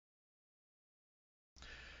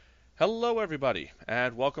Hello, everybody,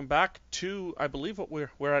 and welcome back to, I believe, what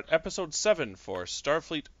we're at episode 7 for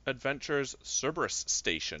Starfleet Adventures Cerberus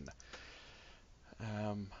Station.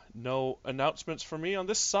 No announcements for me on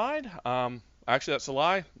this side. Actually, that's a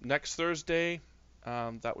lie. Next Thursday,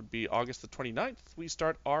 that would be August the 29th, we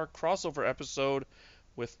start our crossover episode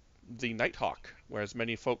with the Nighthawk, whereas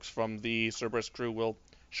many folks from the Cerberus crew will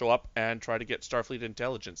show up and try to get Starfleet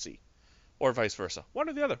intelligency, or vice versa. One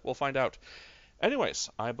or the other, we'll find out. Anyways,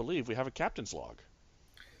 I believe we have a captain's log.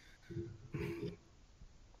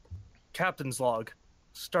 Captain's log.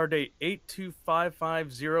 Stardate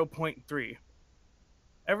 82550.3.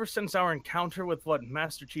 Ever since our encounter with what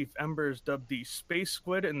Master Chief Embers dubbed the Space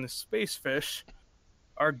Squid and the Space Fish,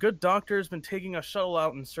 our good doctor has been taking a shuttle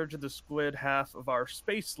out in search of the squid half of our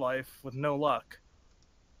space life with no luck.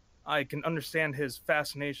 I can understand his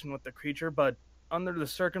fascination with the creature, but under the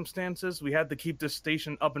circumstances, we had to keep this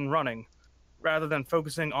station up and running, rather than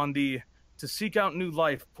focusing on the to seek out new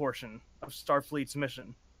life portion of Starfleet's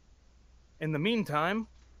mission. In the meantime,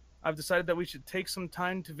 I've decided that we should take some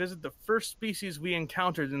time to visit the first species we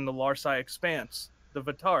encountered in the Larsai Expanse, the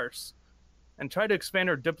Vatars, and try to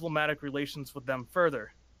expand our diplomatic relations with them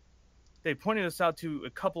further. They pointed us out to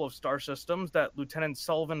a couple of star systems that Lieutenant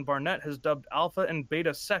Sullivan Barnett has dubbed Alpha and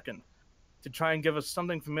Beta Second, to try and give us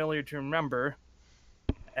something familiar to remember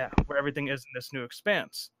where everything is in this new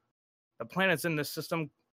expanse. The planets in this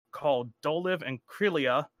system, called Doliv and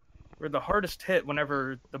Crilia, were the hardest hit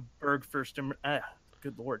whenever the Borg first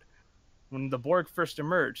when the Borg first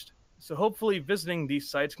emerged. So hopefully visiting these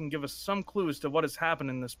sites can give us some clues to what has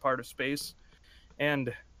happened in this part of space,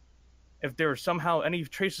 and if there are somehow any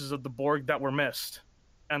traces of the Borg that were missed.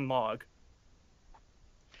 End log.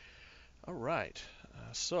 All right.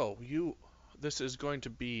 This is going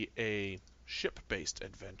to be a ship-based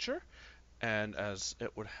adventure, and as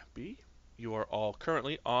it would be, you are all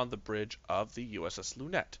currently on the bridge of the USS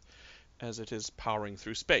Lunette, as it is powering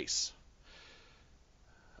through space.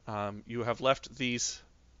 You have left these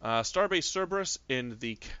Starbase Cerberus in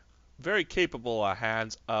the very capable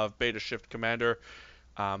hands of Beta Shift Commander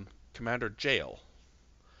Commander Zeal,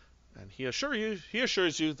 and he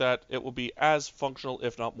assures you that it will be as functional,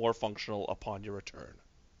 if not more functional, upon your return.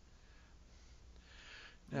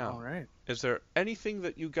 Now, all right. Is there anything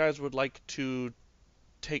that you guys would like to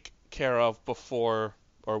take care of before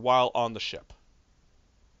or while on the ship?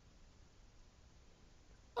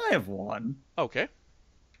 I have one. Okay.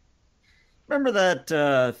 Remember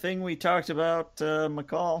that thing we talked about,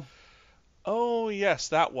 McCall? Oh, yes,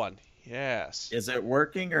 that one. Yes. Is it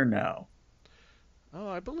working or no? Oh,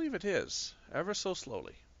 I believe it is. Ever so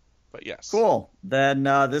slowly. But yes. Cool. Then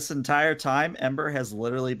this entire time, Ember has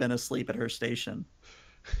literally been asleep at her station.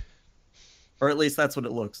 Or at least that's what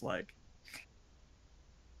it looks like.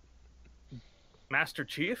 Master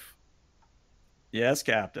Chief? Yes,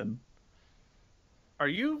 Captain. Are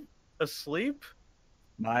you asleep?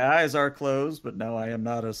 My eyes are closed, but no, I am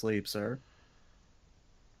not asleep, sir.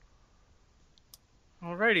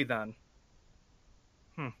 Alrighty then.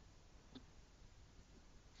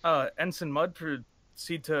 Ensign Mudd,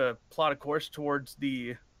 proceed to plot a course towards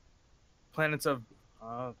the planets of...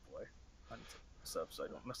 Oh boy. Planets of stuff, so I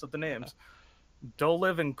don't mess up the names.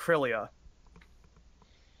 Doliv and Crilia.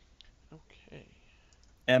 Okay.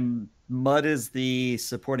 And Mudd is the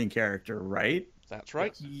supporting character, right? That's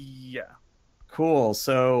right. Yeah. Cool.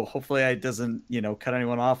 So hopefully I doesn't, cut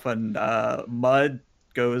anyone off when Mudd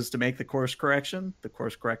goes to make the course correction. The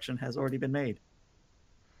course correction has already been made.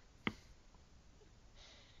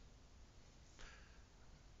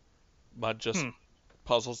 Mudd just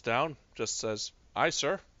puzzles down, just says, "Aye,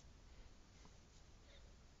 sir."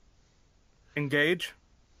 Engage.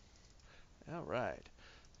 All right.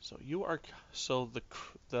 So you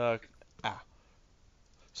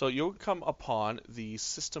come upon the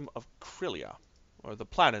system of Crilia, or the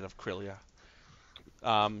planet of Crilia.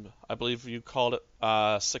 I believe you called it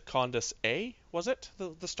Secundus A. Was it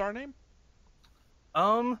the star name?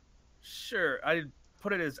 Sure. I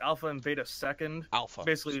put it as Alpha and Beta Second. Alpha.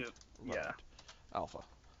 Basically, Right. yeah. Alpha.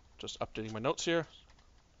 Just updating my notes here.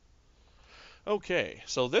 Okay,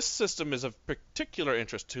 so this system is of particular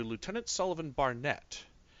interest to Lieutenant Sullivan Barnett,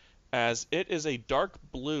 as it is a dark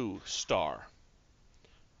blue star,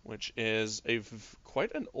 which is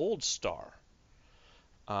quite an old star.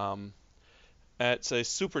 It's a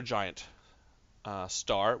supergiant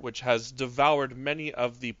star, which has devoured many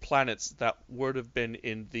of the planets that would have been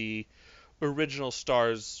in the original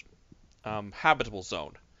star's habitable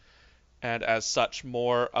zone. And as such,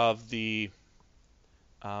 more of the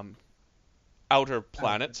outer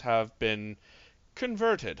planets have been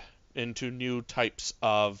converted into new types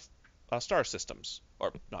of star systems,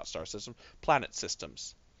 or not star system, planet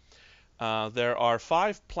systems. There are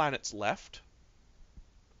 5 planets left.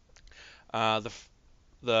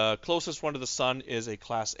 The closest one to the Sun is a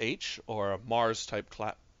Class H, or a Mars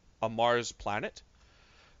planet.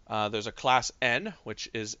 There's a Class N, which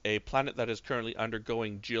is a planet that is currently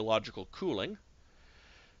undergoing geological cooling.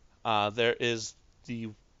 There is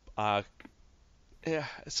I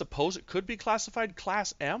suppose it could be classified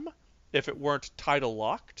Class M if it weren't tidal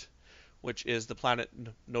locked, which is the planet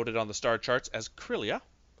noted on the star charts as Crilia.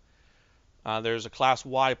 There's a Class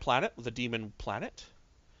Y planet, the Demon Planet,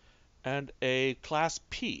 and a Class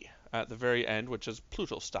P at the very end, which is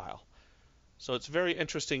Pluto style. So it's very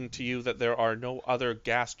interesting to you that there are no other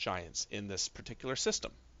gas giants in this particular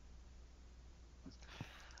system.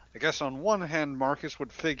 I guess on one hand, Marcus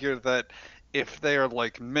would figure that if they are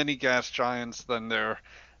like mini gas giants, then they're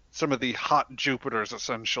some of the hot Jupiters,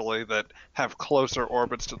 essentially, that have closer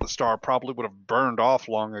orbits to the star, probably would have burned off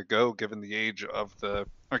long ago, given the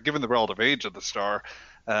relative age of the star.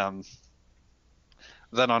 Then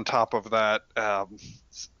on top of that,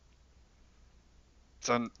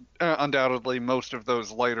 undoubtedly most of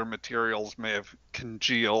those lighter materials may have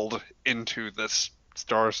congealed into this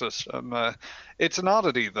star system. It's an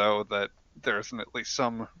oddity, though, that there's at least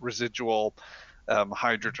some residual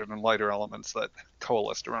hydrogen and lighter elements that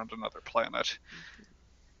coalesced around another planet.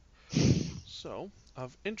 So,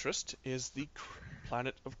 of interest is the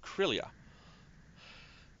planet of Crilia.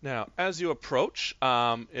 Now, as you approach,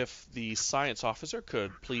 if the science officer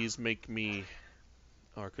could please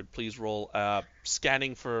roll a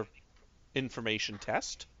scanning for information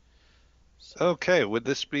test. Okay, would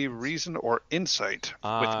this be reason or insight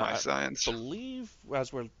with my science? I believe,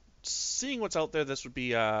 as we're seeing what's out there, this would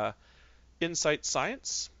be insight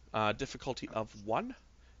science, difficulty of 1,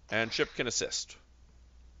 and Chip can assist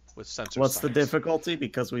with sensor What's science. the difficulty?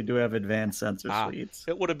 Because we do have advanced sensor suites.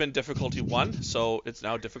 It would have been difficulty 1, so it's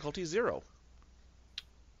now difficulty 0.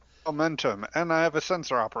 Momentum, and I have a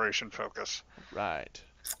sensor operation focus. Right.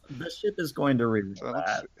 The ship is going to read So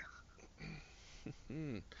that.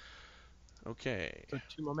 Okay. So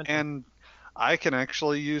 2 momentum. And I can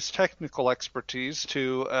actually use technical expertise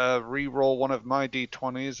to re-roll one of my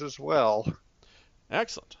d20s as well.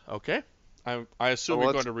 Excellent. Okay. I assume So you're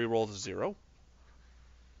let's- going to re-roll the 0.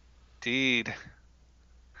 Indeed.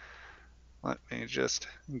 Let me just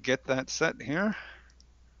get that set here.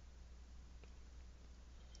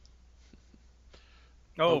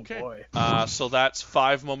 Oh Okay. boy. So that's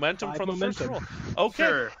 5 momentum 5 from the first momentum. roll. Okay.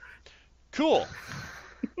 Sure. Cool.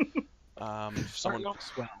 Starting off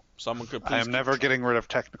swell. Someone could I please. am never getting rid of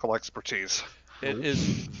technical expertise. It is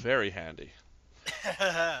very handy.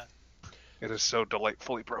 It is so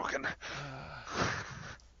delightfully broken.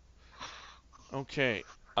 Okay.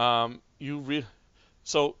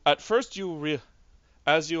 So at first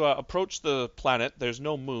as you approach the planet, there's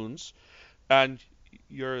no moons, and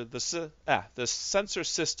the sensor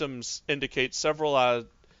systems indicate several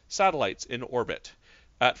satellites in orbit.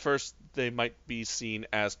 At first, they might be seen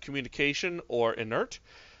as communication or inert,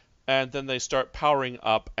 and then they start powering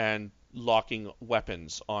up and locking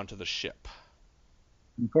weapons onto the ship.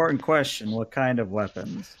 Important question. What kind of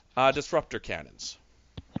weapons? Disruptor cannons.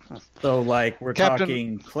 So, like, we're Captain-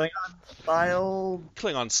 talking Klingon style?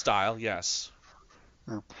 Klingon style, yes.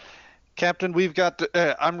 Captain, we've got.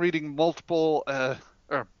 I'm reading multiple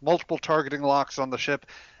targeting locks on the ship.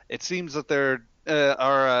 It seems that there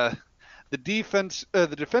are the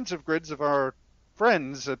defensive grids of our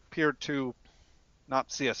friends appear to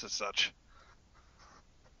not see us as such.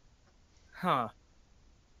 Huh.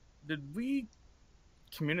 Did we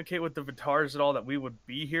communicate with the Vitars at all that we would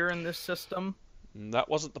be here in this system? That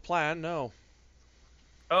wasn't the plan, no.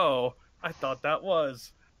 Oh, I thought that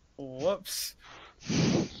was. Whoops.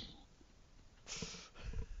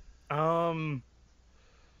 I'm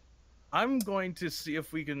going to see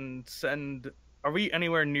if we can send. Are we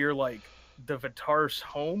anywhere near like the Vitar's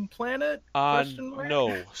home planet? Question mark?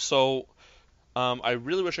 No. So, I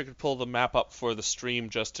really wish I could pull the map up for the stream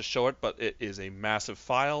just to show it, but it is a massive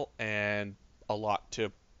file and a lot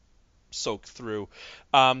to soak through.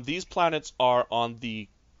 These planets are on the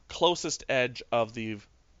closest edge of the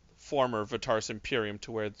former Vitar's Imperium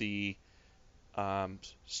to where the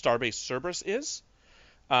starbase Cerberus is.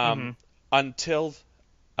 Until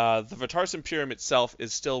the Vitar's Imperium itself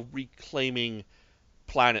is still reclaiming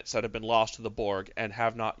planets that have been lost to the Borg and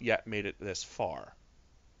have not yet made it this far.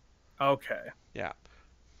 Okay. Yeah.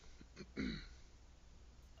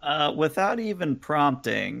 Without even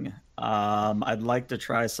prompting, I'd like to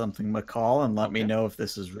try something, McCall, and let me know if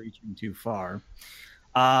this is reaching too far.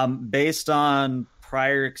 Based on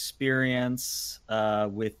prior experience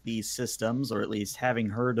with these systems, or at least having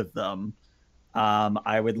heard of them,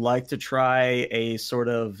 I would like to try a sort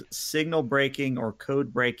of signal breaking or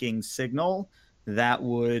code breaking signal that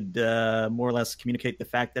would more or less communicate the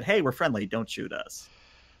fact that, hey, we're friendly, don't shoot us.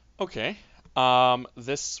 Okay.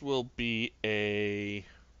 This will be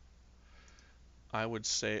I would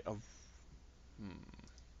say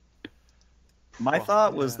My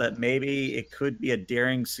thought was yeah. that maybe it could be a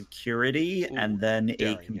daring security Ooh, and then a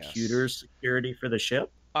daring, computer yes. security for the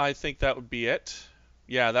ship. I think that would be it.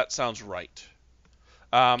 Yeah, that sounds right.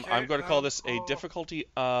 I'm Okay. going to call this a difficulty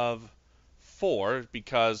of 4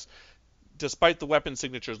 because despite the weapon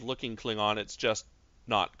signatures looking Klingon, it's just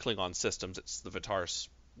not Klingon systems. It's the Vitar's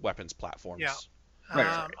weapons platforms. Yeah.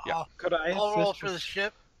 Right. Yeah. Could I I'll roll assist for the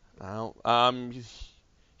ship. Well,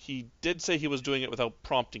 he did say he was doing it without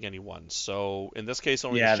prompting anyone, so in this case,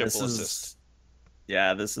 only Yeah, the ship this will is. assist.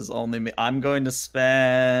 Yeah, this is only me. I'm going to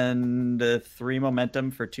spend 3 momentum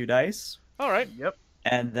for 2 dice. All right. Yep.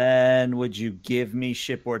 And then would you give me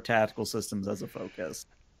shipboard tactical systems as a focus?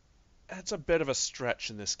 That's a bit of a stretch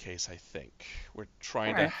in this case, I think. We're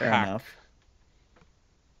trying All to right, fair hack. enough.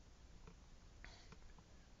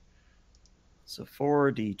 So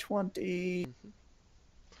 4d20.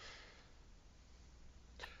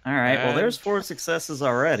 All right, well, there's And- 4 successes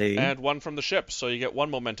already. And 1 from the ship, so you get 1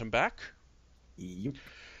 momentum back. Yep.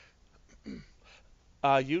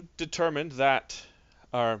 You determined that,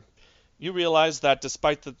 or you realized that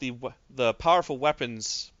despite the powerful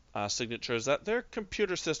weapons signatures, that their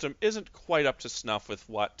computer system isn't quite up to snuff with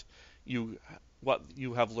what you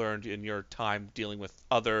have learned in your time dealing with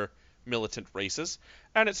other militant races,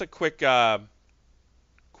 and it's a quick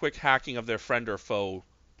hacking of their friend or foe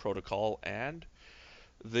protocol, and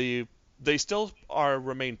they still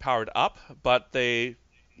remain powered up, but they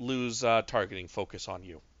lose targeting focus on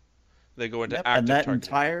you. They go into Yep, active and that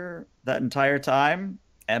targeting. entire time,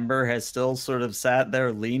 Ember has still sort of sat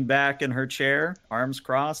there, leaned back in her chair, arms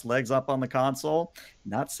crossed, legs up on the console,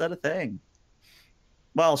 not said a thing.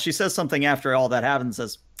 Well, she says something after all that happens,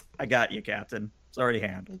 says, "I got you, Captain. It's already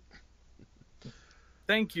handled."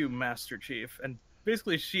 Thank you, Master Chief. And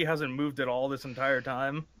basically, she hasn't moved at all this entire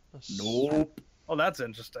time. Nope. Oh, that's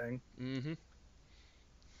interesting. Mm-hmm.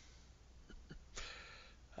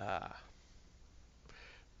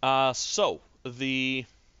 So the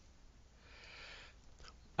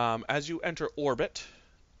as you enter orbit,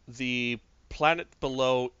 the planet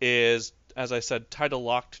below is, as I said, tidal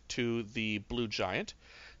locked to the blue giant.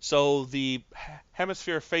 So the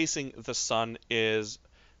hemisphere facing the sun is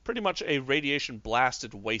pretty much a radiation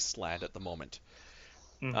blasted wasteland at the moment,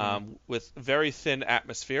 with very thin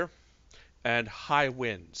atmosphere and high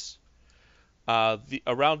winds.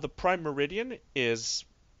 Around the prime meridian is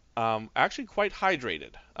actually quite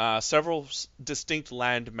hydrated. Several distinct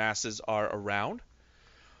land masses are around.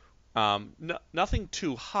 Nothing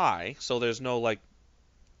too high, so there's no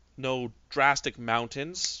drastic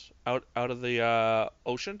mountains out of the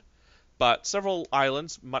ocean, but several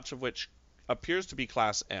islands, much of which appears to be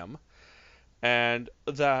Class M, and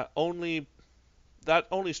that only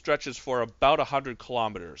stretches for about 100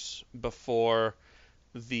 kilometers before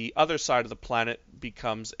the other side of the planet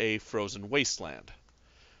becomes a frozen wasteland,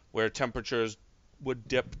 where temperatures would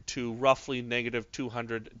dip to roughly negative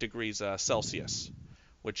 200 degrees Celsius,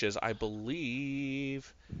 which is, I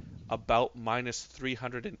believe, about minus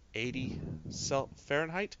 380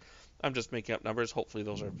 Fahrenheit. I'm just making up numbers. Hopefully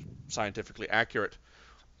those are scientifically accurate.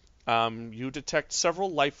 You detect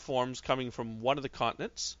several life forms coming from one of the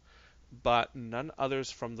continents, but none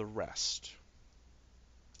others from the rest.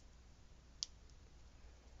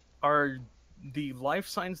 Are the life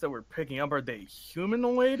signs that we're picking up, are they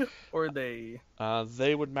humanoid or are they...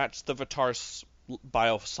 They would match the Vitar's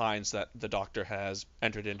bio signs that the doctor has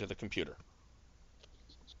entered into the computer.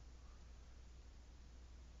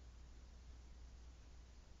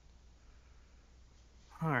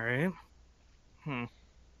 Alright.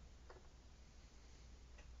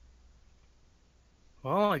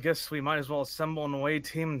 Well, I guess we might as well assemble an away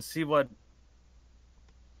team and see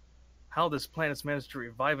how this planet's managed to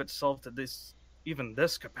revive itself to even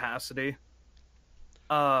this capacity.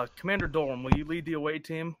 Commander Doran, will you lead the away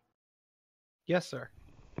team? Yes, sir.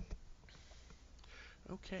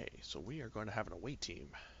 Okay, so we are going to have an away team.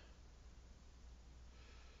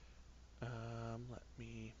 Let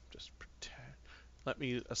me just pretend. Let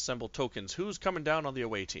me assemble tokens. Who's coming down on the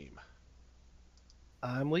away team?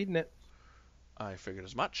 I'm leading it. I figured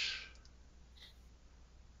as much.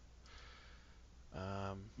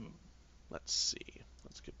 Let's see.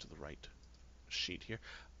 Let's get to the right sheet here.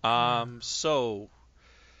 So,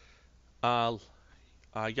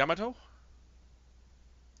 Yamato,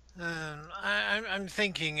 I'm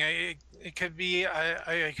thinking it could be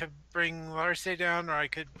I could bring Larse down, or I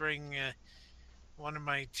could bring one of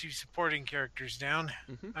my two supporting characters down.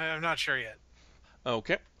 Mm-hmm. I'm not sure yet.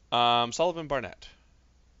 Okay. Sullivan Barnett.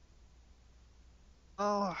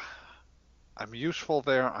 Oh, I'm useful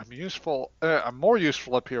there. I'm useful. I'm more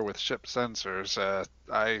useful up here with ship sensors.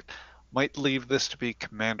 I might leave this to be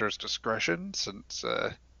commander's discretion, since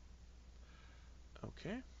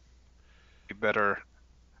Okay. be better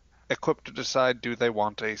equipped to decide, do they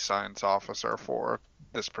want a science officer for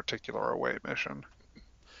this particular away mission.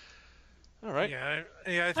 All right. Yeah,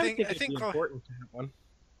 I think it'd be important to have one.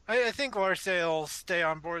 I think Larse will stay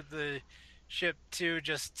on board the ship too,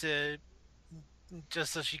 just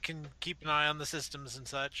so she can keep an eye on the systems and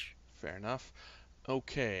such. Fair enough.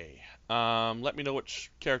 Okay. Let me know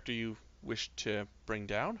which character you wish to bring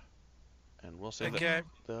down, and we'll say Okay.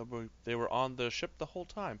 that they were on the ship the whole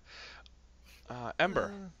time.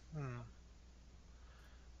 Ember.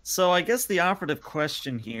 So I guess the operative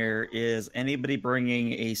question here is anybody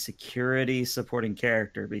bringing a security supporting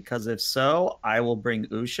character? Because if so, I will bring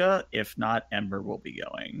Usha. If not, Ember will be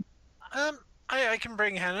going. I can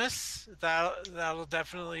bring Hennis. That'll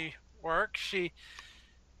definitely work. She's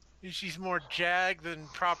more JAG than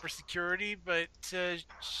proper security, but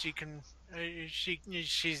she can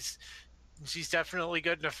she's definitely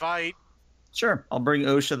good in a fight. Sure, I'll bring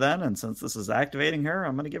Usha then, and since this is activating her,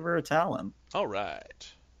 I'm going to give her a talent. All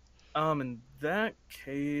right. In that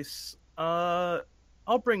case, I'll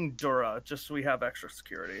bring Dora just so we have extra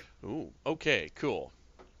security, Ooh. Okay. Cool.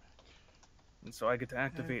 and so I get to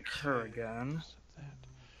activate her again. Set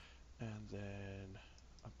that. And then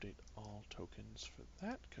update all tokens for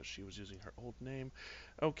that because she was using her old name.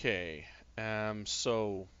 Okay.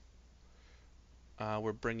 So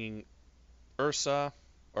we're bringing Ursa,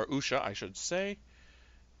 or Usha, I should say,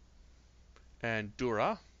 and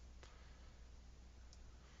Dura.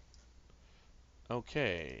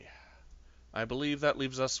 Okay. I believe that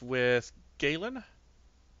leaves us with Galen.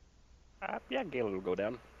 Yeah, Galen will go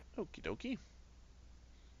down. Okie dokie.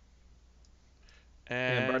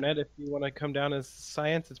 And And Barnett, if you want to come down as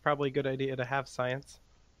science, it's probably a good idea to have science.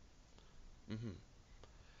 mhm.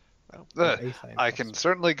 Or a science I can officer.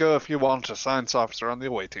 certainly go if you want a science officer on the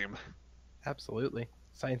away team. Absolutely.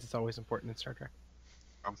 Science is always important in Star Trek.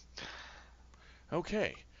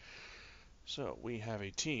 Okay. So we have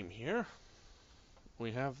a team here.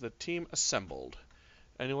 We have the team assembled.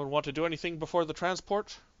 Anyone want to do anything before the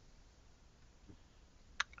transport?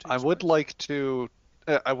 I would like to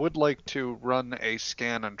run a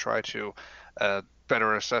scan and try to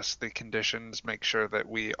better assess the conditions, make sure that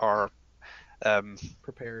we are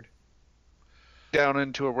Prepared. down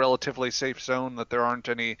into a relatively safe zone, that there aren't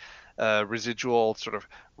any residual sort of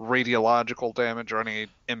radiological damage or any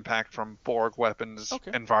impact from Borg weapons, Okay.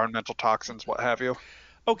 environmental toxins, what have you.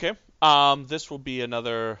 Okay. This will be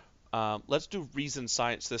another. Let's do reason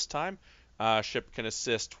science this time. Ship can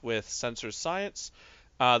assist with sensor science.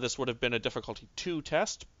 This would have been a difficulty 2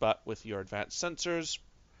 test, but with your advanced sensors,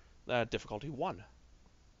 difficulty 1.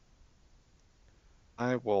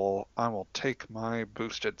 I will take my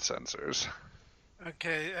boosted sensors.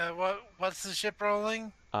 Okay. What's the ship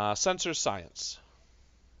rolling? Sensor science.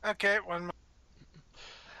 Okay. One more.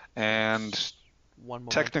 And One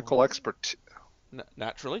momentum. technical expert.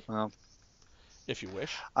 Naturally, Well, if you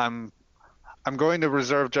wish. I'm going to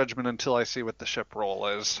reserve judgment until I see what the ship roll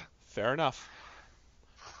is. Fair enough.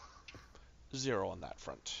 0 on that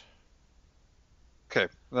front. Okay,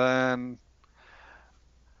 then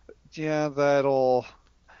yeah, that'll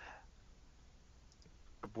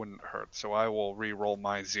it wouldn't hurt. So I will re-roll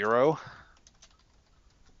my 0.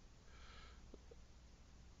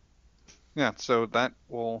 Yeah, so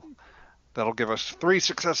that'll give us 3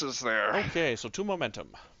 successes there. Okay, so 2 momentum.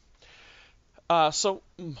 So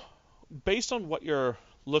based on what you're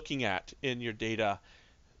looking at in your data,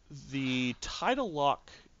 the tidal lock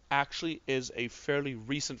actually is a fairly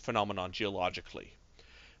recent phenomenon geologically.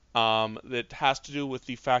 That has to do with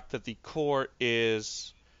the fact that the core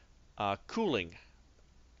is cooling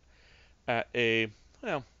at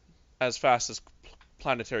as fast as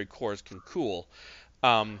planetary cores can cool.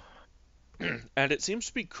 And it seems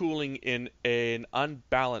to be cooling in an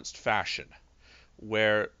unbalanced fashion,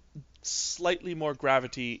 where slightly more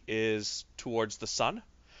gravity is towards the sun.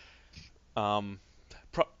 And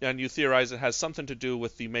you theorize it has something to do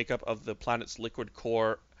with the makeup of the planet's liquid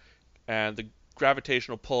core and the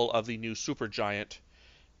gravitational pull of the new supergiant.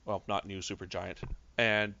 Well, not new supergiant.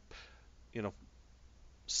 And,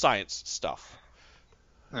 science stuff.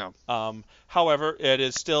 Yeah. However, it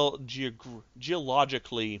is still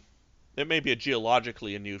geologically... It may be a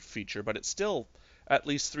geologically a new feature, but it's still at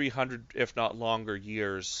least 300, if not longer,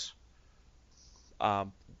 years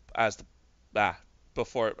as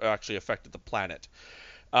before it actually affected the planet.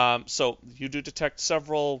 So you do detect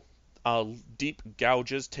several deep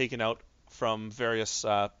gouges taken out from various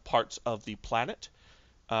parts of the planet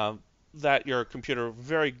that your computer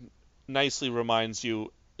very nicely reminds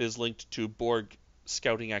you is linked to Borg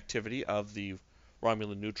scouting activity of the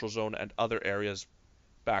Romulan neutral zone and other areas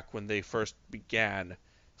back when they first began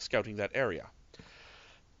scouting that area.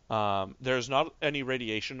 There's not any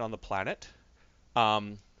radiation on the planet.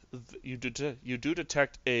 You do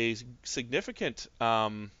detect a significant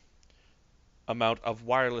amount of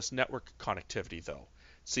wireless network connectivity, though.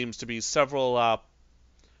 Seems to be several,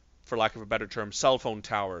 for lack of a better term, cell phone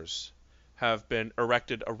towers have been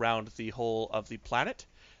erected around the whole of the planet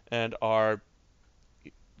and are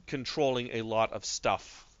controlling a lot of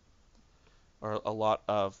stuff, or a lot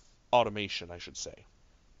of automation, I should say.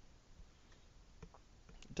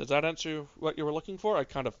 Does that answer what you were looking for? I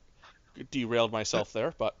kind of derailed myself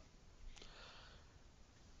there, but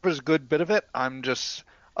was a good bit of it. I'm just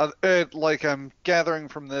like I'm gathering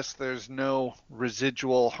from this. There's no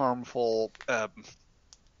residual harmful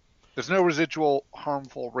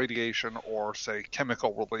radiation or, say,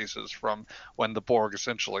 chemical releases from when the Borg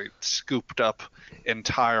essentially scooped up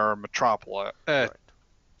entire metropolis, right.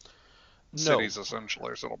 cities,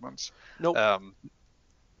 essentially, or settlements. Nope.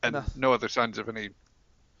 And no other signs of any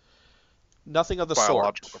nothing of the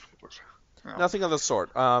biological sort. difficulties. No. Nothing of the sort.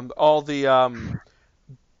 All the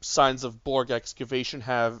signs of Borg excavation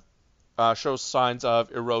have show signs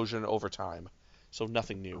of erosion over time, so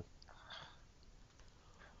nothing new.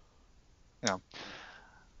 Yeah.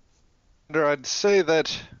 I'd say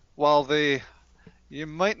that while you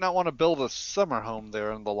might not want to build a summer home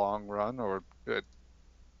there in the long run, or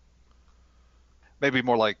maybe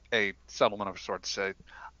more like a settlement of sorts, say,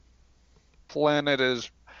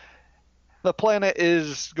 the planet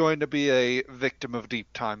is going to be a victim of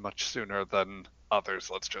deep time much sooner than others,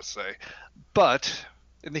 let's just say. But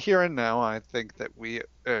in the here and now, I think that we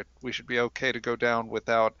should be okay to go down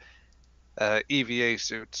without EVA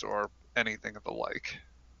suits or anything of the like.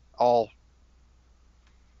 All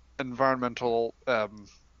environmental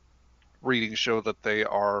readings show that they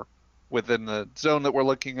are within the zone that we're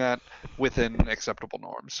looking at, within acceptable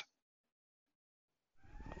norms.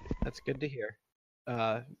 That's good to hear.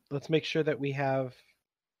 Let's make sure that we have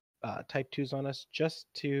Type 2s on us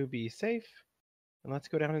just to be safe. And let's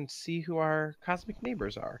go down and see who our cosmic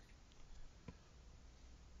neighbors are.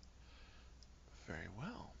 Very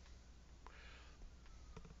well.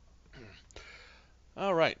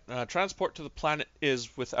 All right. Transport to the planet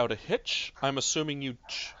is without a hitch. I'm assuming you...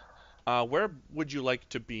 where would you like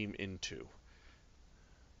to beam into?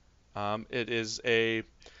 It is a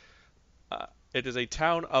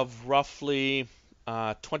town of roughly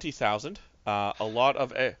 20,000. A lot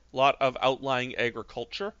of outlying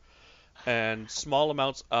agriculture and small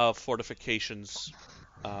amounts of fortifications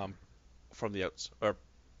from the outs. Or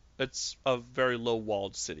it's a very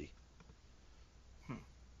low-walled city.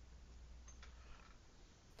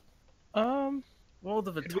 Well,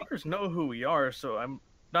 the Vitars know who we are, so I'm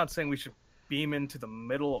not saying we should beam into the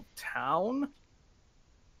middle of town,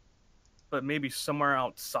 but maybe somewhere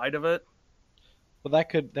outside of it. Well,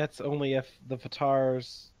 that's only if the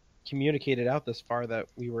Vitars communicated out this far that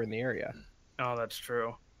we were in the area. Oh, that's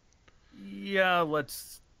true. Yeah,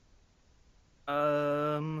 let's...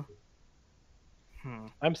 I'm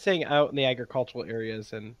saying out in the agricultural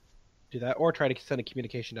areas and do that, or try to send a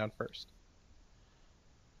communication down first.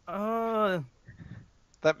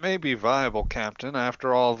 That may be viable, Captain.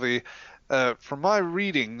 After all, from my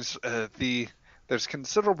readings, there's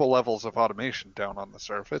considerable levels of automation down on the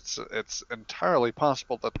surface. It's entirely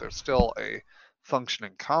possible that there's still a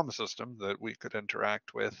functioning comm system that we could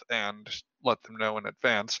interact with and let them know in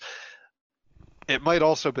advance. It might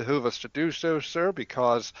also behoove us to do so, sir,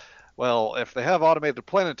 because, well, if they have automated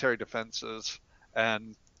planetary defenses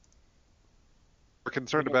and we're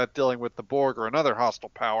concerned about dealing with the Borg or another hostile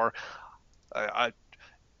power,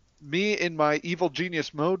 me in my evil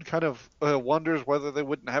genius mode kind of wonders whether they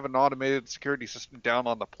wouldn't have an automated security system down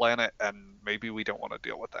on the planet, and maybe we don't want to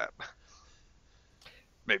deal with that.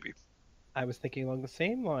 Maybe. I was thinking along the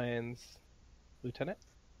same lines, Lieutenant.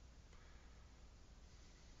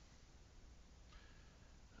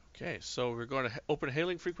 Okay, so we're going to open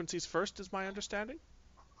hailing frequencies first, is my understanding?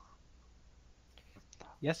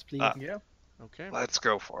 Yes, please. Yeah. Okay. Let's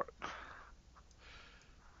go for it.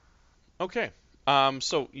 Okay.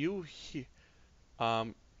 So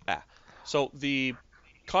the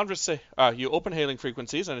you open hailing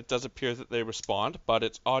frequencies, and it does appear that they respond, but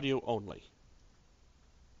it's audio only.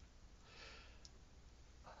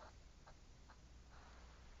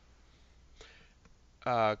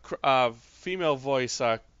 Female voice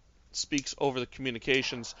speaks over the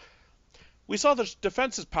communications. We saw the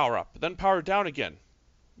defenses power up, then power down again.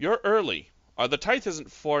 You're early. The tithe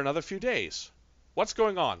isn't for another few days. What's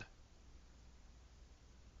going on?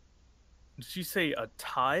 Did she say a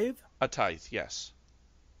tithe? A tithe, yes.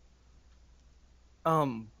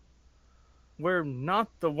 We're not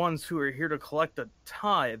the ones who are here to collect a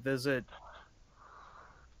tithe. Is it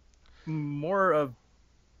more of,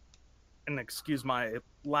 and excuse my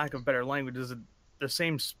lack of better language, is it the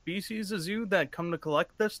same species as you that come to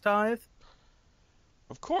collect this tithe?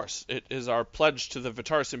 Of course, it is our pledge to the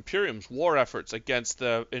Vitaris Imperium's war efforts against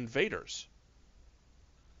the invaders.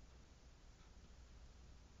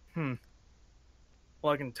 Well,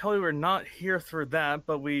 I can tell you we're not here for that,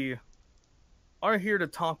 but we are here to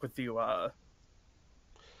talk with you.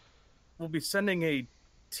 We'll be sending a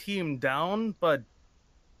team down, but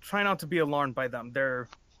try not to be alarmed by them. They're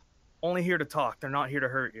only here to talk. They're not here to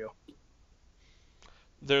hurt you.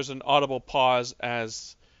 There's an audible pause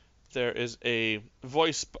as there is a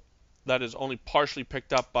voice that is only partially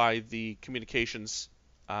picked up by the communications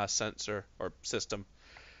sensor or system.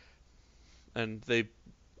 And they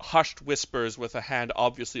hushed whispers with a hand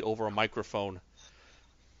obviously over a microphone.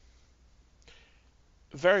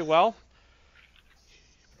 Very well.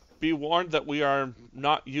 Be warned that we are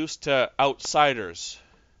not used to outsiders.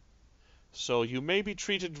 So you may be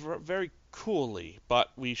treated very coolly,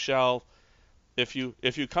 but we shall, if you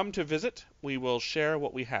come to visit, we will share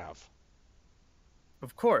what we have.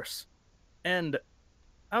 Of course. And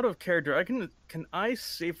out of character, can I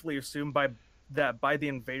safely assume by the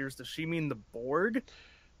invaders, does she mean the Borg?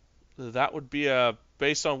 That would be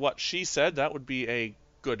based on what she said, that would be a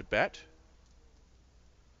good bet.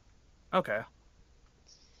 Okay.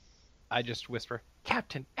 I just whisper,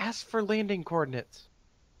 Captain, ask for landing coordinates.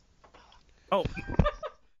 Oh.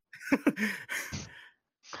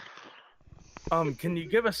 Can you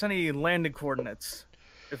give us any landing coordinates?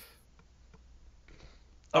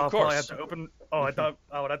 Of course. Have to open. Oh, I thought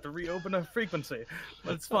I would have to reopen a frequency.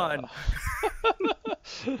 That's fine.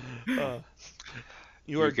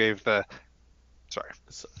 You gave the. Sorry.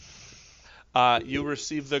 You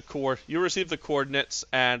receive the coordinates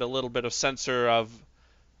and a little bit of sensor of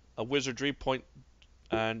a wizardry point,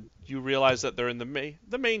 and you realize that they're in the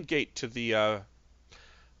main gate to the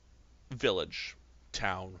village,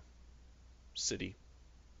 town, city,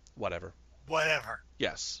 whatever. Whatever.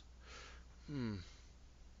 Yes.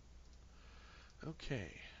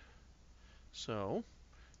 Okay. So,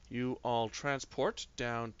 you all transport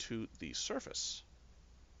down to the surface.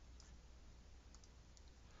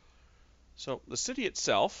 So, the city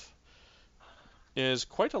itself is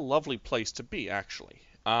quite a lovely place to be, actually.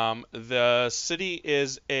 The city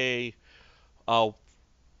is a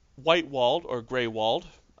white-walled or gray-walled.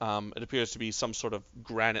 It appears to be some sort of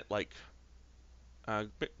granite-like,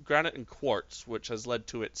 granite and quartz, which has led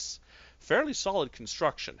to its fairly solid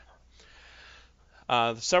construction.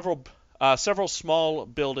 Several small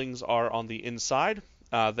buildings are on the inside.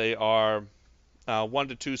 They are 1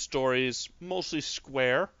 to 2 stories, mostly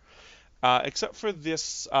square, except for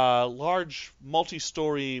this large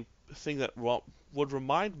multi-story thing that would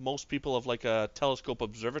remind most people of like a telescope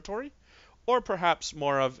observatory, or perhaps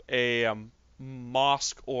more of a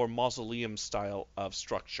mosque or mausoleum style of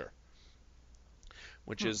structure,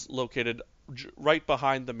 which is located right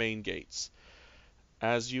behind the main gates.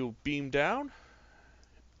 As you beam down,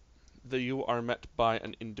 you are met by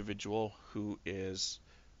an individual who is...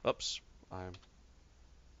 Oops, I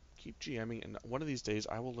keep GMing, and one of these days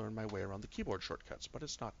I will learn my way around the keyboard shortcuts, but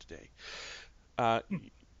it's not today.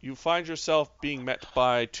 You find yourself being met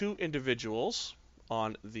by 2 individuals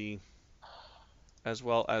on the... as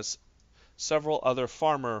well as several other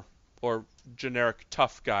farmer or generic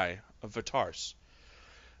tough guy of Vitars.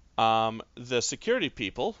 The security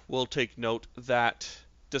people will take note that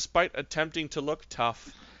despite attempting to look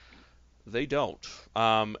tough, they don't.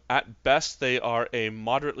 At best, they are a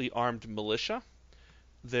moderately armed militia.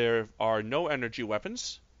 There are no energy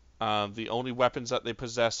weapons. The only weapons that they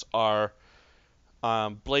possess are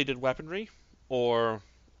bladed weaponry or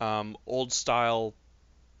old-style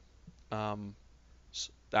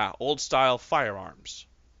firearms.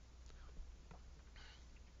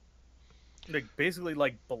 Like basically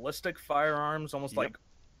like ballistic firearms, almost like.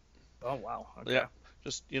 Oh wow. Okay. Yeah.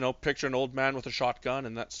 Just, picture an old man with a shotgun,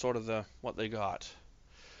 and that's sort of what they got.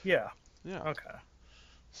 Yeah. Yeah. Okay.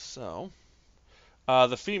 So,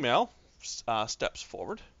 the female steps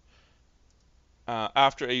forward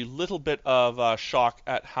after a little bit of shock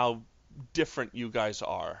at how different you guys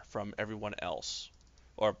are from everyone else.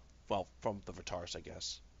 Or, well, from the Vitars, I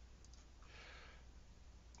guess.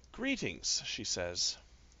 Greetings, she says.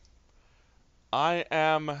 I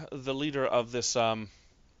am the leader of this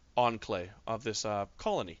enclave, of this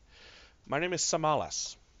colony. My name is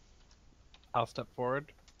Samalas. I'll step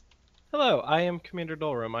forward. Hello, I am Commander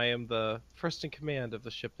Dolrum. I am the first in command of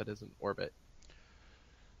the ship that is in orbit.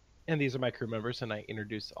 And these are my crew members, and I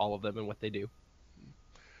introduce all of them and what they do.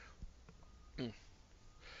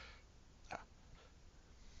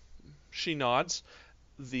 She nods,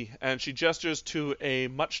 and she gestures to a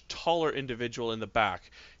much taller individual in the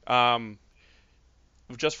back.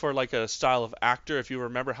 Just for like a style of actor, if you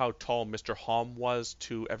remember how tall Mr. Hom was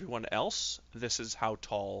to everyone else, this is how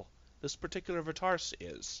tall this particular Vitarse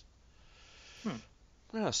is.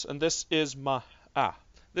 Yes, and this is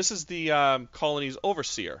this is the colony's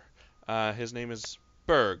overseer. His name is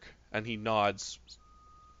Borg, and he nods.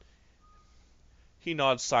 He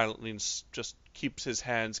nods silently and just keeps his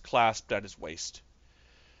hands clasped at his waist.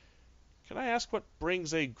 Can I ask what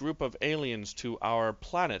brings a group of aliens to our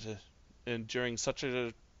planet and during such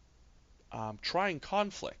a trying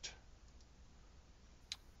conflict?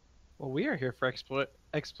 Well, we are here for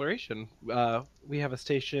exploration. We have a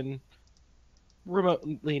station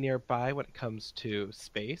remotely nearby when it comes to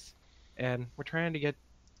space, and we're trying to get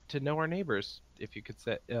to know our neighbors, if you could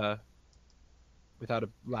say, without a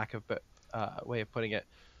lack of way of putting it.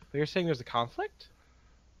 But you're saying there's a conflict?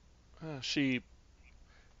 She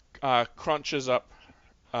crunches up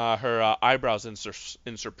her eyebrows in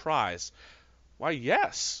surprise. Why,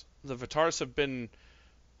 yes, the Vitarse Imperium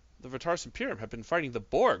have been fighting the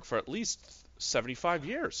Borg for at least 75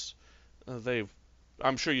 years.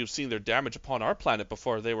 I'm sure you've seen their damage upon our planet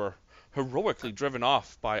before. They were heroically driven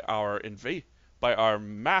off by our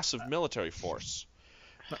massive military force.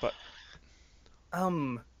 But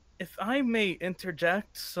if I may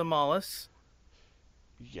interject, Samalas.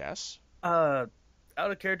 Yes. Out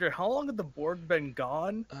of character, how long have the Borg been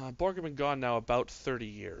gone? Borg have been gone now about 30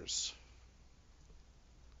 years.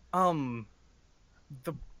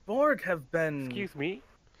 The Borg have been... Excuse me?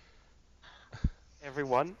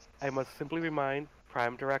 Everyone, I must simply remind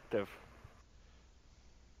Prime Directive.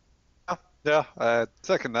 Yeah,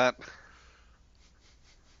 second that.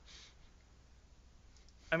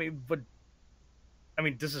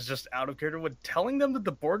 This is just out of character. Would telling them that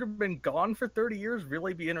the Borg have been gone for 30 years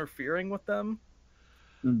really be interfering with them?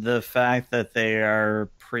 The fact that they are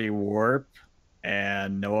pre-warp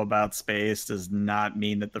and know about space does not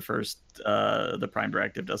mean that the Prime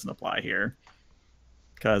Directive doesn't apply here.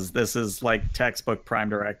 Because this is like textbook Prime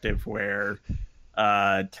Directive where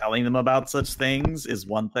telling them about such things is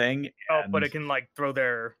one thing. But it can throw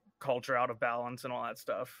their culture out of balance and all that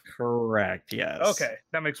stuff. Correct, yes. Okay,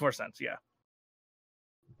 that makes more sense, yeah.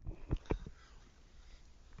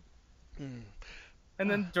 And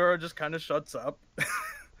then Dura just kind of shuts up,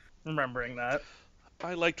 remembering that.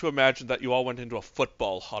 I like to imagine that you all went into a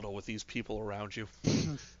football huddle with these people around you.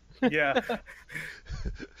 Yeah.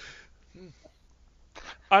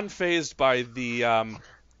 Unfazed by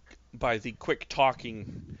the quick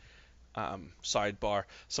talking sidebar,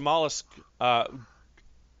 Samalas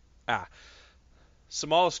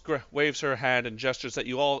waves her hand and gestures that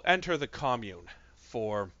you all enter the commune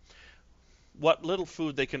for what little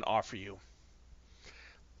food they can offer you.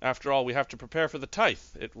 After all, we have to prepare for the tithe.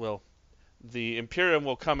 The Imperium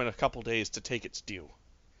will come in a couple days to take its due,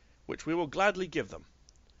 which we will gladly give them.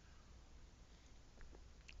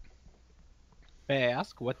 May I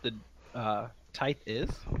ask what the tithe is?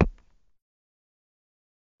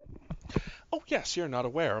 Oh, yes, you're not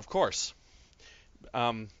aware, of course.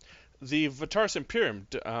 The Vitarse Imperium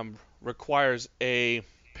requires a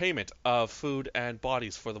payment of food and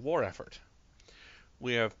bodies for the war effort.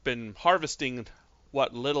 We have been harvesting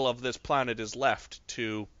what little of this planet is left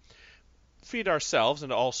to feed ourselves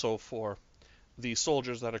and also for the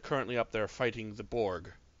soldiers that are currently up there fighting the Borg,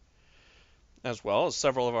 as well as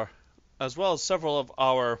several of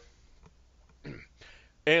our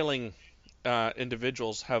ailing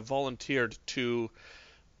individuals have volunteered to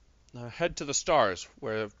head to the stars,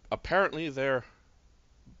 where apparently their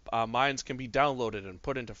minds can be downloaded and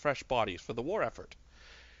put into fresh bodies for the war effort.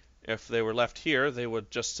 If they were left here, they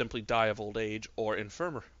would just simply die of old age or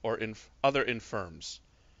other infirms.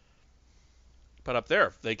 But up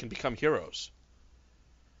there, they can become heroes.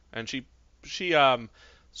 And she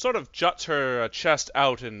sort of juts her chest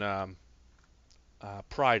out in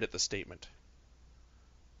pride at the statement.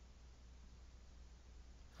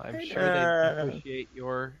 I'm sure they appreciate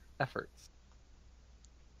your efforts.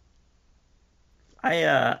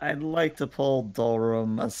 I'd like to pull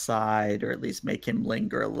Dolrum aside, or at least make him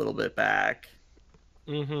linger a little bit back.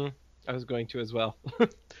 Mm-hmm. I was going to as well.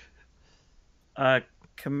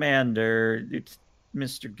 Commander,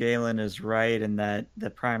 Mr. Galen is right in that the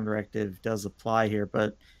Prime Directive does apply here,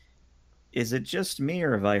 but is it just me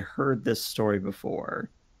or have I heard this story before?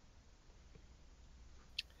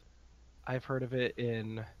 I've heard of it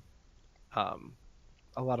in um,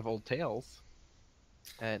 a lot of old tales,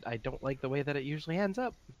 and I don't like the way that it usually ends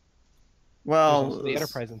up. There's also the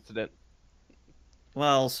Enterprise incident.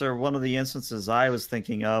 Well, sir, one of the instances I was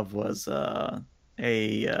thinking of was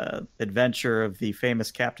adventure of the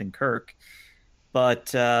famous Captain Kirk.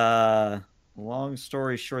 But long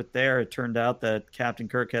story short there, it turned out that Captain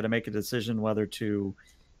Kirk had to make a decision whether to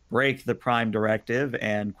break the Prime Directive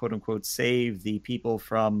and quote-unquote save the people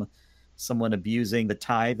from someone abusing the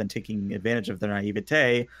tithe and taking advantage of their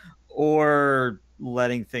naivete, or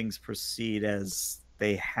letting things proceed as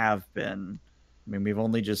they have been. I mean, we've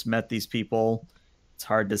only just met these people. It's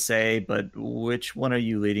hard to say, but which one are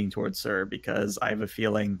you leading towards, sir? Because I have a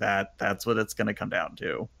feeling that that's what it's going to come down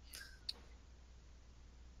to.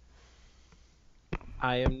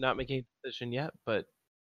 I am not making a decision yet, but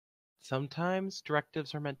sometimes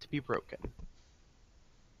directives are meant to be broken.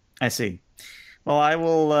 I see. Well, I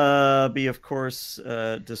will be, of course,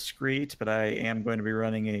 discreet, but I am going to be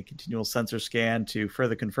running a continual sensor scan to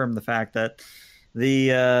further confirm the fact that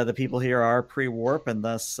the people here are pre-warp and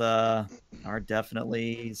thus are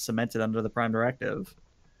definitely cemented under the Prime Directive.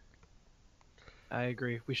 I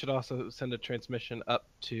agree. We should also send a transmission up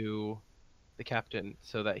to the captain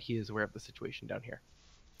so that he is aware of the situation down here.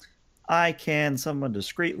 I can summon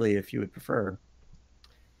discreetly if you would prefer.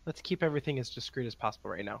 Let's keep everything as discreet as possible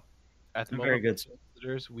right now. At the Very moment, good.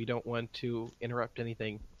 visitors, we don't want to interrupt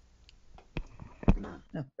anything.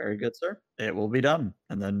 Yeah, very good, sir. It will be done.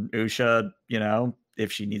 And then Usha,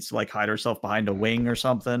 if she needs to like hide herself behind a wing or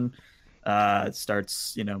something,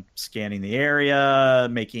 starts, scanning the area,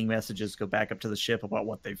 making messages go back up to the ship about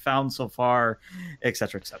what they've found so far,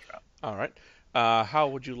 etc., etc. All right. How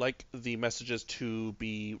would you like the messages to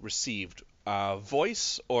be received?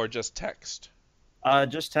 Voice or just text?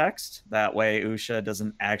 Just text. That way Usha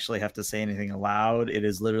doesn't actually have to say anything aloud. It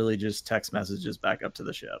is literally just text messages back up to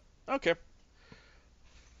the ship. Okay.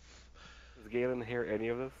 Does Galen hear any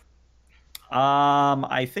of this?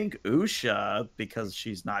 I think Usha, because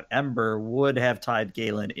she's not Ember, would have tied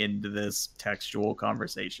Galen into this textual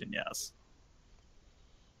conversation, yes.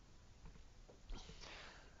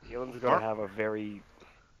 Galen's gonna have a very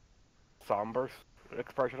somber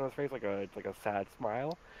expression on his face, like a sad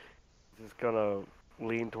smile. He's just gonna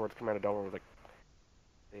lean towards Commander Delmer and like,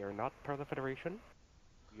 they are not part of the Federation.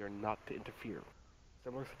 We are not to interfere.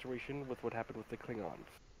 Similar situation with what happened with the Klingons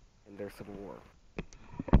in their civil war.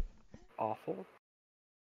 Awful.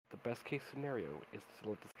 The best case scenario is to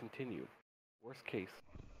let this continue. Worst case,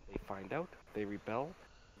 they find out, they rebel,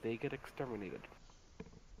 they get exterminated.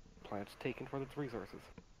 The planet's taken for its resources.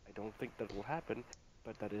 I don't think that will happen,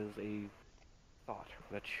 but that is a thought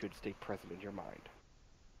that should stay present in your mind.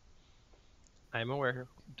 I'm aware,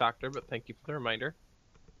 Doctor, but thank you for the reminder.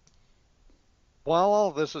 While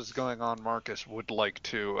all this is going on, Marcus would like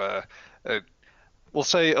to, we'll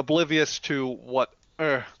say, oblivious to what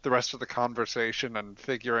the rest of the conversation and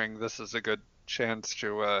figuring this is a good chance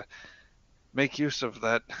to make use of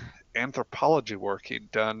that anthropology work he'd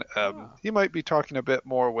done. He might be talking a bit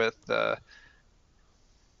more with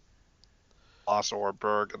Loss or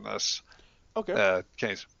Berg in this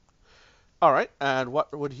case. All right. And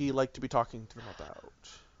what would he like to be talking to them about?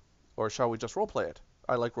 Or shall we just roleplay it?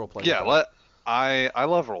 I like roleplaying. Yeah, I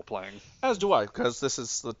love role-playing. As do I, because this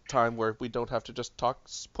is the time where we don't have to just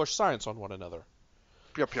push science on one another.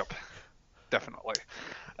 Yep. Definitely.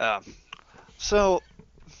 So,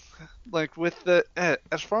 like with the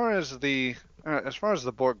as far as the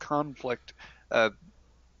Borg conflict, the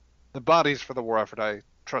bodies for the war effort, I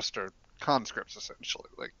trust, are conscripts essentially,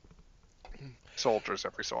 like soldiers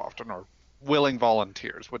every so often, or willing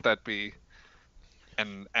volunteers. Would that be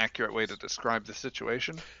an accurate way to describe the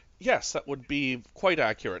situation? Yes, that would be quite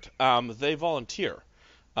accurate. They volunteer.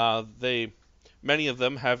 Many of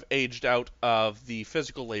them have aged out of the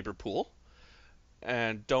physical labor pool,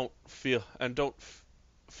 and don't feel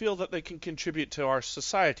that they can contribute to our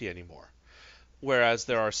society anymore. Whereas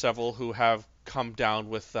there are several who have come down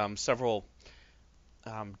with several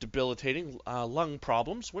debilitating lung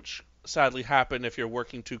problems, which sadly happen if you're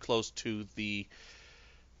working too close to the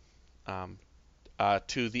end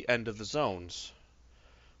of the zones.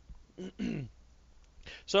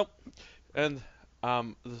 So, and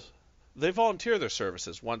they volunteer their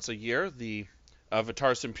services. Once a year, the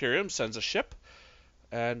Vitaris Imperium sends a ship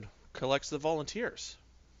and collects the volunteers.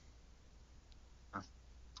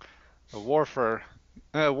 A war for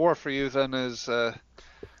you then is,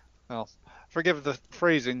 well, forgive the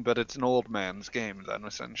phrasing, but it's an old man's game then,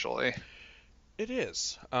 essentially. It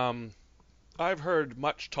is. I've heard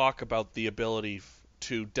much talk about the ability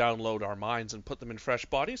to download our minds and put them in fresh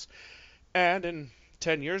bodies, and in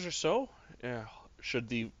 10 years or so, should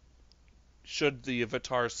the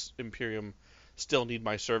Avatar's Imperium still need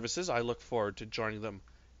my services, I look forward to joining them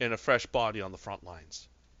in a fresh body on the front lines.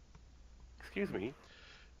 Excuse me.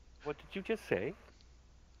 What did you just say?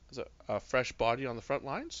 Is it a fresh body on the front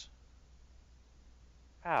lines?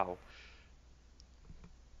 How?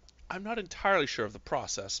 I'm not entirely sure of the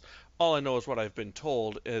process. All I know is what I've been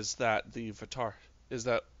told is that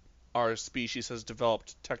our species has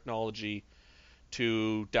developed technology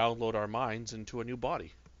to download our minds into a new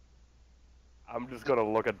body. I'm just gonna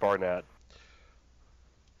look at Barnett.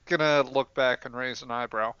 Gonna look back and raise an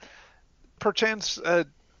eyebrow. Perchance, are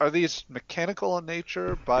these mechanical in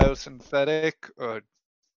nature, biosynthetic, or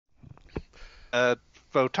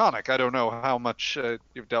photonic? I don't know how much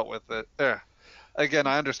you've dealt with it. Again,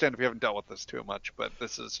 I understand if you haven't dealt with this too much, but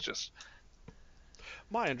this is just...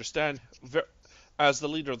 My understand, as the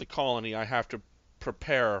leader of the colony, I have to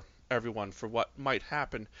prepare everyone for what might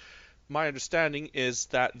happen. My understanding is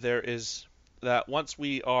that once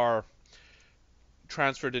we are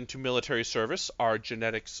transferred into military service, our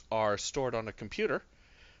genetics are stored on a computer,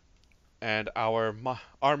 and our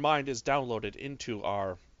mind is downloaded into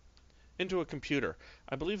a computer.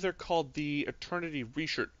 I believe they're called the Eternity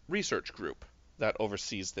Research Group that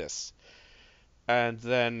oversees this. And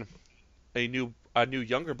then a new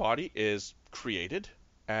younger body is created,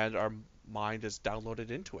 and our mind is downloaded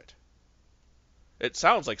into it. It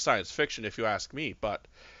sounds like science fiction if you ask me, but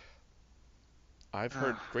I've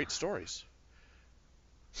heard great stories.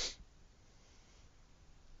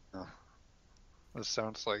 This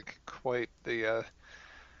sounds like quite the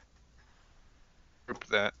group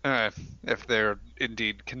that, if they're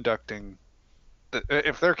indeed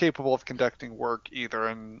if they're capable of conducting work either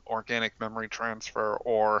in organic memory transfer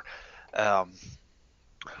or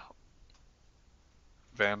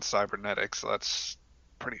advanced cybernetics, that's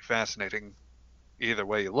pretty fascinating either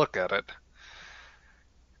way you look at it.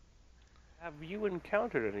 Have you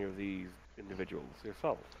encountered any of these individuals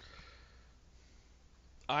yourself?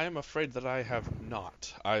 I am afraid that I have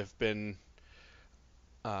not. I'm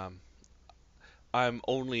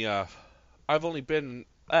only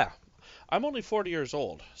 40 years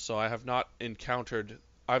old, so I've not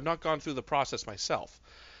gone through the process myself.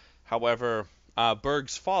 However,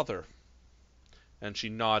 Berg's father, and she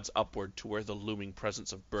nods upward to where the looming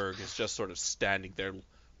presence of Berg is just sort of standing there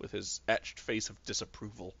with his etched face of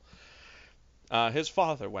disapproval. His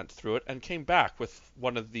father went through it and came back with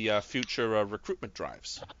one of the future recruitment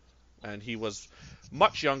drives. And he was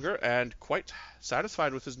much younger and quite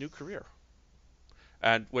satisfied with his new career.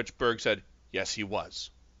 And which Berg said, yes, he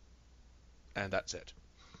was. And that's it.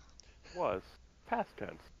 Was. Past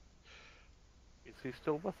tense. Is he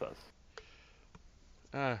still with us?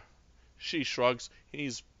 She shrugs. He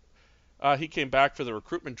came back for the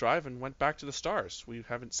recruitment drive and went back to the stars. We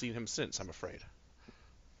haven't seen him since, I'm afraid.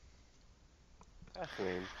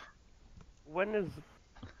 Fascinating. When is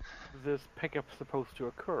this pickup supposed to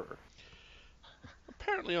occur?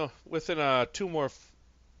 Apparently, within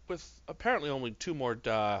apparently only 2 more.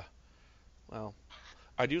 Well,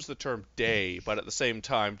 I'd use the term day, but at the same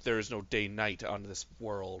time, there is no day-night on this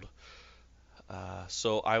world.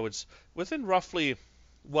 So I would, within roughly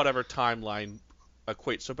whatever timeline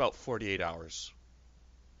equates to about 48 hours.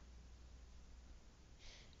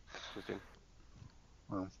 Interesting.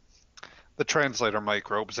 Well, the translator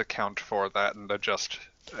microbes account for that and adjust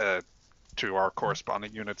to our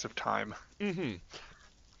corresponding units of time. Mm-hmm.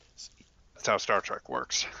 That's how Star Trek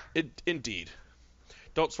works. Indeed.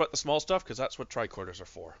 Don't sweat the small stuff, because that's what tricorders are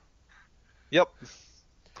for. Yep.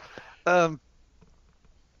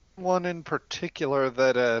 One in particular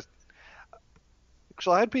that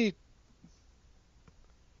actually I'd be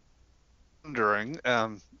wondering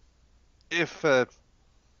if, of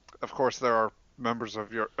course, there are members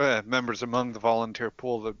among the volunteer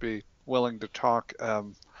pool that'd be willing to talk.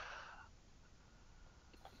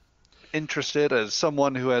 Interested as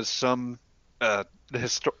someone who has some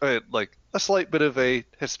like a slight bit of a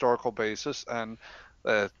historical basis, and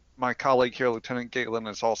my colleague here, Lieutenant Galen,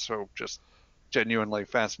 is also just genuinely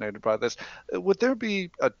fascinated by this. Would there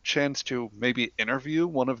be a chance to maybe interview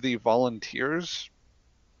one of the volunteers?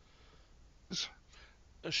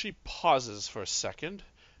 She pauses for a second,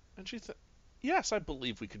 and she thinks, yes, I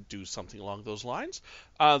believe we could do something along those lines.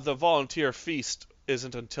 The volunteer feast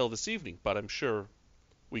isn't until this evening, but I'm sure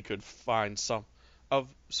we could find some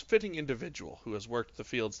fitting individual who has worked the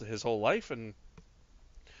fields his whole life and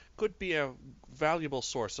could be a valuable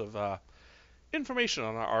source of information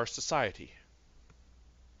on our society.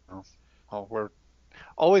 Well, we're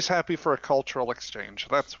always happy for a cultural exchange.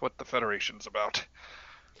 That's what the Federation's about.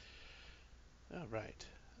 All right.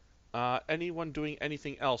 Anyone doing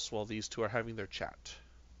anything else while these two are having their chat?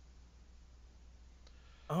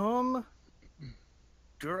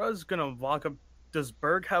 Dura's gonna walk up. Does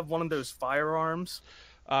Berg have one of those firearms?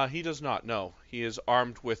 He does not, no. He is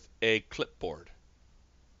armed with a clipboard.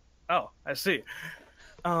 Oh, I see.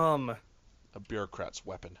 A bureaucrat's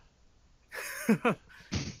weapon.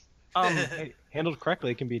 Hey, handled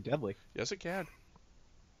correctly, it can be deadly. Yes, it can.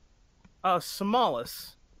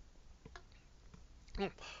 Somalis.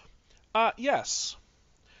 Yes.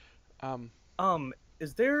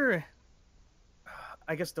 Is there,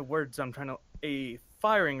 I guess the words I'm trying to, a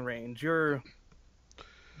firing range? Your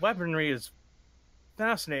weaponry is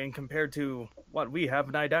fascinating compared to what we have,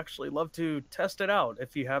 and I'd actually love to test it out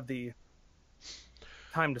if you have the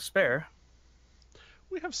time to spare.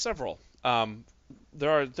 We have several.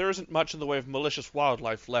 There isn't much in the way of malicious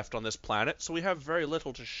wildlife left on this planet, so we have very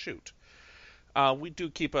little to shoot. We do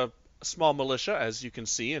keep a small militia, as you can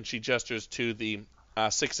see, and she gestures to the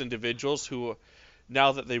 6 individuals who,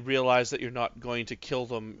 now that they realize that you're not going to kill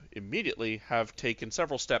them immediately, have taken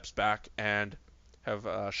several steps back and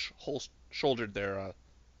have shouldered their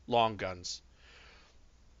long guns.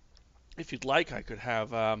 If you'd like, I could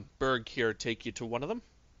have Berg here take you to one of them.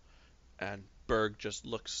 And Berg just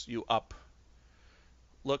looks you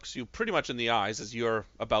pretty much in the eyes, as you're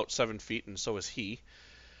about 7 feet and so is he.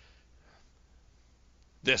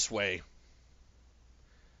 This way.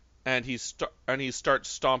 And he starts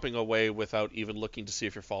stomping away without even looking to see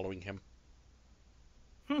if you're following him.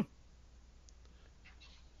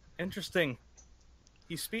 Interesting.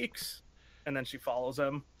 He speaks, and then she follows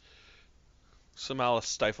him. Somalis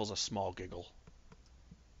stifles a small giggle.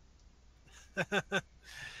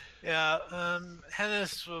 Yeah,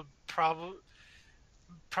 Hennis will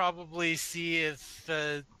probably see if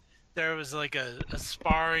there was like a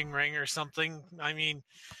sparring ring or something. I mean,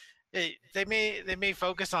 they may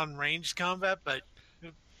focus on ranged combat, but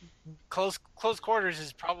close quarters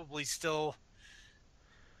is probably still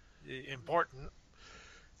important.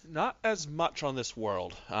 Not as much on this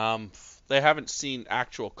world. They haven't seen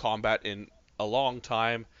actual combat in a long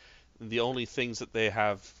time. The only things that they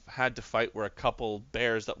have had to fight were a couple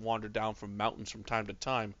bears that wander down from mountains from time to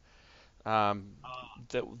time.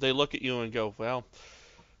 They look at you and go, well,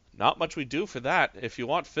 not much we do for that. If you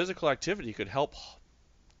want physical activity, you could help.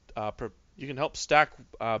 You can help stack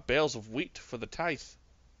bales of wheat for the tithe.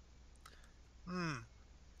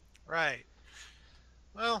 Right.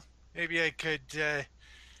 Well, maybe I could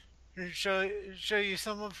show you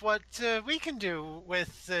some of what we can do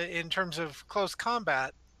with in terms of close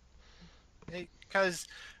combat. Because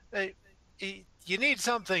you need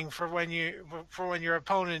something for when your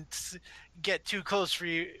opponents get too close for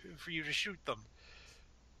you to shoot them.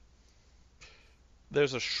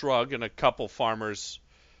 There's a shrug, and a couple farmers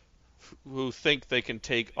who think they can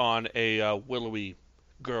take on a willowy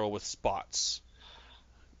girl with spots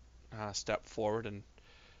step forward, and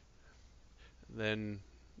then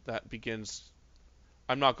that begins.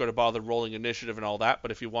 I'm not going to bother rolling initiative and all that,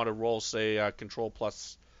 but if you want to roll, say, control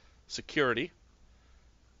plus security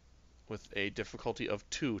with a difficulty of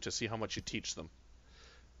 2 to see how much you teach them.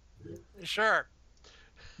 Sure.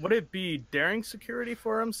 Would it be daring security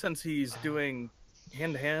for him since he's doing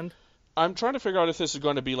hand-to-hand? I'm trying to figure out if this is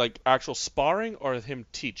going to be like actual sparring or him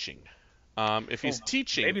teaching. If he's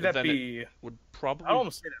teaching, maybe that'd then be. it would probably. I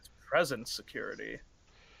almost say that's present security.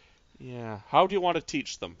 Yeah. How do you want to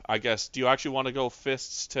teach them? I guess. Do you actually want to go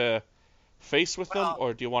fists to face with them,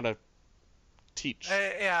 or do you want to teach?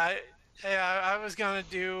 I was gonna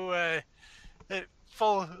do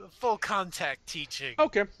full contact teaching.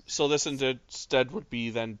 Okay. So this instead would be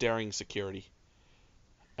then daring security,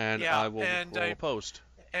 and I will roll opposed.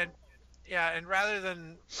 And rather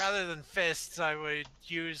than fists, I would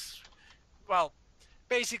use, well,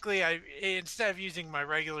 basically, instead of using my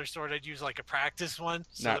regular sword, I'd use like a practice one,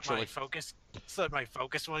 so that my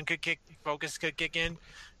focus one could kick in,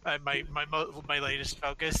 my latest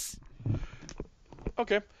focus.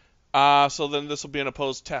 Okay. So then this will be an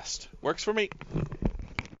opposed test. Works for me.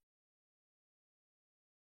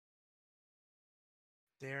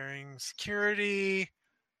 Daring security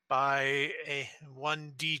by a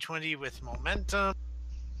 1d20 with momentum.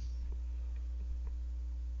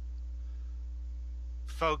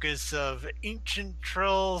 Focus of ancient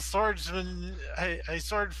troll swordsman,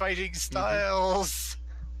 sword fighting styles.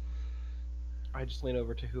 I just lean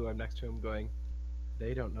over to who I'm next to him, going,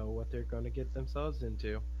 they don't know what they're going to get themselves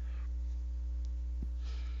into.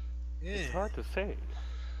 It's hard to say.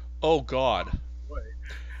 Oh God.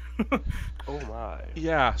 Oh my.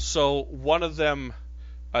 Yeah. So one of them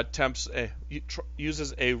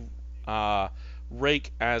uses a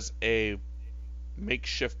rake as a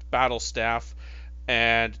makeshift battle staff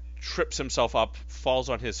and trips himself up, falls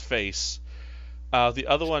on his face. The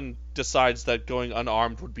other one decides that going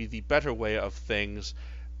unarmed would be the better way of things.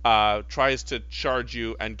 Tries to charge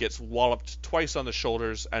you and gets walloped twice on the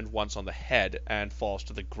shoulders and once on the head and falls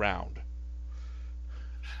to the ground.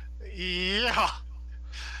 Yeah.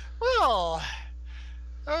 Well,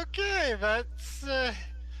 okay, that's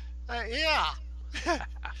yeah.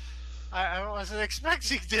 I wasn't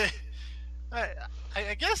expecting to. I,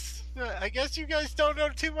 I guess you guys don't know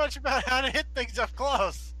too much about how to hit things up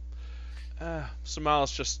close.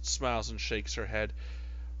 Samalis just smiles and shakes her head.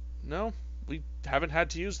 No, we haven't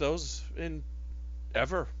had to use those in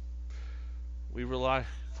ever. We rely,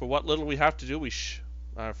 for what little we have to do, we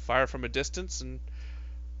fire from a distance, and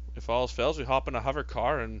if all else fails, we hop in a hover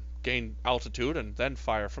car and gain altitude and then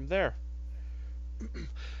fire from there.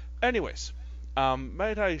 Anyways,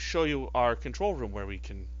 might I show you our control room where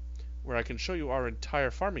I can show you our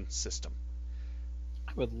entire farming system?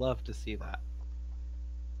 I would love to see that.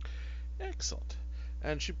 Excellent.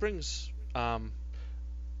 And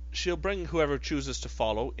she'll bring whoever chooses to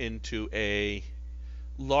follow into a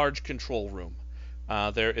large control room.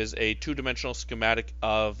 There is a two-dimensional schematic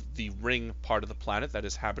of the ring part of the planet that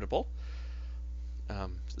is habitable.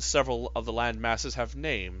 Several of the land masses have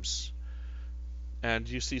names. And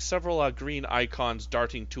you see several green icons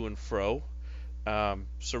darting to and fro,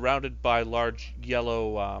 surrounded by large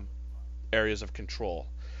yellow areas of control.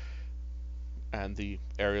 And the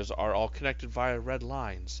areas are all connected via red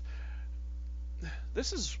lines.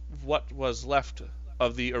 This is what was left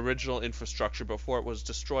of the original infrastructure before it was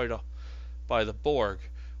destroyed by the Borg.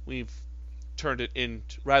 We've turned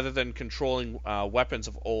it rather than controlling weapons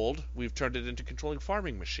of old, we've turned it into controlling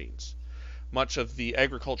farming machines. Much of the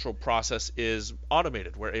agricultural process is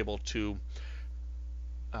automated. We're able to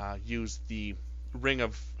use the ring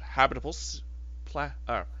of habitable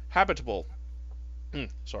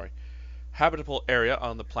area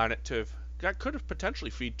on the planet that could have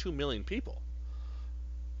potentially feed 2 million people.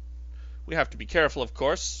 We have to be careful, of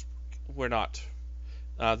course. We're not.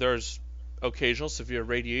 There's occasional severe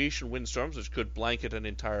radiation windstorms which could blanket an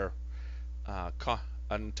entire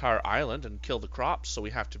island and kill the crops, so we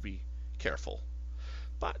have to be careful.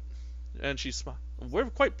 We're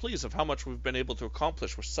quite pleased of how much we've been able to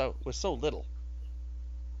accomplish with so little.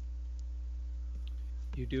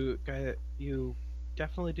 You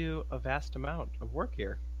definitely do a vast amount of work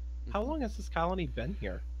here. How long has this colony been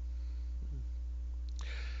here?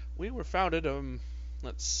 We were founded,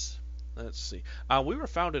 let's see. We were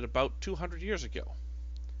founded about 200 years ago.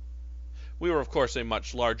 We were, of course, a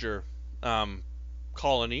much larger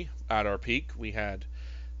colony at our peak. We had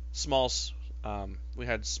small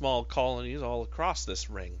colonies all across this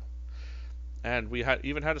ring, and we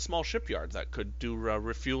even had a small shipyard that could do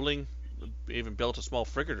refueling. Even built a small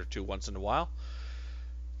frigate or two once in a while.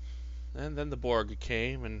 And then the Borg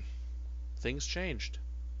came, and things changed.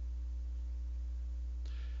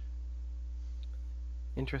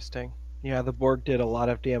 Interesting. Yeah, the Borg did a lot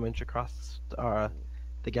of damage across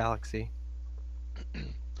the galaxy.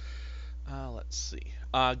 Let's see.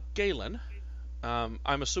 Galen,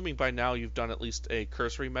 I'm assuming by now you've done at least a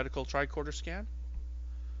cursory medical tricorder scan?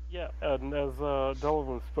 Yeah, and as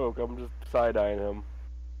Donovan spoke, I'm just side-eyeing him.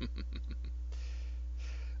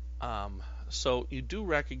 So you do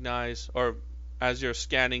recognize, or as you're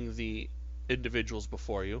scanning the individuals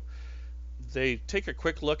before you, they take a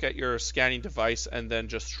quick look at your scanning device and then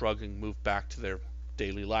just shrug and move back to their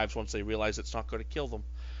daily lives once they realize it's not going to kill them.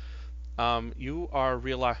 You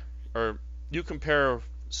compare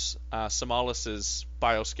Samalis's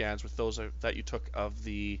bioscans with those that you took of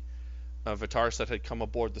the Vitars that had come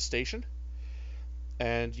aboard the station,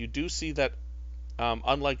 and you do see that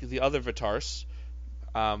unlike the other Vitars,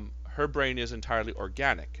 her brain is entirely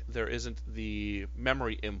organic. There isn't the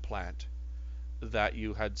memory implant that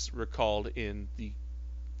you had recalled in the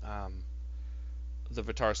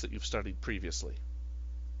Vitars that you've studied previously.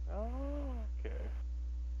 Oh, okay.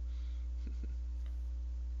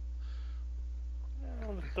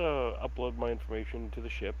 I'll just upload my information to the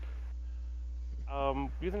ship.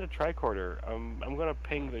 Using the tricorder, I'm gonna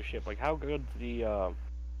ping the ship. Like, how good's the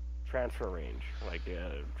transfer range? Like,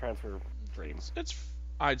 transfer frame?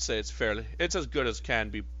 I'd say it's as good as can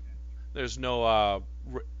be. There's no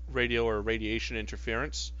radio or radiation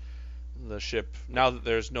interference. The ship, now that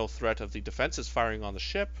there's no threat of the defenses firing on the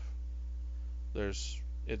ship,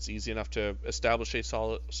 it's easy enough to establish a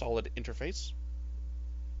solid interface.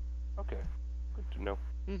 Okay, good to know.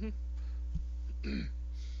 Mm-hmm.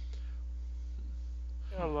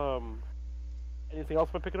 Well, anything else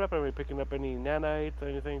we're picking up? Are we picking up any nanites,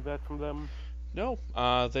 anything like that from them? No,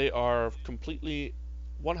 they are completely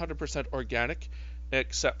 100% organic,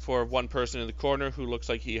 except for one person in the corner who looks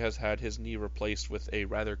like he has had his knee replaced with a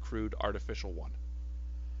rather crude artificial one.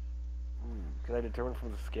 Can I determine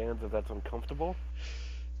from the scans if that's uncomfortable?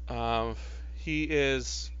 Um, he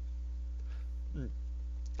is.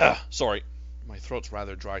 Sorry, my throat's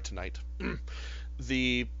rather dry tonight.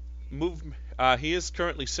 The move. He is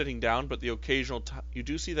currently sitting down, but the occasional you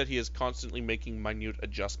do see that he is constantly making minute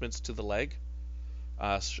adjustments to the leg.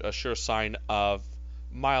 A sure sign of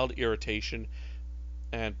mild irritation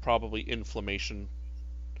and probably inflammation.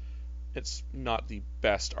 It's not the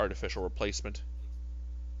best artificial replacement.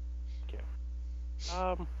 Okay.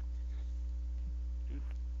 Um.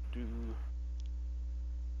 Do.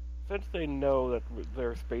 Since they know that there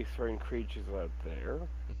are spacefaring creatures out there,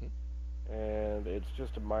 and it's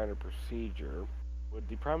just a minor procedure, would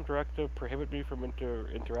the Prime Directive prohibit me from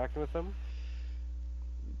interacting with them?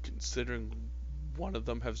 Considering one of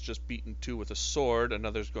them has just beaten two with a sword,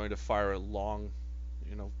 another's going to fire a long,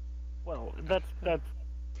 Well, that's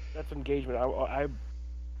engagement. I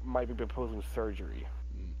might be proposing surgery.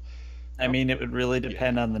 I mean, it would really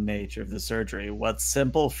depend on the nature of the surgery. What's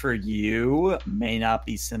simple for you may not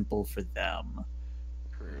be simple for them.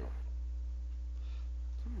 True.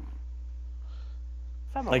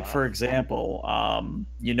 Like, for example,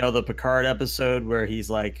 the Picard episode where he's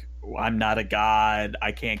like, I'm not a god,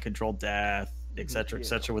 I can't control death, etc.,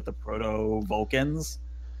 with the proto-Vulcans.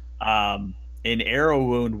 An arrow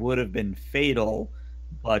wound would have been fatal,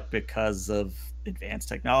 but because of advanced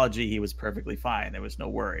technology, he was perfectly fine. There was no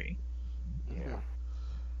worry. Yeah.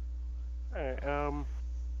 Alright,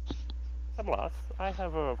 Samlas, I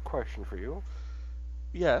have a question for you.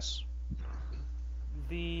 Yes.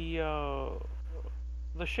 The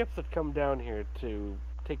ships that come down here to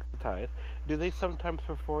take the tithe, do they sometimes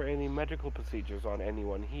perform any medical procedures on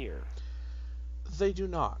anyone here? They do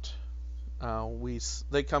not.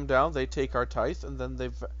 They come down, they take our tithe, and then they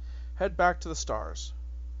head back to the stars.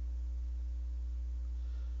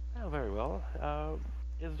 Oh, very well.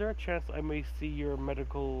 Is there a chance I may see your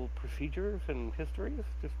medical procedures and histories?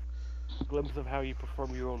 Just a glimpse of how you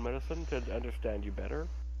perform your own medicine to understand you better?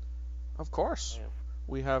 Of course. Yeah.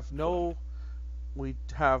 We have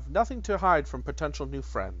nothing to hide from potential new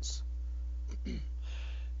friends.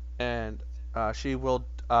 And she will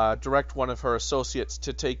direct one of her associates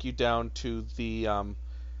to take you down to the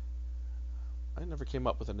I never came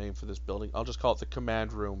up with a name for this building. I'll just call it the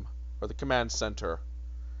command room or the command center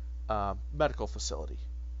medical facility.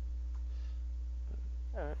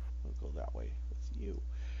 Alright. We'll go that way with you.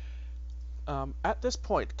 At this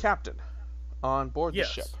point, Captain, on board the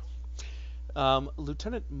ship,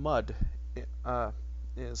 Lieutenant Mudd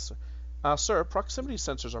is... sir, proximity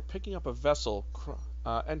sensors are picking up a vessel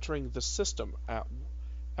entering the system at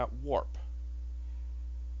warp.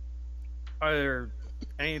 Are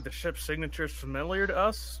any of the ship's signatures familiar to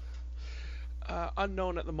us?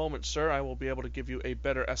 Unknown at the moment, sir. I will be able to give you a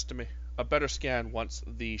better scan once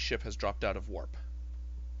the ship has dropped out of warp.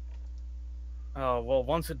 Oh, well,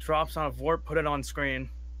 once it drops out of warp, put it on screen.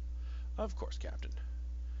 Of course, Captain.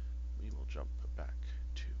 We will jump back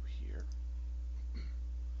to here.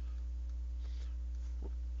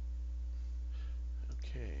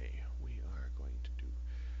 Okay, we are going to do...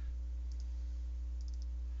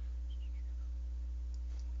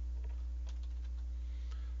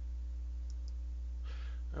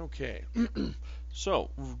 Okay, so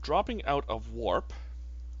dropping out of warp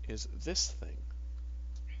is this thing.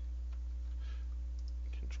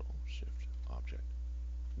 Control, Shift, Object.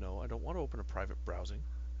 No, I don't want to open a private browsing.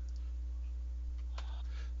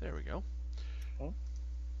 There we go. Oh.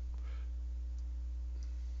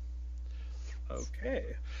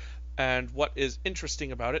 Okay. And what is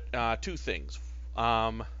interesting about it, two things.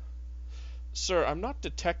 Sir, I'm not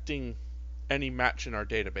detecting any match in our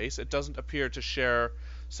database. It doesn't appear to share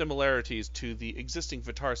similarities to the existing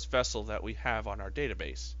Vitars vessel that we have on our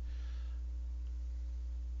database.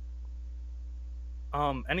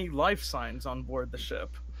 Any life signs on board the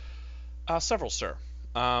ship? Several, sir.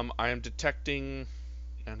 I am detecting,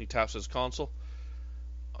 and he taps his console,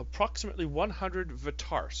 approximately 100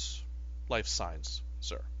 Vitars life signs,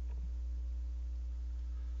 sir.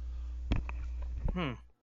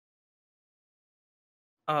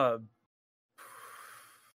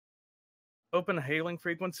 Open hailing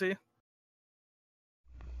frequency.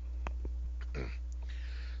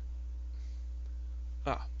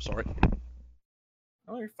 Sorry.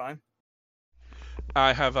 Oh, you're fine.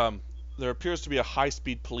 I have, there appears to be a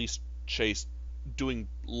high-speed police chase doing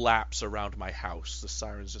laps around my house. The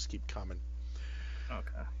sirens just keep coming.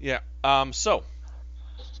 Okay. Yeah. So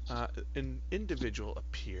an individual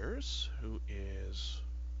appears who is.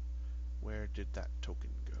 Where did that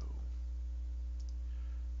token go?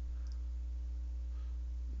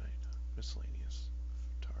 Miscellaneous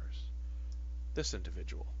avatars. This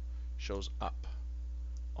individual shows up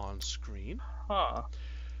on screen. Huh.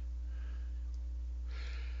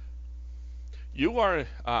 You are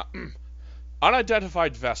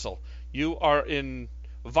unidentified vessel. You are in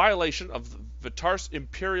violation of Vitar's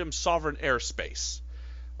Imperium sovereign airspace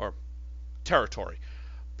or territory.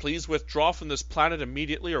 Please withdraw from this planet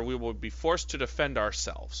immediately, or we will be forced to defend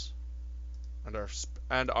ourselves and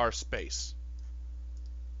our space.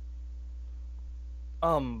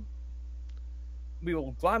 We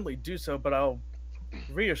will gladly do so, but I'll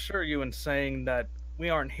reassure you in saying that we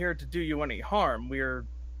aren't here to do you any harm. We're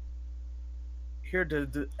here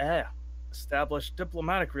to establish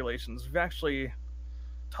diplomatic relations. We've actually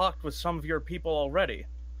talked with some of your people already.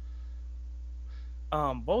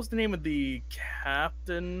 What was the name of the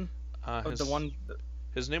captain?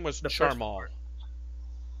 His name was the Charmal.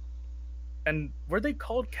 And were they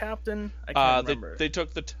called captain? I can't remember. They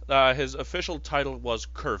took his official title was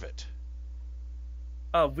Curvet.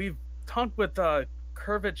 We've talked with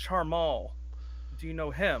Curvet Charmal. Do you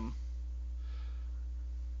know him?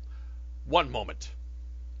 One moment,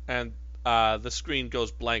 and the screen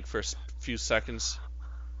goes blank for a few seconds,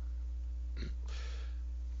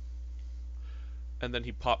 and then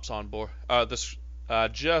he pops on board.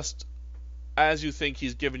 Just as you think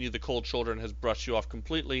he's given you the cold shoulder and has brushed you off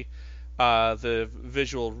completely, the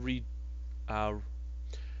visual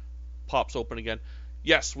pops open again.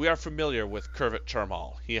 Yes, we are familiar with Curvet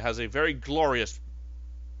Charmal. He has a very glorious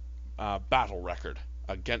battle record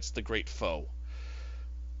against the great foe.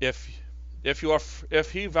 If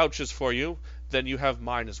he vouches for you, then you have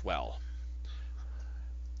mine as well.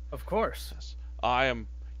 Of course. Yes. I am.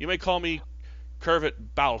 You may call me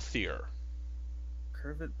Curvet Balthier.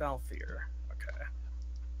 Curvet Balthier. Okay.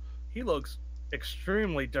 He looks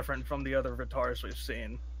extremely different from the other Vitars we've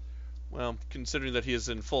seen. Well, considering that he is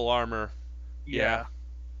in full armor, yeah.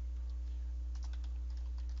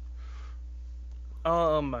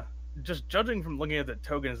 Just judging from looking at the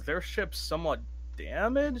tokens, their ship's somewhat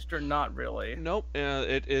damaged, or not really? Nope.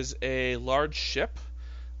 It is a large ship.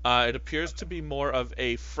 It appears to be more of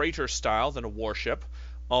a freighter style than a warship,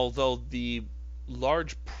 although the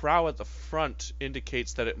large prow at the front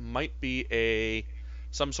indicates that it might be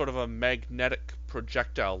some sort of a magnetic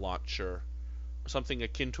projectile launcher, something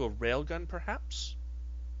akin to a railgun, perhaps.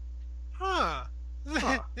 Huh.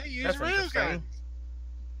 They use That's railguns. interesting.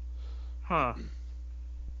 Huh.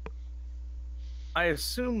 I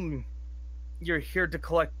assume you're here to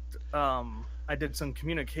collect. I did some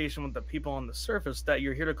communication with the people on the surface that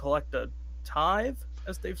you're here to collect a tithe,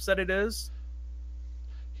 as they've said it is.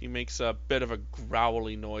 He makes a bit of a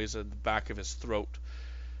growly noise at the back of his throat.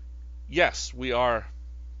 Yes, we are.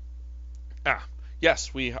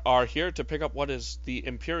 Yes, we are here to pick up what is the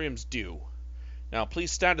Imperium's due. Now,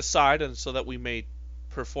 please stand aside, and so that we may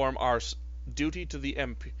perform our duty to the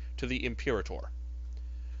Imperator.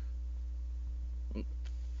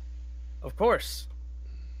 Of course.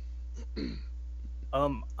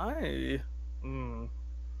 I'm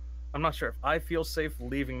not sure if I feel safe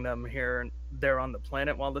leaving them there on the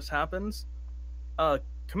planet while this happens.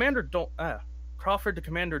 Commander Crawford to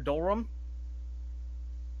Commander Dolrum.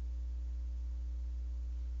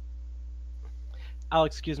 I'll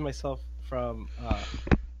excuse myself from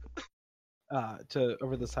to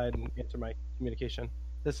over the side and answer my communication.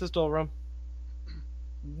 This is Dolrum.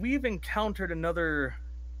 We've encountered another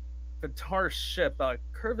Vitar ship.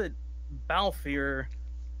 Curvet Balthier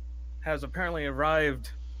has apparently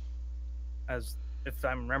arrived, as if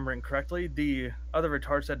I'm remembering correctly. The other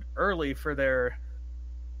Vitar said early for their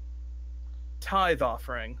tithe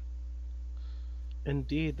offering.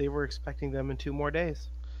 Indeed, they were expecting them in 2 more days.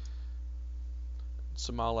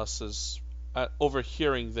 Samalas is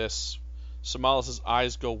overhearing this. Samalas's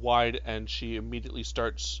eyes go wide, and she immediately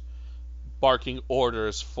starts barking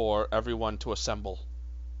orders for everyone to assemble.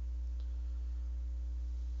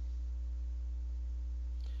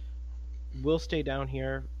 We'll stay down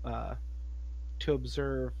here to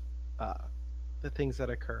observe the things that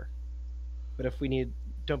occur. But if we need,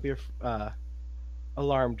 don't be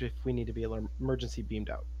alarmed if we need to be emergency beamed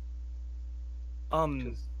out.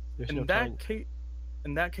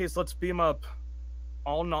 In that case, let's beam up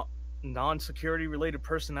all non-security related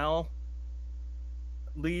personnel.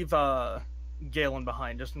 Leave Galen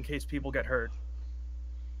behind just in case people get hurt.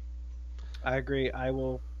 I agree. I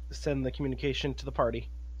will send the communication to the party.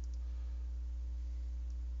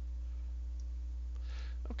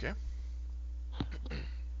 Okay.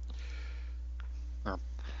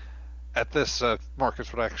 At this,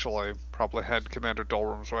 Marcus would actually probably head Commander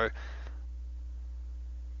Dolrum's way.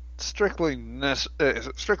 Strictly is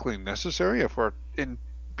it strictly necessary if we're in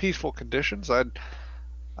peaceful conditions? I'd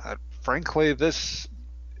frankly,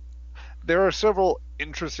 there are several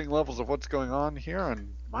interesting levels of what's going on here,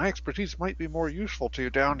 and my expertise might be more useful to you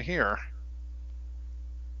down here.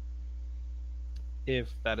 If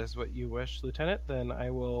that is what you wish, Lieutenant, then I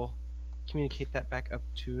will communicate that back up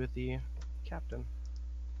to the captain.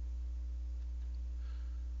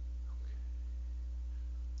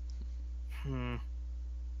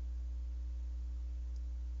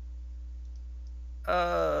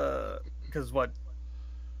 Because what?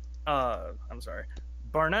 I'm sorry.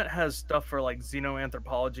 Barnett has stuff for like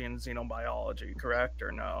xenoanthropology and xenobiology, correct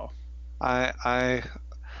or no? I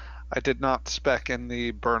did not spec in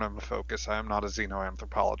the Burnham focus. I am not a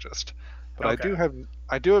xenoanthropologist, but Okay.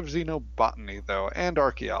 I do have xenobotany though, and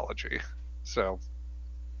archaeology, so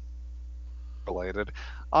related.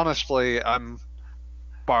 Honestly, I'm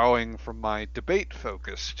borrowing from my debate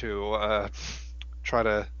focus to try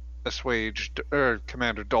to assuage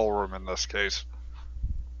Commander Dolrum in this case.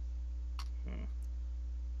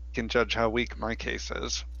 Can judge how weak my case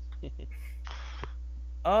is.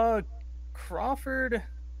 Crawford.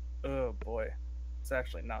 Oh boy, it's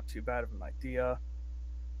actually not too bad of an idea.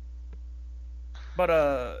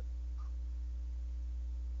 But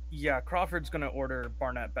yeah, Crawford's gonna order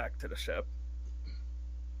Barnett back to the ship.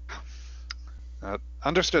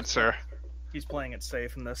 Understood, sir. He's playing it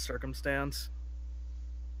safe in this circumstance.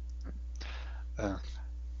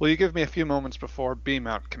 Will you give me a few moments before beam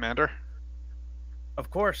out, Commander? Of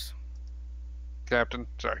course. Captain,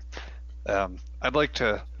 sorry. I'd like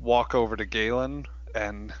to walk over to Galen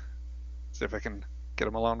and see if I can get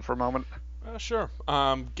him alone for a moment. Sure.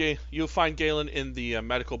 You'll find Galen in the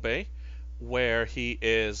medical bay, where he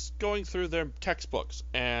is going through their textbooks,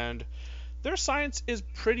 and their science is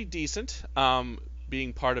pretty decent,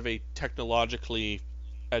 being part of a technologically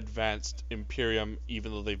advanced Imperium,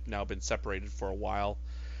 even though they've now been separated for a while.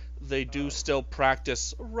 They do still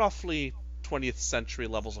practice roughly 20th century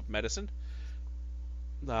levels of medicine.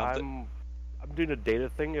 I'm doing a data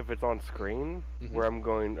thing if it's on screen, where I'm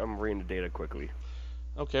reading the data quickly.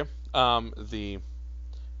 Okay. The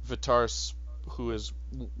Vitars, who is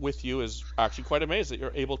with you, is actually quite amazed that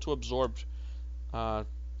you're able to absorb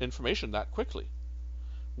information that quickly.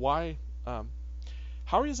 Why?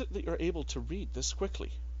 How is it that you're able to read this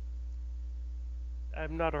quickly?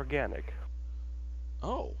 I'm not organic.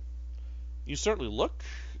 Oh, you certainly look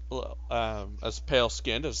as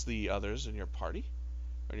pale-skinned as the others in your party,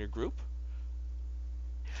 or in your group.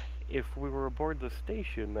 If we were aboard the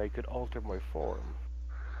station, I could alter my form,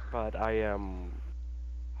 but I am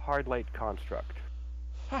hard light construct.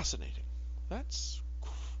 Fascinating.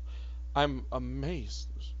 I'm amazed.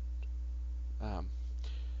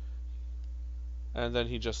 And then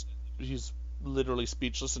he's literally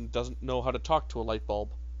speechless and doesn't know how to talk to a light bulb.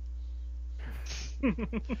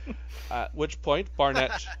 At which point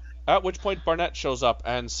Barnett shows up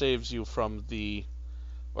and saves him from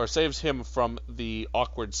the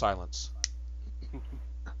awkward silence.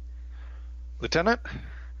 Lieutenant?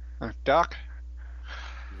 Doc?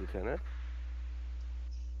 Lieutenant?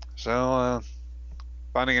 So,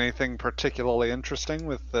 finding anything particularly interesting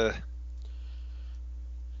with the...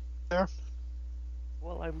 there?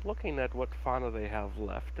 Well, I'm looking at what fauna they have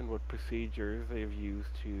left and what procedures they've used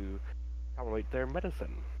to formulate their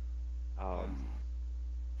medicine.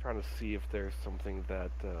 Trying to see if there's something that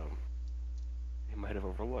they might have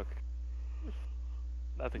overlooked.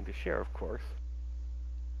 Nothing to share, of course.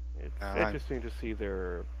 It's interesting to see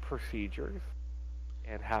their procedures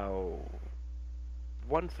and how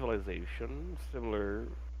one civilization, similar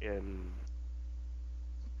in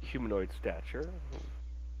humanoid stature,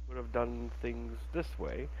 would have done things this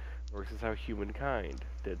way versus how humankind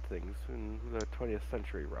did things in the 20th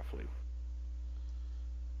century, roughly.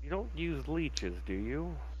 You don't use leeches, do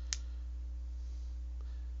you?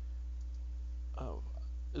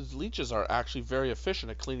 Leeches are actually very efficient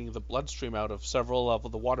at cleaning the bloodstream out of several of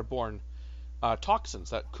the waterborne toxins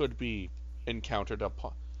that could be encountered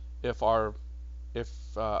if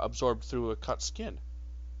absorbed through a cut skin.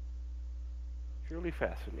 Truly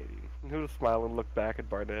fascinating. He'll smile and look back at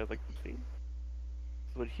Barnett like, see?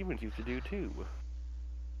 That's what humans used to do too.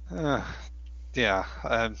 Yeah.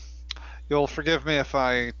 You'll forgive me if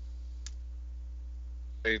I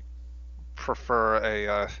prefer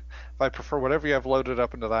if I prefer whatever you have loaded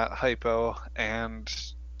up into that hypo and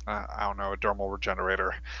I don't know, a dermal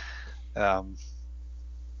regenerator. Are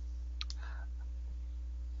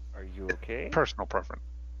you okay? Personal preference.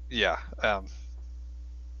 Yeah.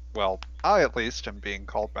 Well, I at least am being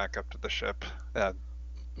called back up to the ship.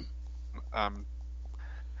 I'm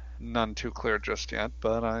none too clear just yet,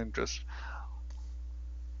 but I'm just.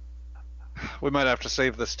 We might have to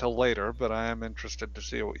save this till later, but I am interested to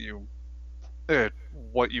see what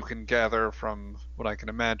you can gather from what I can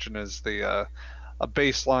imagine is a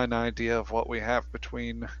baseline idea of what we have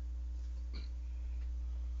between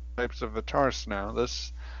types of Vitars now.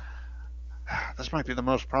 This might be the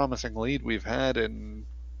most promising lead we've had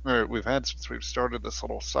since we've started this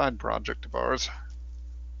little side project of ours.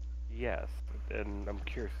 Yes, and I'm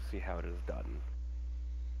curious to see how it is done.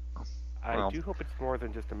 Well, I do hope it's more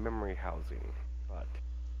than just a memory housing, but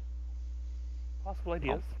possible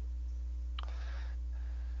ideas.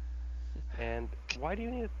 And why do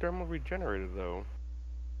you need a thermal regenerator, though?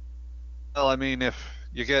 well, I mean, if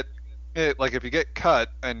you get if you get cut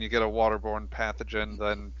and you get a waterborne pathogen,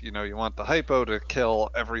 then you want the hypo to kill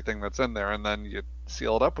everything that's in there, and then you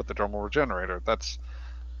seal it up with the dermal regenerator. That's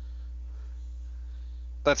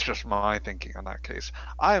just my thinking on that case.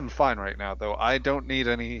 I am fine right now, though. I don't need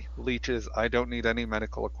any leeches. I don't need any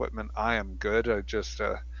medical equipment. I am good. I just,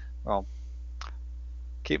 well,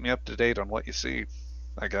 keep me up to date on what you see,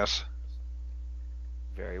 I guess.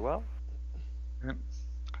 Very well.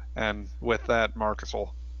 And with that, Marcus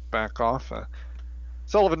will back off.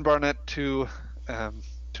 Sullivan Barnett to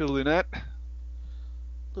Lunette.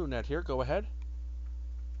 Lunette here, go ahead.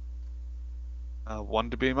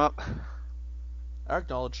 One to beam up.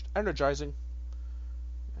 Acknowledged. Energizing.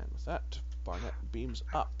 And with that, Barnett beams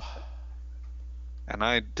up. And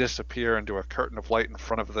I disappear into a curtain of light in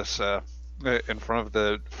front of the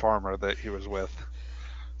farmer that he was with.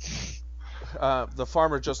 The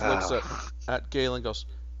farmer just looks at Gale and goes,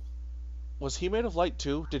 "Was he made of light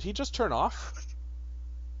too? Did he just turn off?"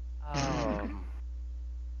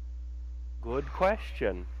 Good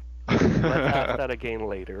question. Let's ask that again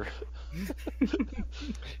later.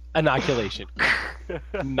 Inoculation.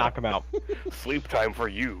 Knock him out. Sleep time for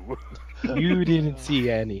you. You didn't see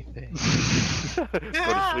anything. Go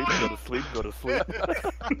to sleep.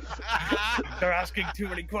 They're asking too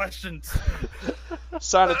many questions.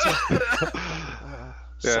 Sanitize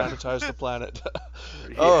the planet.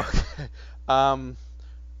 Oh, okay.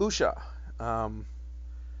 Usha,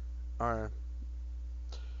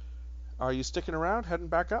 are you sticking around, heading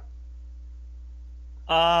back up?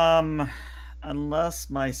 Unless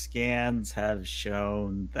my scans have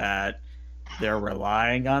shown that they're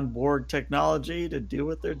relying on Borg technology to do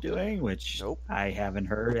what they're doing, which Nope. I haven't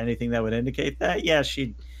heard anything that would indicate that. Yeah,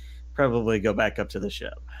 she'd probably go back up to the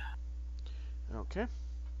ship. Okay.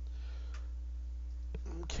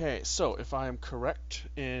 Okay, so if I am correct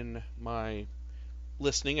in my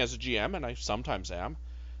listening as a GM, and I sometimes am,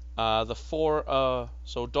 the four,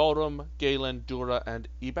 so Dalrum, Galen, Dura, and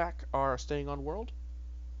Ebak are staying on world?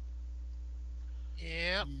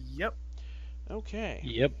 Yep. Yep. Okay.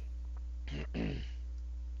 Yep. We'll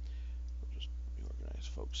just reorganize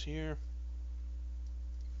folks here.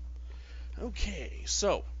 Okay,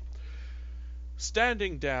 so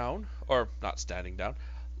standing down, or not standing down,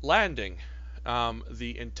 landing,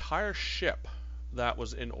 the entire ship that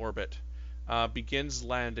was in orbit begins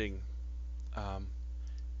landing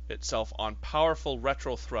itself on powerful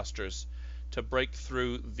retro thrusters to break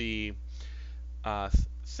through the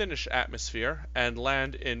thinnish atmosphere and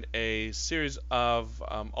land in a series of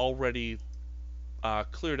already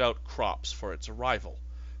cleared out crops for its arrival.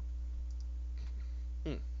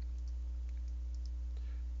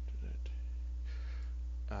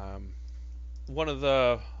 One of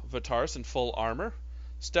the Vitars in full armor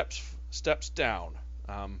steps down.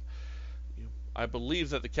 I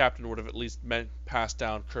believe that the captain would have at least passed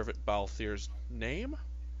down Curvet Balthier's name.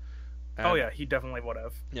 Oh yeah, he definitely would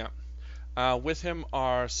have. Yeah. With him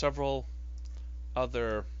are several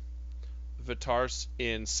other Vitars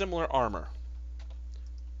in similar armor.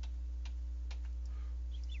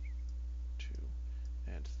 2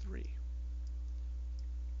 and 3.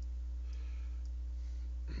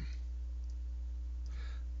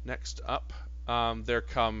 Next up, there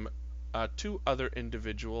come 2 other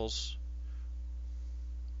individuals.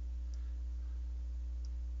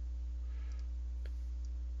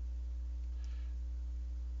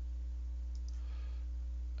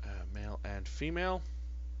 Male and female.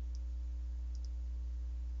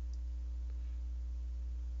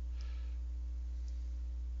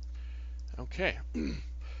 Okay.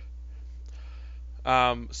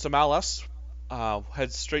 Samalas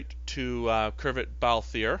heads straight to Curvet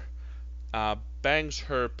Balthier, bangs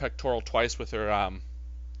her pectoral twice with her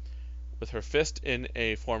fist in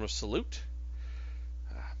a form of salute,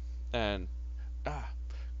 and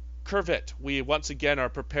Curvit, we once again are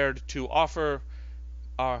prepared to offer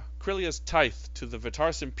Crilia's tithe to the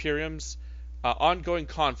Vitars Imperium's ongoing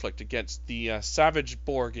conflict against the savage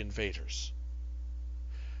Borg invaders.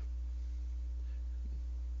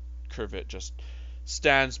 Curvit just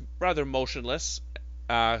stands rather motionless,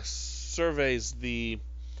 surveys the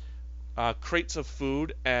crates of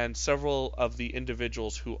food and several of the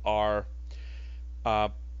individuals who are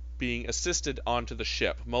being assisted onto the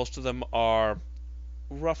ship. Most of them are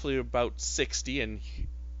roughly about 60, and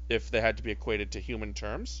if they had to be equated to human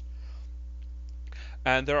terms.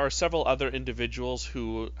 And there are several other individuals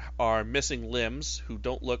who are missing limbs, who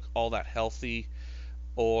don't look all that healthy,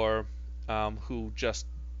 or who just...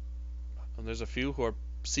 And there's a few who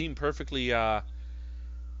seem perfectly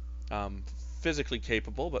physically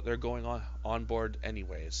capable, but they're going on board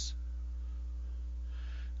anyways.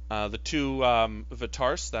 The two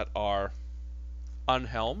Vitars that are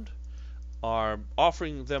unhelmed are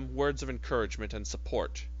offering them words of encouragement and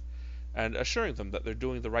support, and assuring them that they're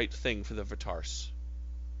doing the right thing for the Vitars.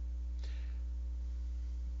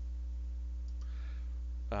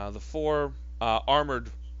 The four armored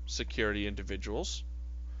security individuals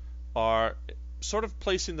are sort of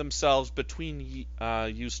placing themselves between you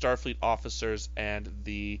Starfleet officers and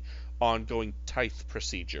the ongoing tithe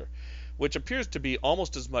procedure, which appears to be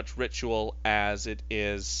almost as much ritual as it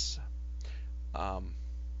is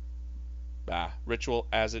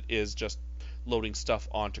just loading stuff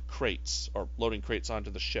onto crates, or loading crates onto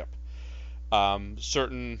the ship.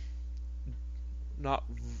 Certain, not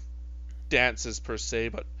dances per se,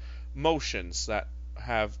 but motions that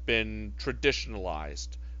have been traditionalized,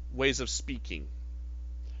 ways of speaking,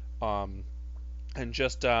 and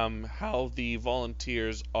just how the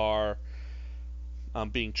volunteers are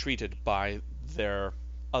being treated by their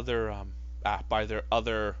other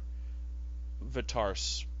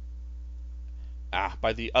Vitars,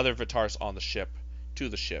 by the other Vitars on the ship, to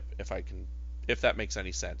the ship, if that makes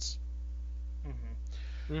any sense.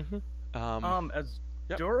 As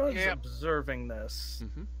Yep. Dora's observing this,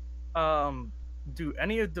 do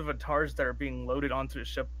any of the Vitars that are being loaded onto the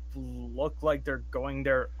ship look like they're going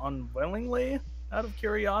there unwillingly, out of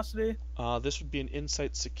curiosity? This would be an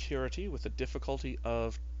insight security with a difficulty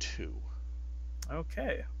of 2.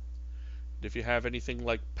 Okay. If you have anything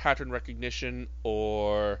like pattern recognition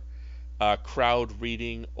or crowd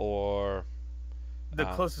reading, or the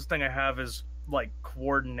closest thing I have is like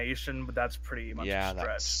coordination, but that's pretty much a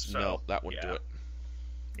stretch. No, that wouldn't do it.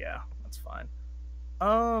 Yeah, that's fine.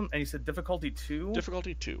 And you said difficulty 2?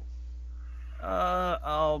 Difficulty 2.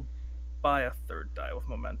 I'll buy a third die with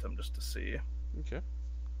momentum just to see. Okay.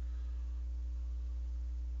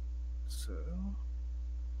 So...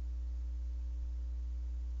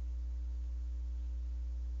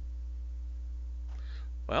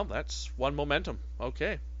 Well, that's 1 momentum.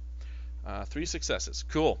 Okay. 3 successes.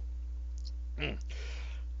 Cool.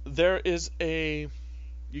 There is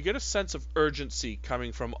you get a sense of urgency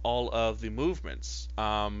coming from all of the movements.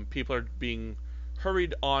 People are being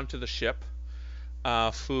hurried onto the ship.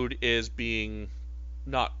 Food is being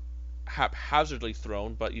not haphazardly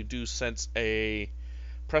thrown, but you do sense a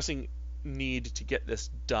pressing need to get this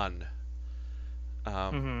done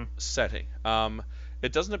setting.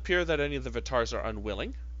 It doesn't appear that any of the Vitars are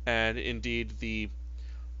unwilling, and indeed the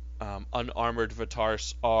unarmored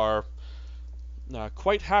Vitars are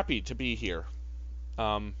quite happy to be here.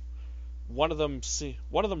 One of them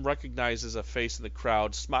recognizes a face in the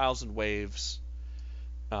crowd, smiles and waves,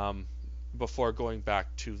 before going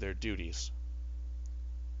back to their duties.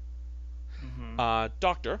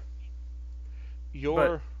 Doctor,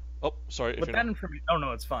 sorry. With that information, oh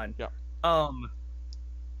no, it's fine. Yeah.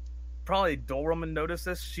 Probably Dolroman noticed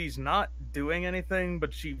this. She's not doing anything,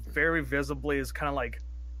 but she very visibly is kind of like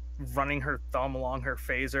running her thumb along her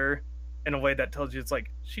phaser in a way that tells you it's like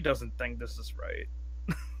she doesn't think this is right.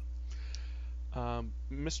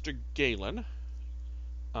 Mr. Galen.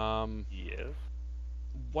 Yes.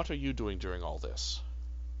 What are you doing during all this?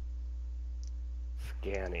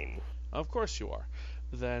 Scanning. Of course you are.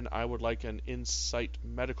 Then I would like an insight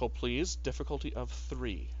medical, please. Difficulty of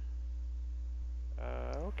 3.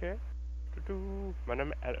 Okay.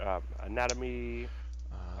 Anatomy,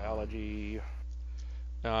 biology.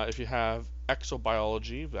 If you have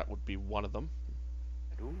exobiology, that would be one of them.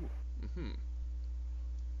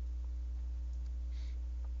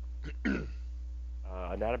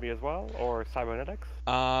 Anatomy as well, or cybernetics?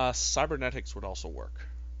 Cybernetics would also work.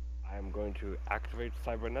 I'm going to activate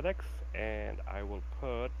cybernetics, and I will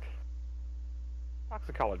put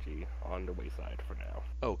toxicology on the wayside for now.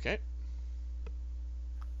 Okay.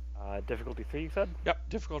 Difficulty 3, you said? Yep,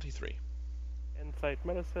 difficulty 3. Insight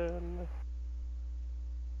medicine.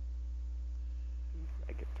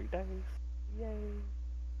 3 dice. Yay.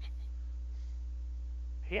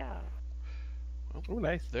 Yeah. Oh,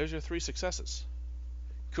 nice. There's your 3 successes.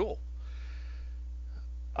 Cool.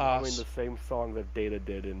 I mean the same song that Data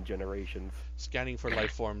did in Generations. Scanning for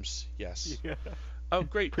life forms, yes. Yeah. Oh,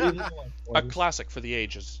 great. A classic for the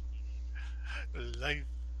ages. Life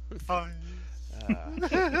fun.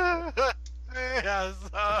 Uh, Yes.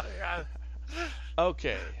 Yes.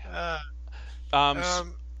 okay.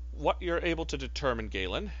 What you're able to determine,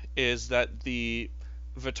 Galen, is that the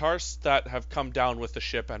Vitars that have come down with the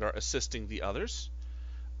ship and are assisting the others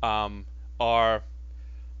are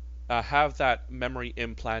have that memory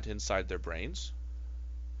implant inside their brains.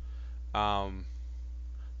 And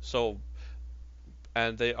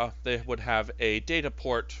they would have a data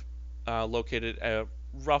port located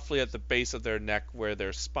roughly at the base of their neck where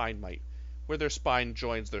their spine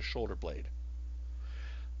joins their shoulder blade.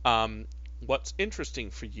 What's interesting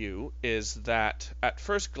for you is that at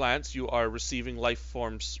first glance you are receiving life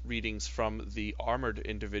forms readings from the armored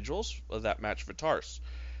individuals that match Vitars.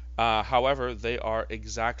 However, they are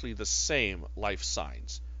exactly the same life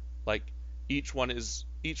signs. Like each one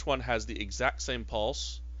has the exact same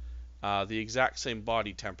pulse, the exact same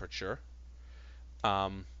body temperature,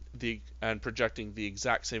 and projecting the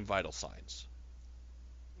exact same vital signs.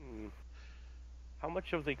 How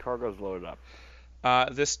much of the cargo is loaded up?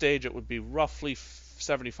 At this stage, it would be roughly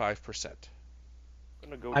 75%.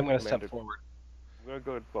 I'm going to step forward. I'm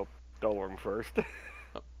going to go with Dolorm first.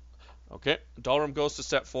 Okay, Dalrum goes to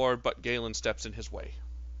step forward, but Galen steps in his way.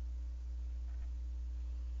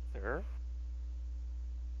 Sir?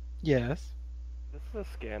 Yes. This is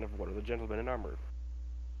a scan of one of the gentlemen in armor.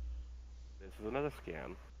 This is another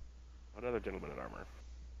scan. Another gentleman in armor.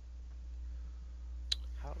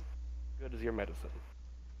 How good is your medicine?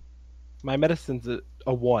 My medicine's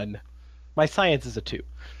a 1. My science is a 2.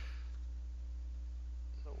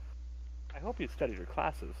 So, I hope you studied your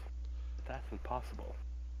classes, but that's impossible.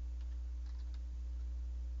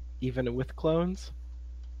 Even with clones?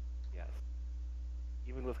 Yes.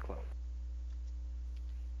 Even with clones.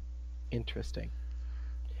 Interesting.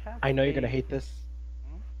 Have I know you're a- going to hate this.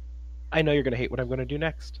 Hmm? I know you're going to hate what I'm going to do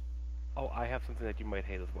next. Oh, I have something that you might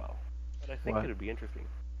hate as well. But I think What? it would be interesting.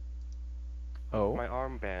 Oh? My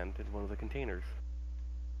armband in one of the containers.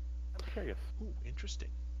 I'm curious. Ooh, interesting.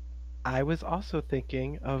 I was also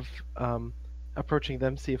thinking of approaching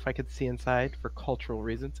them, see if I could see inside for cultural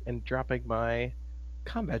reasons, and dropping my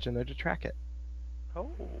comm badge in there to track it. Oh.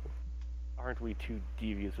 Aren't we two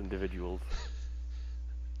devious individuals?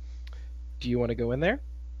 Do you want to go in there?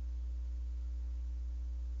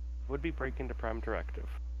 Would be break into Prime Directive.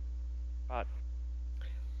 But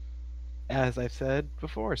As I've said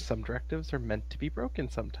before, some directives are meant to be broken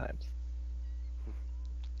sometimes. the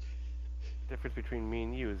difference between me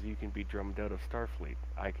and you is you can be drummed out of Starfleet.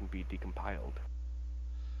 I can be decompiled.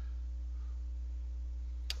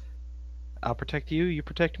 I'll protect you, you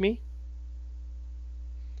protect me?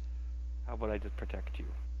 How about I just protect you?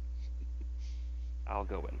 I'll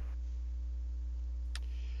go in.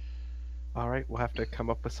 Alright, we'll have to come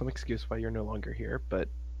up with some excuse why you're no longer here, but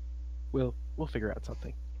we'll figure out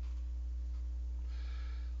something.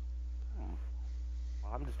 Well,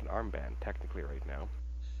 I'm just an armband, technically, right now.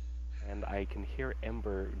 And I can hear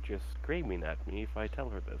Ember just screaming at me if I tell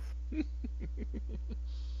her this.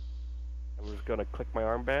 I'm just gonna click my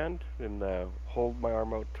armband and hold my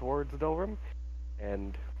arm out towards Dolrum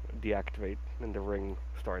and deactivate, and the ring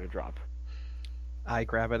starting to drop. I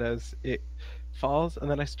grab it as it falls, and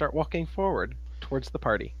then I start walking forward towards the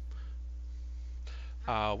party.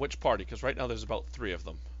 Which party? Because right now there's about 3 of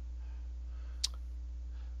them.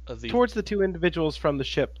 Towards the 2 individuals from the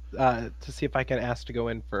ship, to see if I can ask to go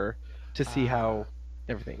in to see how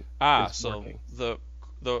everything is so working.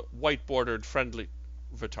 the white-bordered friendly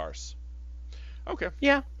Vitars. Okay.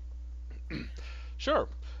 Yeah. Sure.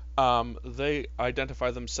 They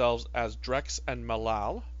identify themselves as Drex and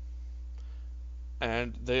Malal,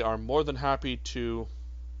 and they are more than happy to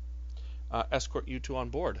escort you 2 on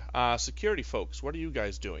board. Security folks, what are you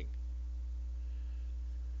guys doing?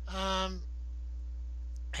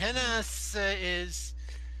 Hennis is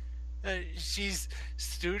she's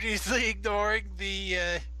studiously ignoring the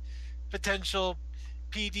potential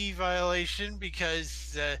PD violation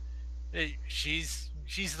because she's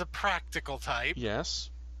the practical type. Yes.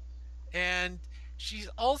 And she's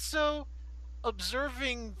also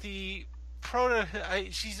observing the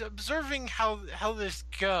she's observing how this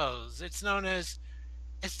goes. It's known as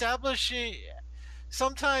establishing.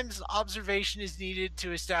 Sometimes observation is needed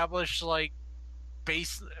to establish like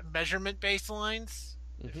measurement baselines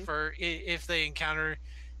Mhm. for if they encounter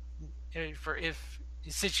if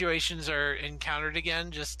situations are encountered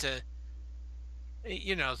again, just to,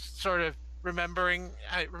 sort of remembering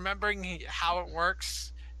how it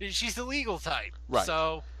works. She's the legal type, Right.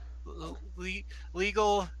 so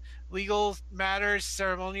legal matters,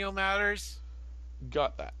 ceremonial matters.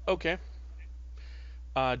 Got that. Okay.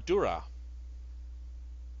 Dura.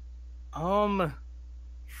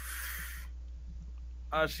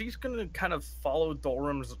 She's gonna kind of follow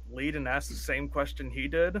Dolrum's lead and ask the same question he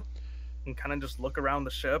did, and kind of just look around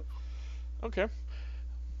the ship. Okay.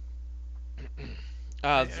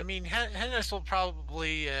 I mean, Hennis will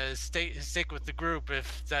probably stick with the group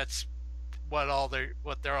if that's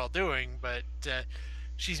what they're all doing, but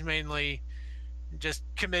she's mainly just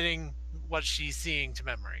committing what she's seeing to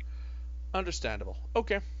memory. Understandable.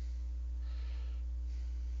 Okay.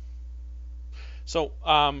 So,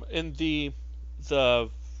 in the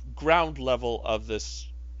ground level of this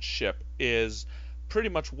ship is pretty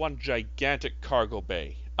much one gigantic cargo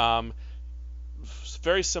bay.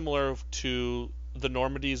 Very similar to the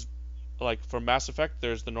Normandy's, like from Mass Effect.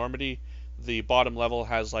 There's the Normandy. The bottom level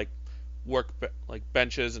has like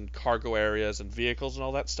benches and cargo areas and vehicles and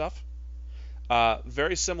all that stuff.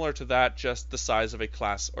 Very similar to that, just the size of a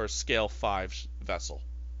class or scale 5 vessel.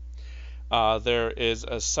 There is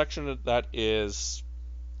a section that is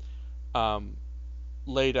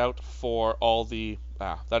laid out for all the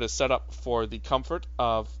that is set up for the comfort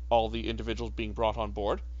of all the individuals being brought on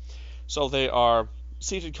board. So they are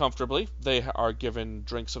seated comfortably. They are given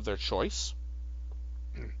drinks of their choice.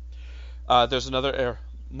 There's another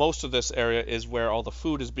most of this area is where all the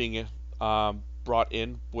food is being brought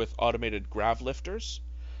in with automated grav lifters,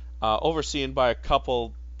 overseen by a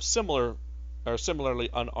couple similarly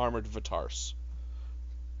unarmored Vitars.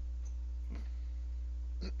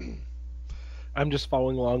 I'm just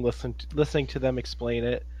following along, listening to them explain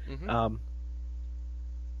it. Mm-hmm.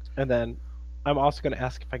 And then I'm also going to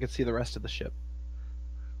ask if I could see the rest of the ship.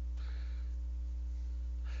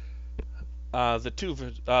 The two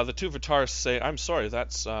Vitars say, "I'm sorry,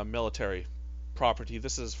 that's military property.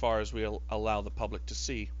 This is as far as we'll allow the public to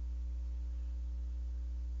see."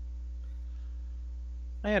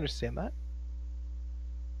 I understand that.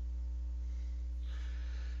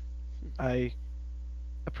 I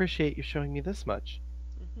appreciate you showing me this much.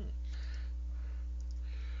 Mm-hmm.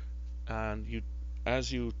 And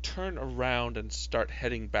as you turn around and start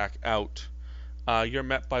heading back out, you're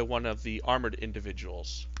met by one of the armored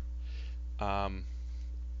individuals.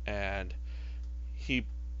 And he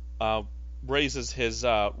raises his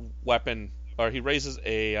weapon, or he raises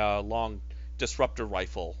a long disruptor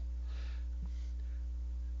rifle.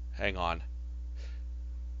 Hang on.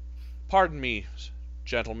 Pardon me,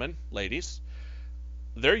 gentlemen, ladies.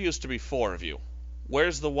 There used to be 4 of you.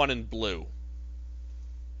 Where's the one in blue?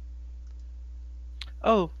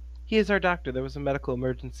 Oh, he is our doctor. There was a medical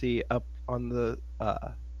emergency up on the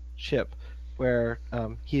ship where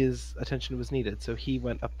his attention was needed, so he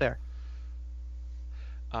went up there.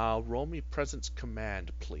 Roll me presence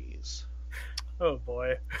command, please. Oh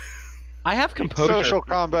boy. I have composure. Social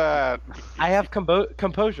combat. I have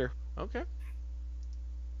composure. Okay.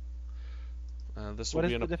 This will What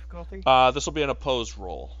be is the difficulty? This will be an opposed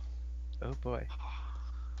roll. Oh boy.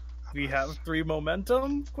 We have 3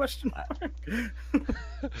 momentum? Question mark.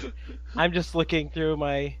 I'm just looking through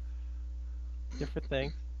my different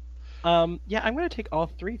thing. Yeah, I'm going to take all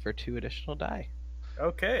 3 for 2 additional die.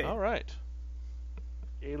 Okay. All right.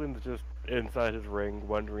 Galen's just inside his ring,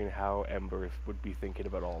 wondering how Embers would be thinking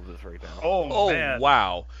about all of this right now. Oh man.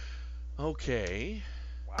 Wow. Okay.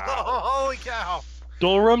 Oh, holy cow!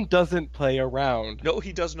 Dolrum doesn't play around. No,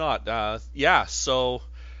 he does not. Yeah. So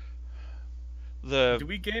Do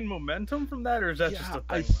we gain momentum from that, or is that just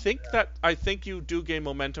a thing? I think you do gain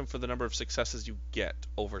momentum for the number of successes you get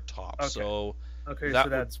over top. Okay. So Okay, that so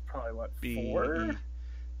that's probably what, be 4?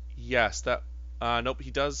 Yes, that nope, he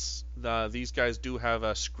does. These guys do have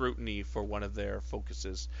a scrutiny for one of their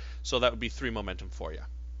focuses, so that would be 3 momentum for you.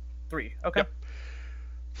 3. Okay. Yep.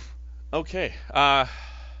 Okay.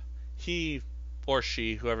 He or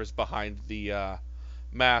she, whoever's behind the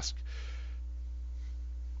mask,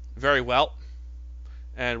 very well,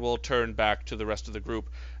 and we'll turn back to the rest of the group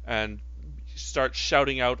and start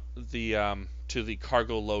shouting out to the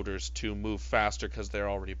cargo loaders to move faster because they're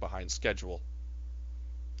already behind schedule.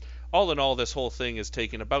 All in all, this whole thing is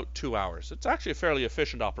taking about 2 hours. It's actually a fairly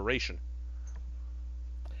efficient operation.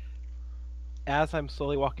 As I'm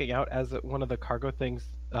slowly walking out, as one of the cargo things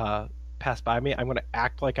pass by me, I'm going to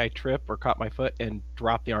act like I trip or caught my foot and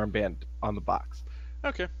drop the armband on the box.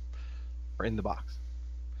 Okay. Or in the box.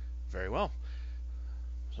 Very well.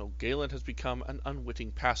 So Galen has become an unwitting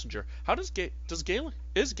passenger. How does Galen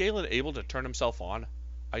is Galen able to turn himself on?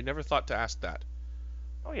 I never thought to ask that.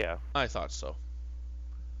 Oh yeah. I thought so.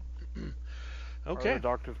 Part of Okay. the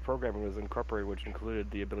Doctor's programming was incorporated, which included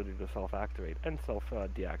the ability to self-activate and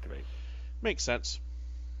self-deactivate. Makes sense.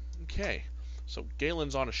 Okay. So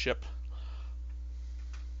Galen's on a ship.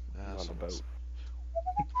 On So the boat.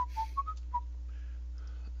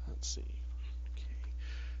 let's see. Okay.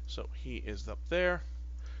 So he is up there.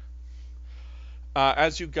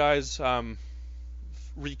 As you guys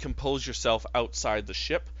recompose yourself outside the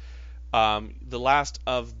ship, the last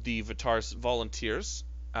of the Vitar's volunteers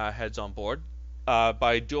heads on board.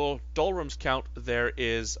 By Dolrum's count, there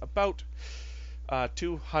is about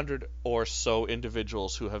 200 or so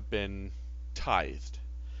individuals who have been tithed.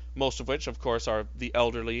 Most of which, of course, are the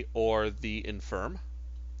elderly or the infirm.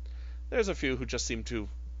 There's a few who just seem to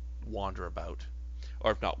wander about.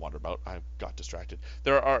 Or not wander about, I got distracted.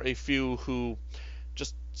 There are a few who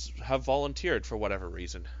just have volunteered for whatever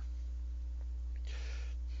reason.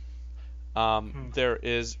 There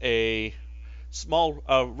is a small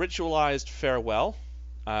ritualized farewell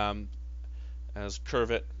as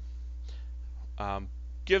Curvet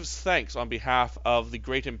gives thanks on behalf of the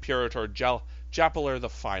great Imperator Japeler the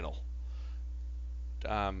Final.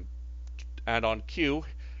 And on cue,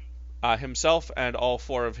 himself and all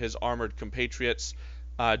four of his armored compatriots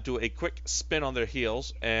do a quick spin on their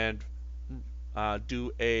heels and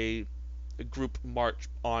do a group march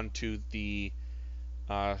onto the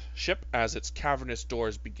ship as its cavernous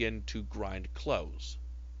doors begin to grind close.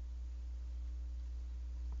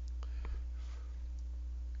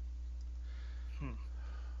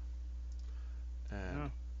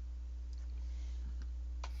 And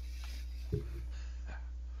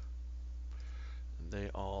they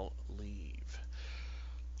all leave.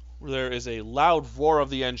 There is a loud roar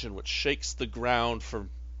of the engine which shakes the ground for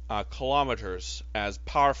kilometers as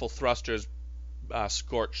powerful thrusters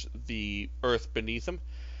scorch the earth beneath them,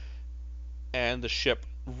 and the ship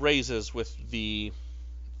raises with the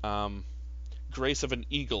grace of an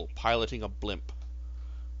eagle piloting a blimp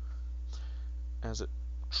as it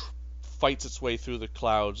fights its way through the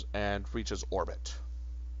clouds and reaches orbit.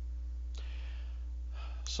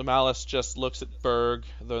 Somalis just looks at Berg,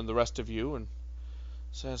 then the rest of you, and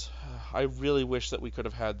says, I really wish that we could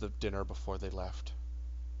have had the dinner before they left.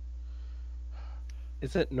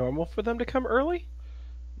 Is it normal for them to come early?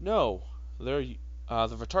 No, the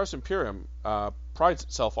Vitars Imperium prides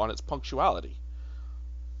itself on its punctuality.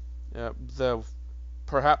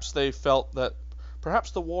 Perhaps they felt that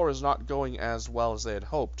perhaps the war is not going as well as they had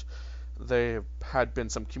hoped. There had been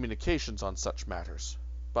some communications on such matters,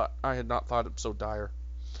 but I had not thought it so dire.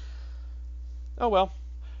 Oh well.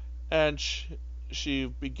 And she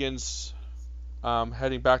begins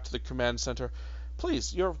heading back to the command center.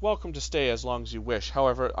 Please, you're welcome to stay as long as you wish.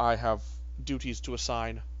 However, I have duties to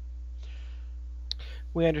assign.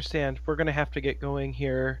 We understand. We're going to have to get going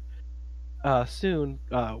here soon.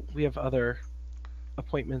 We have other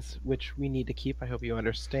appointments which we need to keep. I hope you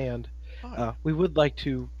understand. We would like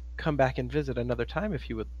to come back and visit another time if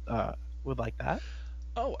you would like that.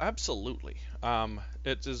 Oh, absolutely.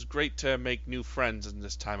 It is great to make new friends in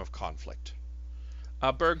this time of conflict.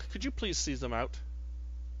 Berg, could you please see them out?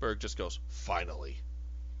 Berg just goes, finally.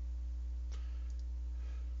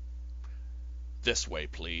 This way,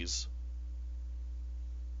 please.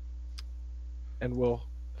 And we'll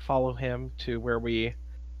follow him to where we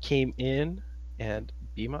came in and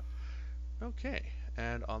beam up. Okay,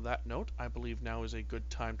 and on that note, I believe now is a good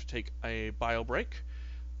time to take a bio break.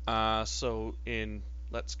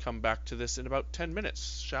 Let's come back to this in about 10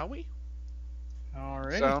 minutes, shall we?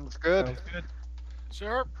 Alrighty. Sounds good. Sounds good.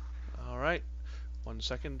 Sure. All right. 1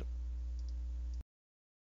 second.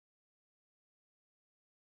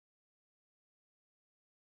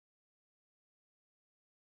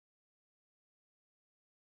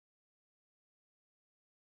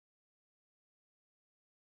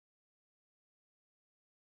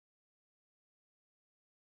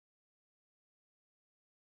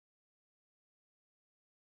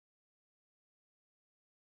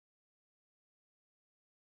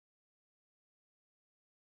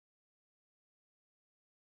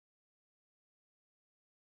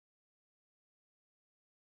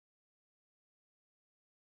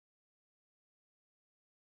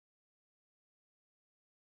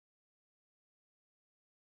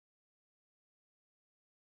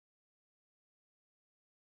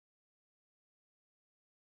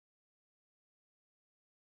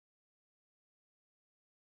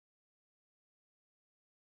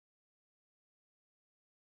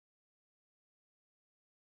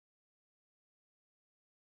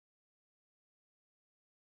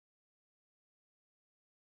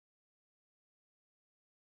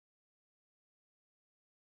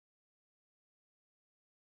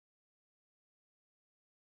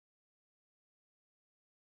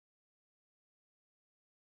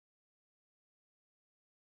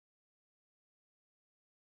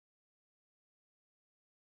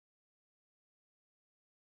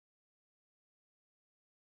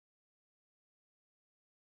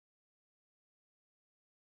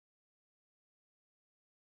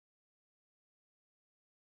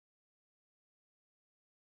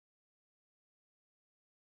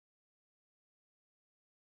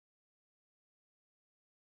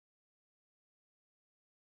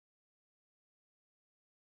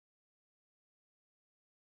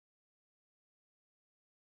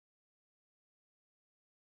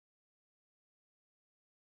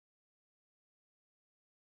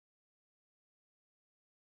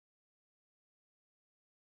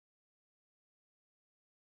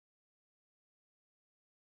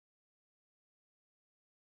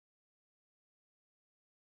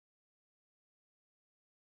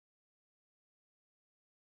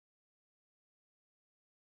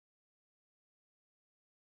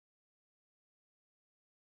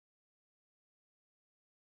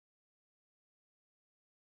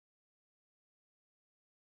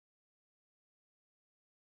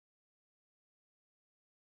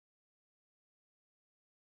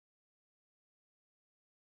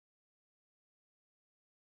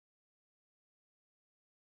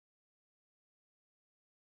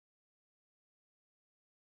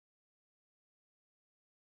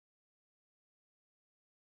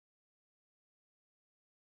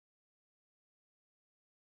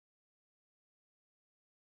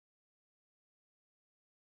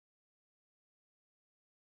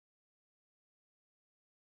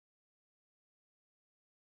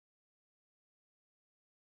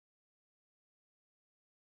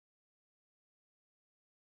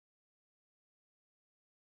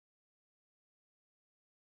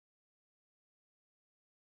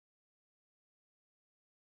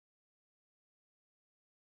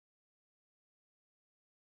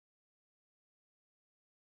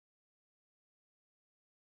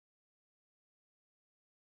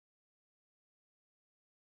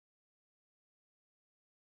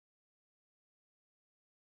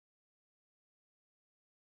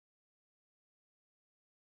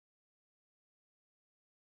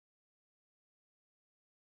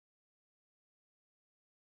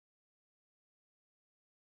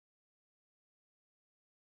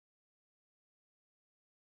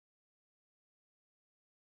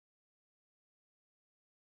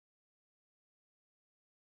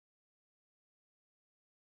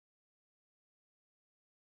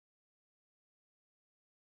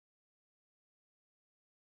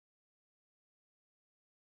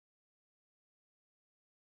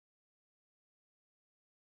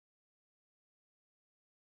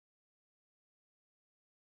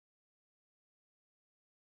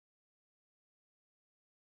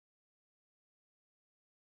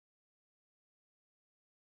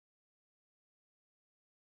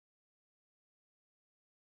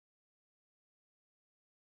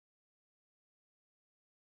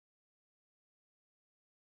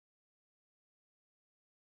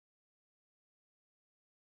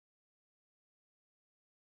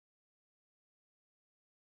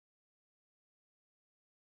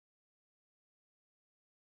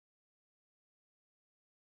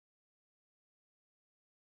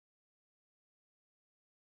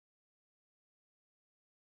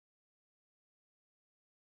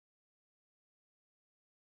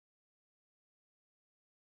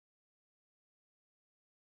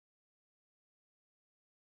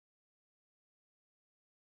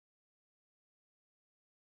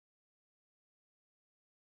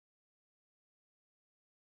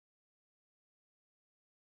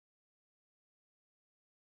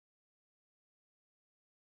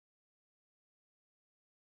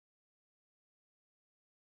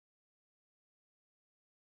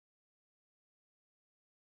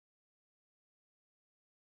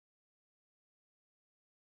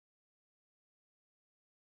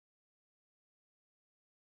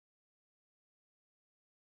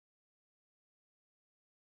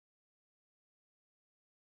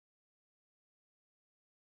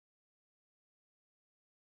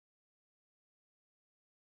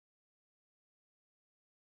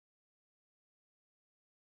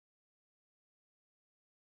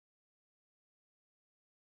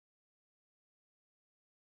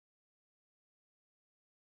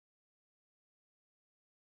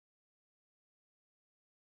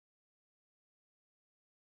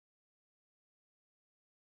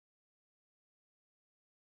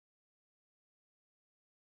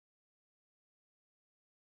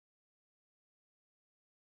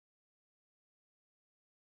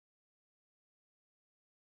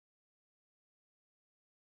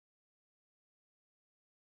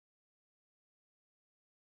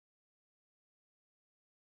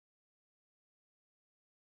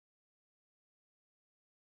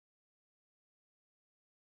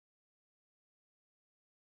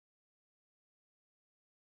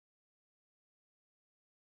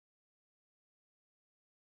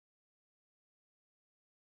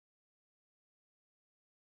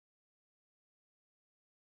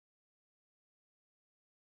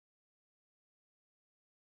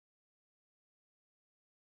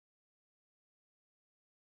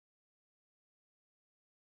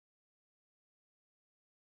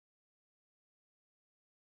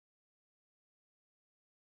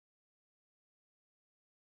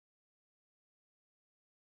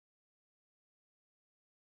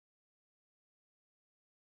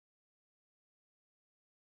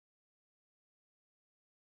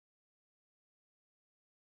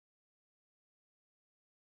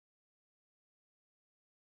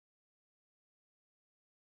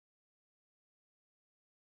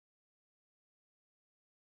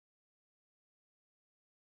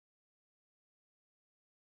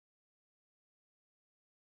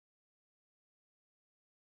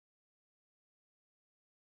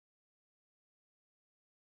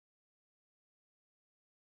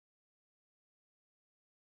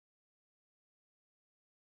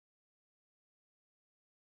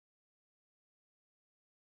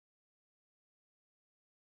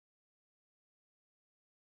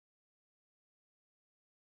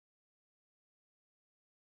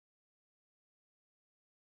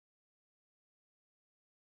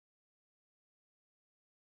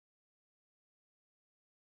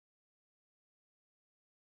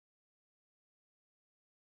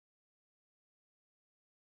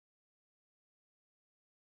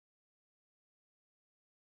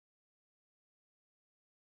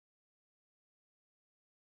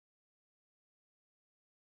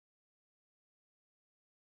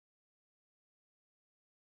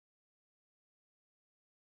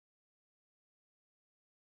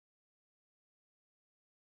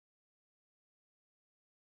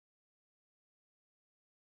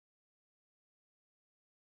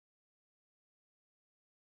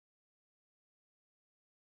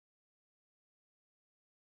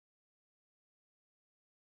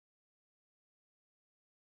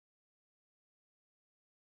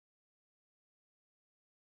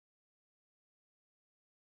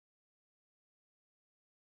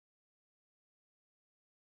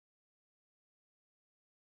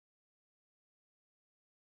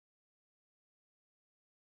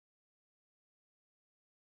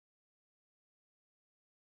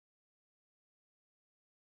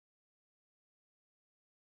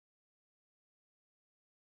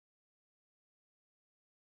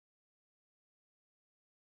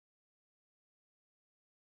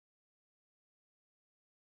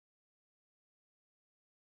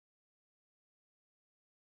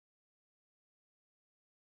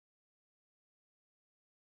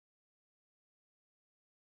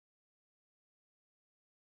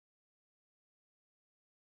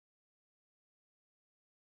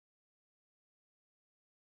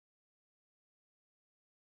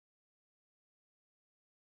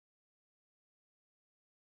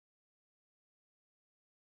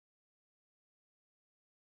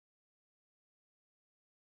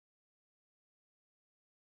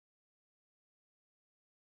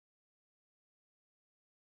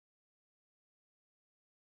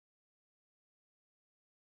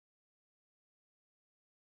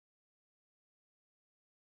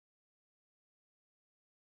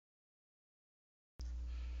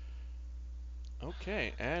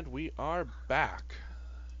 Okay, and we are back.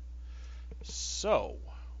 So,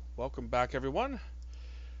 welcome back, everyone.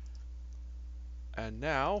 And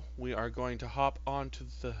now we are going to hop onto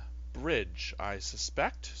the bridge, I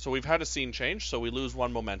suspect. So we've had a scene change, so we lose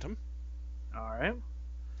 1 momentum. All right.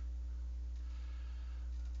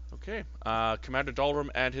 Okay, Commander Dalrum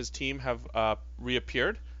and his team have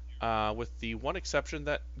reappeared, with the one exception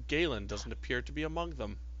that Galen doesn't appear to be among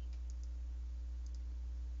them.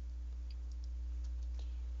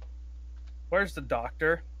 Where's the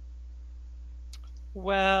doctor?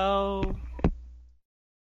 Well,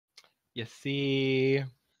 you see,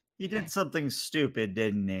 He did something stupid,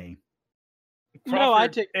 didn't he? no, I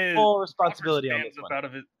Crawford take is- full Crawford responsibility on this stands one.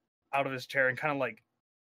 up out of his chair and kind of like,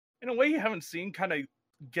 in a way you haven't seen, kind of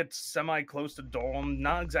gets semi close to Dolm,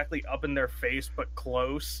 not exactly up in their face, but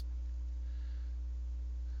close.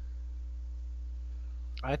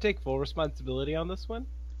 I take full responsibility on this one.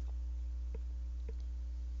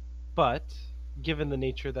 But given the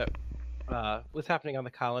nature that was happening on the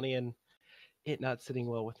colony and it not sitting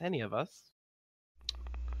well with any of us,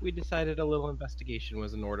 we decided a little investigation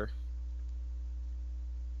was in order.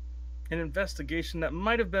 An investigation that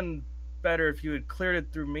might have been better if you had cleared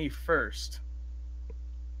it through me first.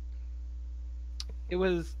 It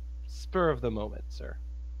was spur of the moment, sir.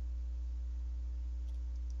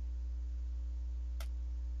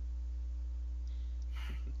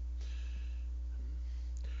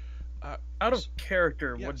 Out of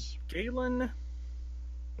character, would Yes. Galen...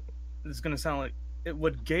 This is going to sound like...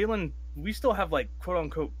 Would Galen... We still have, like,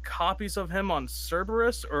 quote-unquote, copies of him on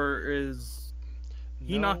Cerberus, or is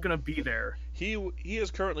he No. not going to be there? He is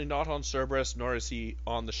currently not on Cerberus, nor is he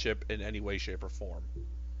on the ship in any way, shape, or form.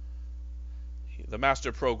 The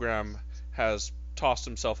master program has tossed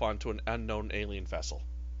himself onto an unknown alien vessel.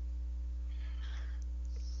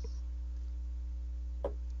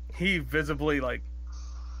 He visibly, like...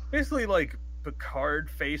 Basically, like, Picard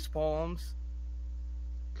face palms.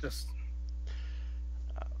 Just...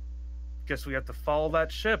 Guess we have to follow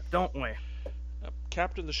that ship, don't we?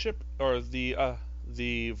 Captain, the ship, or the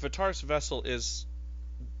Vitar's vessel is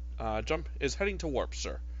heading to warp,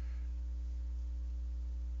 sir.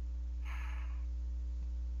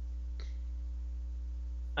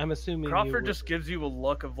 I'm assuming Crawford just gives you a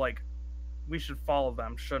look of, like, we should follow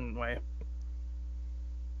them, shouldn't we?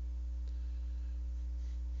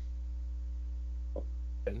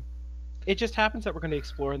 It just happens that we're going to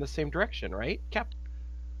explore in the same direction, right, Captain?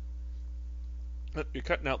 You're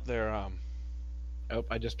cutting out there. Oh,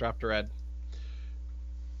 I just dropped a red.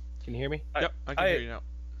 Can you hear me? Yep, I can hear you now.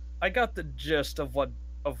 I got the gist of what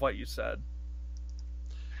you said.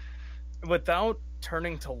 Without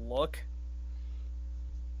turning to look,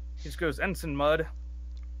 he just goes, Ensign Mudd.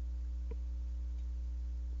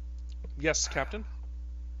 Yes, Captain.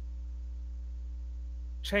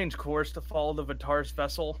 Change course to follow the Vitar's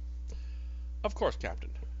vessel. Of course,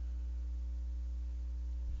 Captain.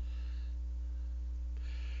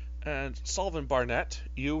 And Sullivan Barnett,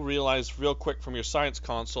 you realize real quick from your science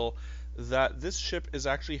console that this ship is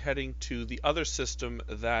actually heading to the other system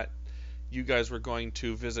that you guys were going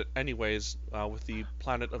to visit anyways, with the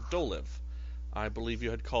planet of Doliv. I believe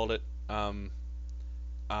you had called it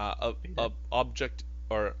object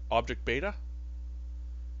beta.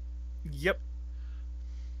 Yep.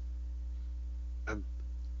 And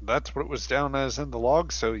that's what it was down as in the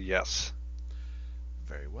log, so yes.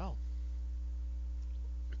 Very well.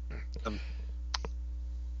 I'm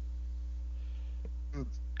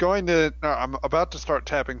about to start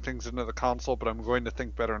tapping things into the console, but I'm going to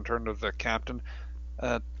think better in terms of the captain.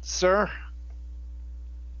 Sir,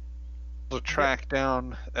 to track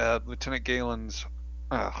down Lieutenant Galen's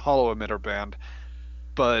hollow emitter band,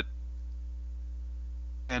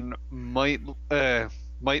 and might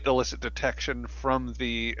elicit detection from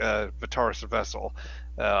the Vitar's vessel.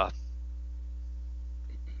 I'd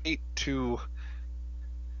hate to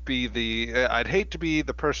be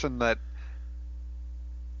the person that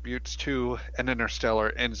contributes to an interstellar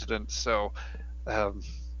incident. So,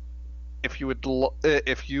 if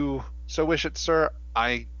you so wish it, sir,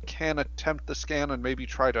 I can attempt the scan and maybe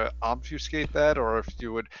try to obfuscate that. Or if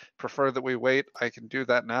you would prefer that we wait, I can do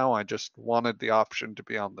that now. I just wanted the option to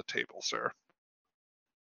be on the table, sir.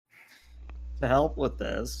 To help with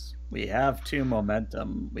this, we have 2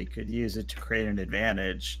 momentum. We could use it to create an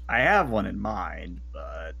advantage. I have one in mind,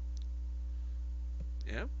 but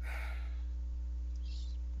Yeah.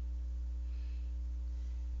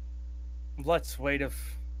 Let's wait.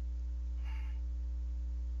 If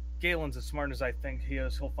Galen's as smart as I think he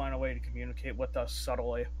is, he'll find a way to communicate with us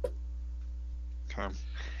subtly. Okay.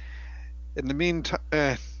 In the meantime,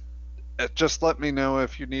 Just let me know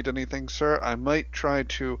if you need anything, sir. I might try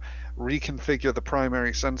to reconfigure the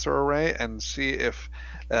primary sensor array and see if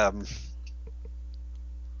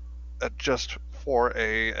adjust for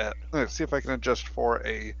a see if I can adjust for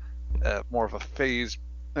a more of a phased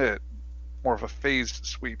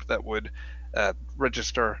sweep that would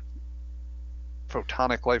register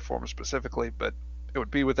photonic life forms specifically, but it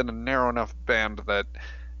would be within a narrow enough band that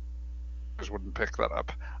wouldn't pick that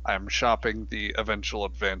up. I am shopping the eventual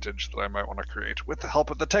advantage that I might want to create with the help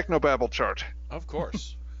of the Technobabble chart. Of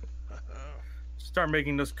course. Start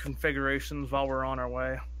making those configurations while we're on our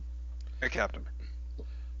way. Hey, Captain.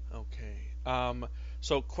 Okay.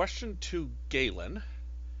 So question to Galen.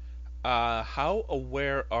 How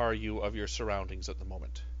aware are you of your surroundings at the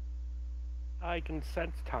moment? I can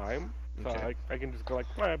sense time, so Okay. I can just go like,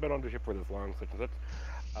 well, I've been on the ship for this long, such and such.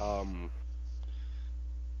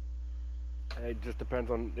 It just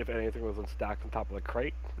depends on if anything was stacked on top of the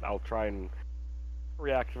crate. I'll try and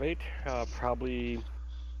reactivate. Probably.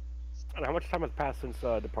 I don't know how much time has passed since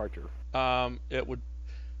departure. It would,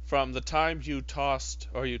 from the time you tossed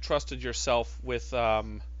or you trusted yourself with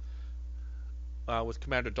Commander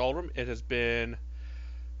Dalrum, it has been,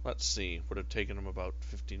 let's see, would have taken him about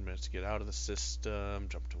 15 minutes to get out of the system,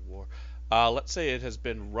 jump to war. Let's say it has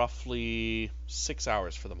been roughly 6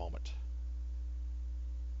 hours for the moment.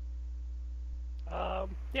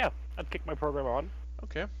 Yeah, I'd kick my program on.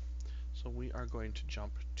 Okay, so we are going to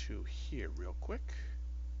jump to here real quick.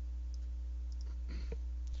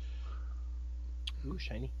 Ooh,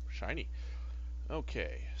 shiny. Shiny.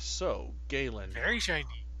 Okay, so Galen. Very shiny.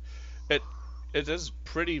 It is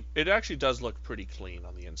pretty. It actually does look pretty clean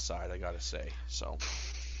on the inside, I gotta say. So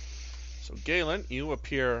Galen, you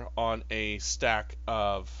appear on a stack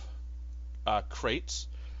of crates.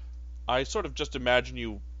 I sort of just imagine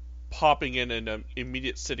you popping in an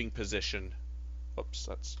immediate sitting position. Oops,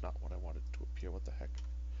 that's not what I wanted to appear. What the heck?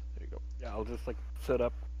 There you go. Yeah, I'll just like sit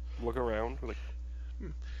up, look around, like.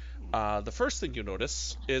 The first thing you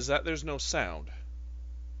notice is that there's no sound.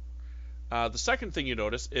 The second thing you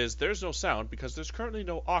notice is there's no sound because there's currently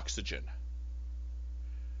no oxygen.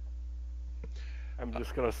 I'm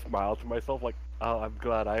just gonna smile to myself, like, oh, I'm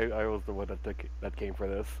glad I was the one that came for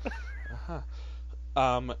this.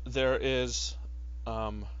 There is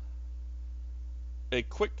a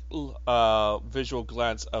quick visual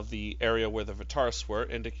glance of the area where the Vitaris were,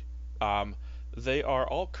 and they are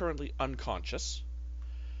all currently unconscious.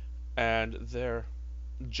 And they're,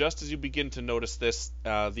 just as you begin to notice this,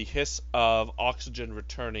 the hiss of oxygen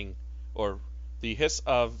returning, or the hiss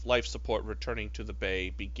of life support returning to the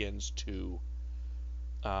bay begins to,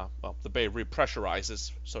 the bay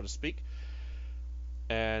repressurizes, so to speak.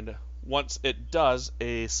 And once it does,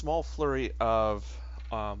 a small flurry of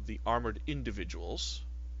the armored individuals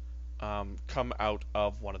come out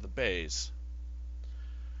of one of the bays.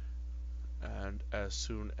 And as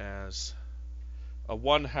soon as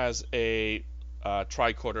one has a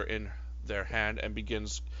tricorder in their hand and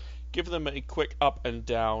begins giving them a quick up and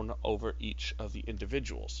down over each of the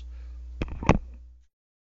individuals.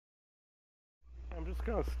 I'm just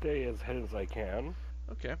gonna stay as hidden as I can.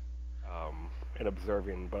 Okay. And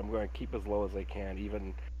observing, but I'm going to keep as low as I can,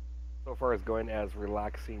 even so far as going as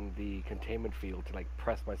relaxing the containment field to like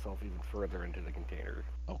press myself even further into the container.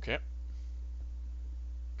 Okay.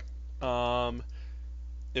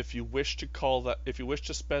 If you wish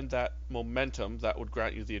to spend that momentum, that would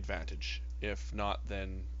grant you the advantage. If not,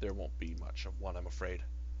 then there won't be much of one, I'm afraid.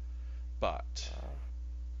 But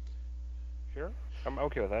Sure, I'm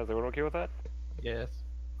okay with that. Is everyone okay with that? Yes.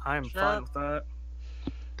 I'm Sure. fine with that.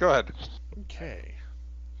 Go ahead. okay.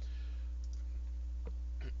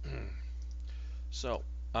 So,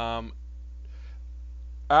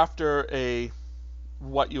 after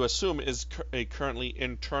what you assume is a currently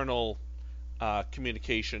internal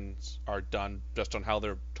communications are done just on how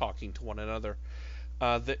they're talking to one another,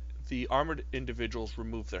 the armored individuals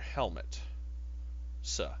remove their helmet.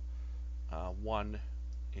 So, one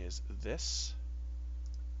is this,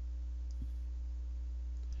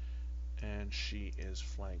 and she is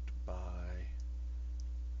flanked by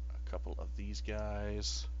a couple of these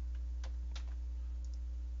guys.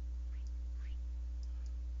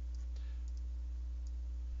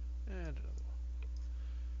 And another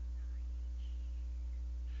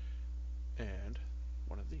one. And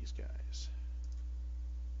one of these guys.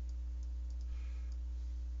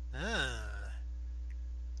 Ah.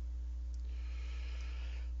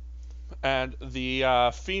 And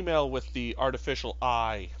the female with the artificial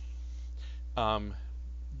eye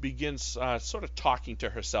begins sort of talking to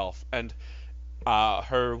herself, and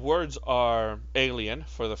her words are alien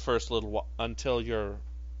for the first little while until your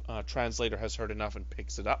translator has heard enough and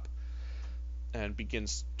picks it up. and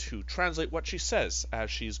begins to translate what she says as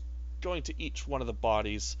she's going to each one of the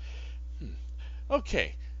bodies.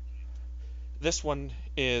 Okay, this one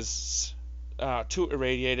is too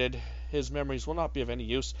irradiated. His memories will not be of any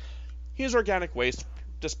use. He is organic waste.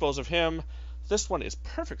 Dispose of him. This one is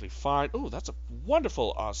perfectly fine. Oh, that's a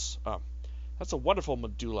wonderful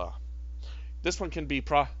medulla. This one can be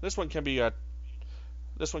downloaded.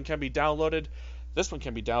 This one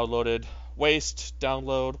can be downloaded. Waste,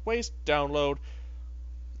 download.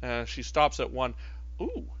 She stops at one.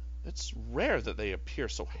 Ooh, it's rare that they appear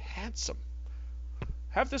so handsome.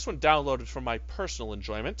 Have this one downloaded for my personal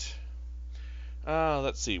enjoyment.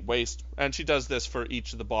 Let's see, waste. And she does this for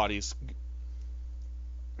each of the bodies.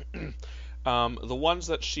 The ones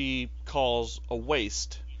that she calls a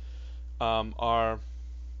waste are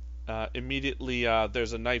immediately,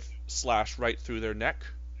 there's a knife slash right through their neck,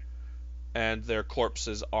 and their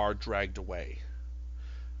corpses are dragged away.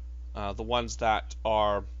 The ones that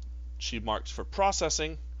she marks for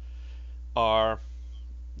processing are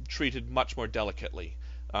treated much more delicately.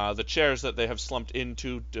 The chairs that they have slumped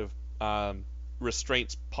into,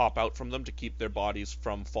 restraints pop out from them to keep their bodies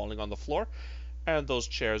from falling on the floor, and those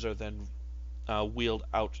chairs are then wheeled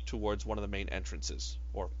out towards one of the main entrances,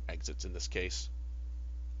 or exits in this case.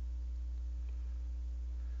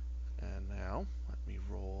 And now, let me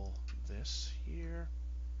roll this here.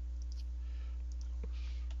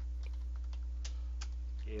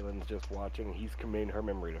 Galen's just watching. He's committing her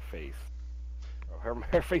memory to face.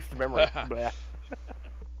 Her face to memory.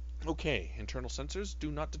 Okay, internal sensors do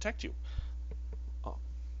not detect you. Oh,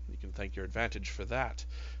 you can thank your advantage for that.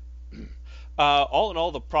 All in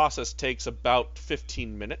all, the process takes about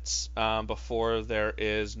 15 minutes before there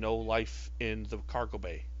is no life in the cargo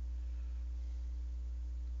bay.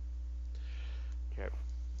 Okay.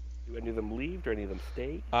 Do any of them leave? Do any of them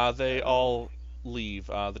stay? They all leave.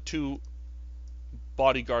 The two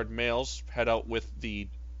bodyguard males head out with the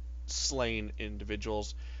slain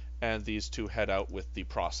individuals, and these two head out with the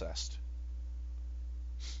processed.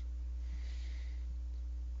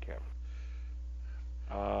 Okay.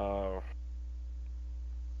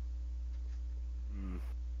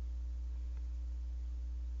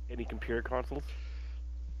 Any computer consoles?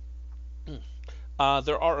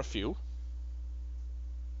 There are a few.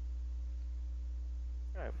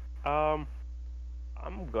 Alright.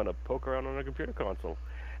 I'm gonna poke around on a computer console.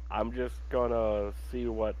 I'm just gonna see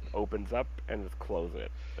what opens up and just close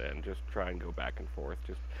it, and just try and go back and forth.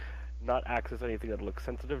 Just not access anything that looks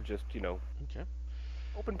sensitive. Just Okay.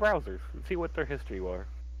 open browsers and see what their history were.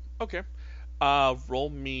 Okay. Roll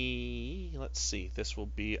me. Let's see. This will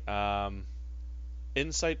be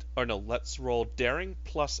insight. Or no, let's roll daring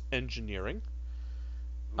plus engineering.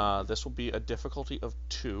 This will be a difficulty of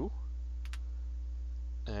 2.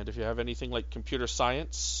 And if you have anything like computer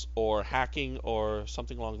science or hacking or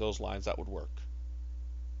something along those lines, that would work.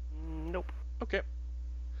 Nope. Okay.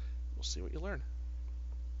 We'll see what you learn.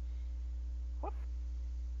 What?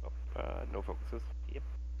 Oh, no focuses. Yep.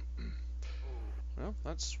 Well,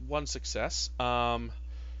 that's one success. I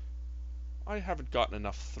haven't gotten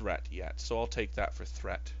enough threat yet, so I'll take that for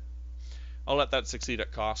threat. I'll let that succeed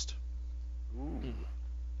at cost. Ooh.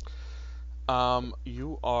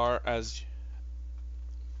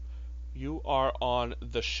 You are on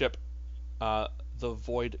the ship, the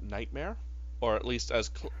Void Nightmare, or at least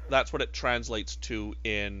that's what it translates to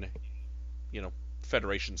in,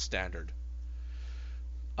 Federation standard.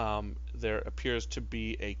 There appears to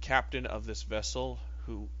be a captain of this vessel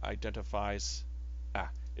who identifies.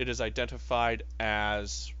 It is identified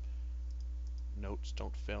as. Notes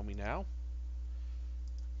don't fail me now.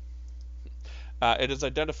 It is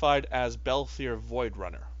identified as Belthier Void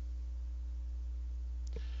Runner.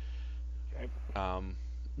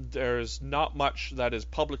 There's not much that is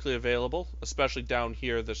publicly available, especially down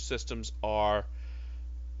here. The systems are.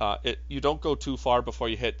 You don't go too far before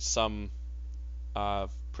you hit some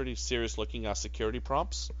pretty serious-looking security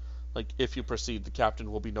prompts. Like, if you proceed, the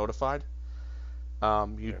captain will be notified.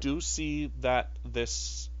 You do see that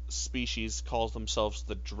this species calls themselves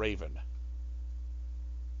the Draven.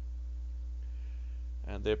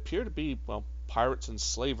 And they appear to be, pirates and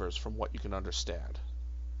slavers from what you can understand.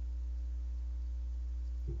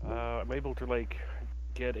 I'm able to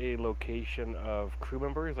get a location of crew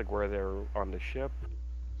members, where they're on the ship,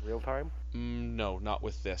 real time. No, not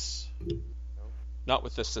with this. No? Not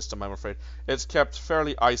with this system, I'm afraid. It's kept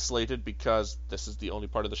fairly isolated because this is the only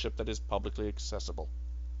part of the ship that is publicly accessible.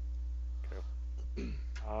 Okay.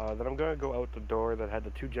 Then I'm going to go out the door that had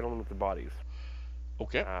the 2 gentlemen with the bodies.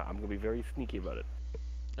 Okay. I'm going to be very sneaky about it.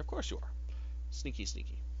 Of course you are. Sneaky,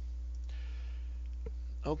 sneaky.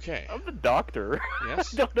 Okay. I'm the doctor.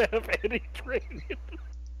 Yes. I don't have any training.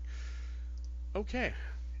 Okay.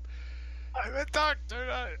 I'm a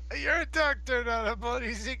doctor, you're a doctor, not a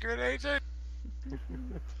bloody secret agent.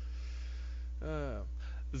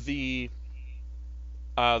 The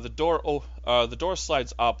the door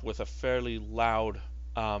slides up with a fairly loud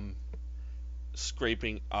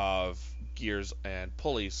scraping of gears and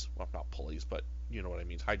pulleys. Well, not pulleys, but you know what I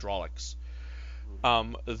mean, hydraulics.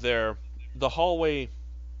 The hallway,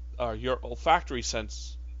 your olfactory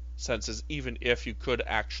senses, even if you could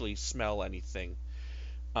actually smell anything,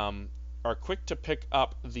 are quick to pick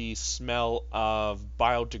up the smell of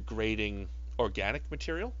biodegrading organic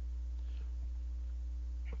material.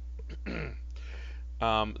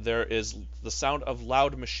 There is the sound of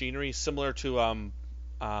loud machinery, similar to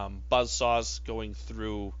buzzsaws going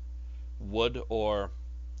through wood or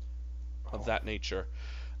of that nature.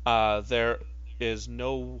 There is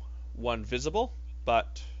no one visible,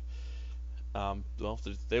 but well,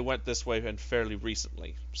 they went this way and fairly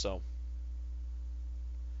recently, so.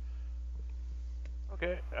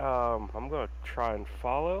 Okay, I'm gonna try and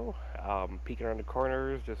follow, peeking around the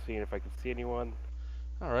corners, just seeing if I can see anyone.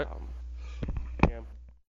 All right. Yeah.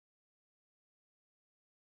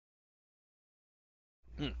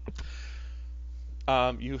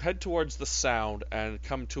 You head towards the sound and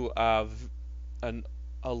come to a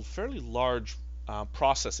fairly large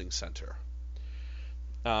processing center.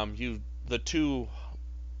 The two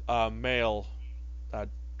male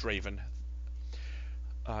Draven.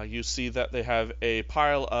 You see that they have a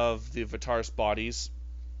pile of the Vitaris bodies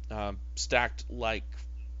stacked like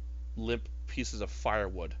limp pieces of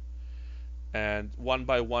firewood, and one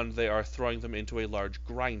by one they are throwing them into a large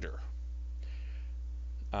grinder.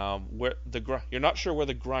 You're not sure where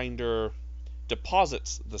the grinder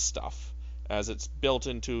deposits the stuff, as it's built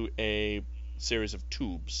into a series of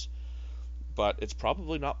tubes, but it's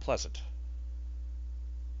probably not pleasant.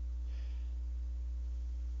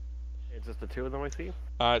 It's just the two of them I see?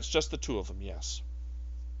 It's just the two of them, yes.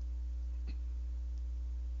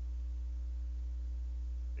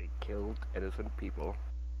 They killed innocent people.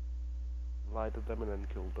 Lied to them and then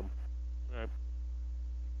killed them.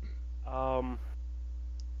 Alright.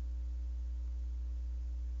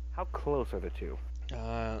 How close are the two?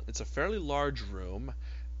 It's a fairly large room,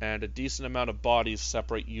 and a decent amount of bodies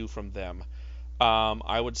separate you from them.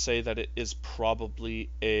 I would say that it is probably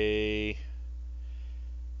a...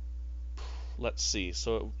 Let's see,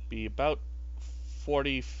 so it would be about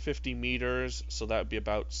 40, 50 meters, so that would be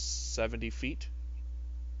about 70 feet.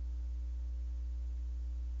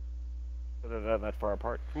 So they're that far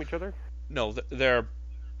apart from each other? No, they're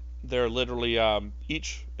literally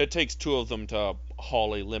each. It takes two of them to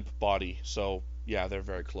haul a limp body, so yeah, they're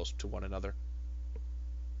very close to one another.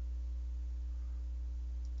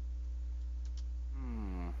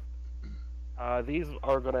 These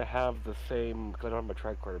are going to have the same, because I don't have my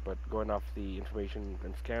tricorder, but going off the information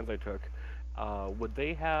and scans I took, would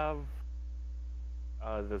they have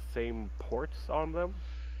the same ports on them?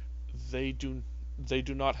 They do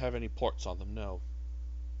not have any ports on them, no.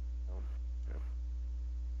 Oh, yeah.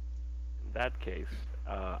 In that case,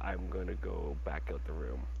 I'm going to go back out the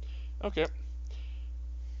room. Okay.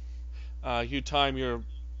 You time your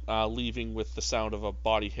leaving with the sound of a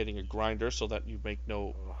body hitting a grinder so that you make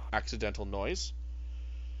no accidental noise.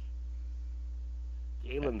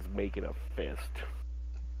 Galen's making a fist.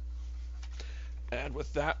 And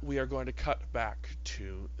with that, we are going to cut back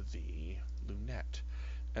to the lunette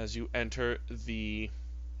as you enter the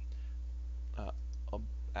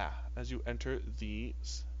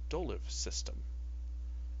Doliv system.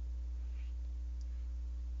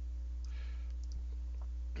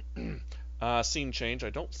 Scene change. I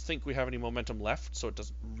don't think we have any momentum left, so it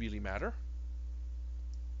doesn't really matter.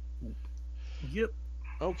 Yep.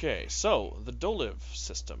 Okay, so the Doliv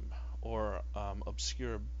system, or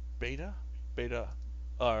obscure beta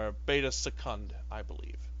secund, I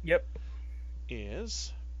believe. Yep.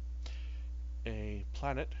 Is a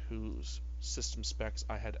planet whose system specs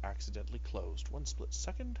I had accidentally closed. One split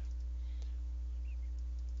second.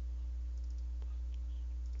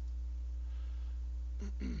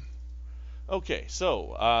 Okay,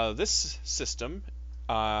 so this system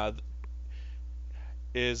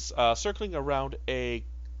is circling around a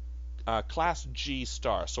Class G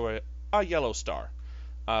star, so a yellow star,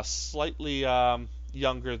 slightly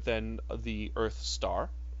younger than the Earth star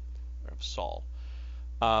of Sol.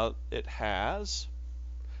 It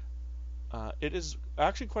is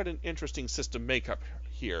actually quite an interesting system makeup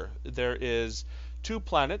here. There is 2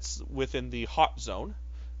 planets within the hot zone,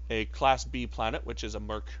 a Class B planet, which is a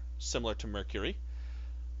similar to Mercury,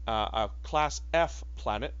 a Class F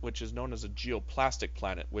planet, which is known as a geoplastic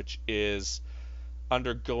planet, which is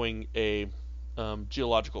undergoing a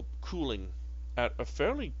geological cooling at a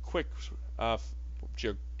fairly quick,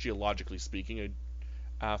 geologically speaking,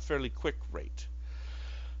 a fairly quick rate.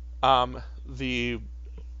 The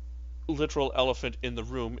literal elephant in the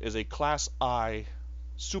room is a Class I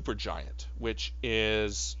supergiant, which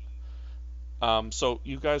is so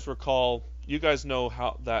you guys know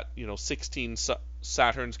how that 16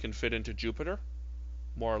 Saturns can fit into Jupiter,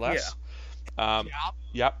 more or less. Yeah.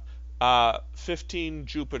 Yep. 15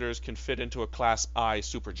 Jupiters can fit into a Class I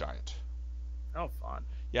supergiant. Oh, fun.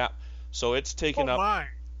 Yeah. So it's taken Oh up. my.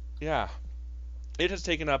 Yeah. It has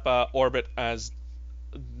taken up orbit as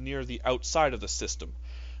near the outside of the system,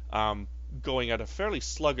 going at a fairly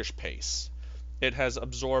sluggish pace. It has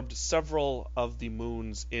absorbed several of the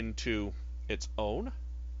moons into its own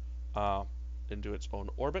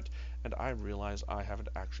orbit, and I realize I haven't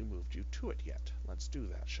actually moved you to it yet. Let's do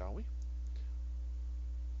that, shall we?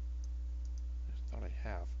 I thought I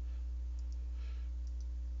have.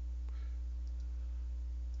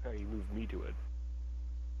 Oh, you moved me to it.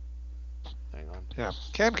 Hang on. Yeah,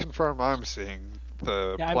 can confirm I'm seeing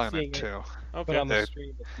the Yeah, I'm planet seeing it. too. But Okay. on the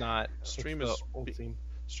stream, it's not. Stream it's is the old scene.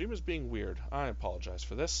 Stream is being weird. I apologize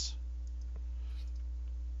for this.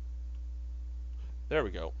 There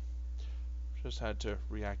we go. Just had to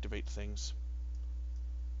reactivate things.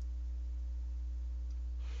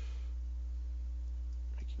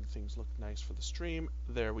 Making things look nice for the stream.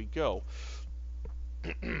 There we go.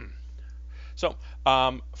 So,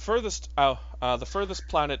 the furthest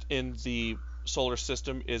planet in the solar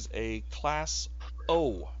system is a Class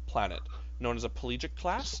O planet, known as a pelagic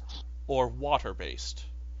class or water-based.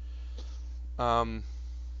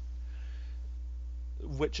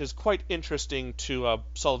 Which is quite interesting to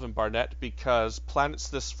Sullivan Barnett, because planets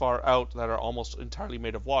this far out that are almost entirely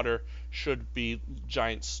made of water should be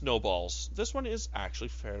giant snowballs. This one is actually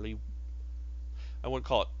fairly, I wouldn't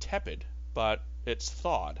call it tepid, but it's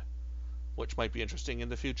thawed, which might be interesting in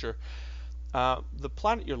the future. The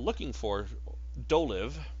planet you're looking for,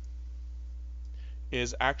 Doliv,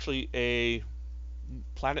 is actually a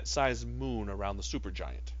planet-sized moon around the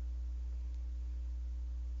supergiant.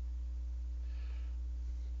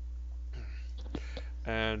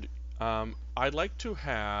 And I'd like to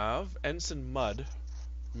have Ensign Mudd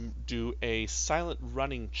do a silent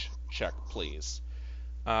running check, please.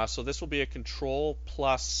 So this will be a control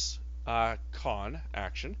plus con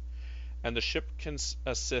action, and the ship can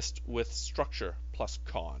assist with structure plus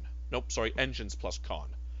con. Nope, sorry, engines plus con.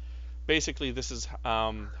 Basically, this is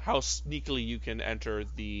how sneakily you can enter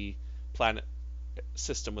the planet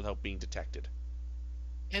system without being detected.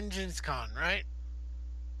 Engines con, right?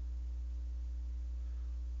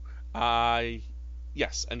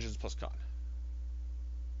 Yes, engines plus con.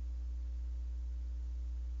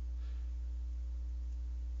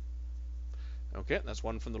 Okay, that's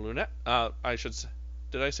one from the Lunette.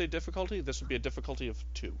 Did I say difficulty? This would be a difficulty of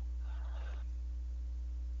 2.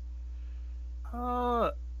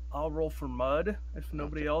 I'll roll for Mud if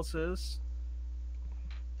nobody else is.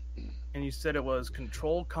 And you said it was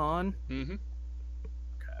control con. Mm-hmm.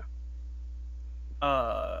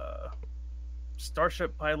 Okay.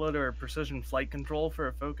 Starship pilot or precision flight control for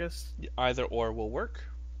a focus? Either or will work.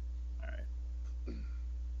 Alright.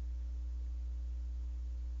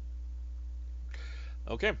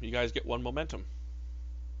 Okay, you guys get 1 momentum.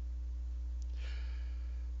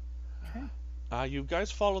 Okay. You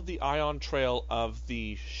guys followed the ion trail of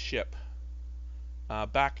the ship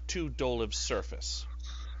back to Doliv's surface.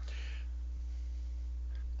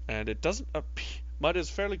 And it doesn't appear... Mudd is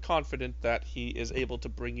fairly confident that he is able to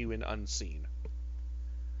bring you in unseen.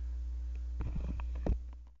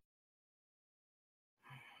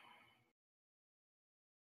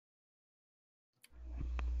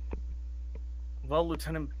 Well,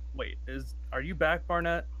 Lieutenant, are you back,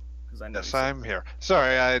 Barnett? Because I know. Yes, I'm here.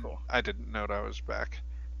 Sorry, Cool. I didn't know I was back.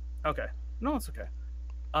 Okay. No, it's okay.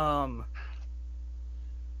 How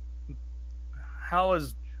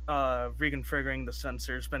has reconfiguring the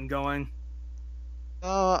sensors been going?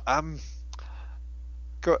 I'm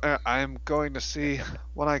going to see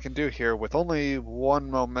what I can do here. With only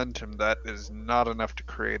 1 momentum, that is not enough to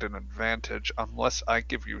create an advantage unless I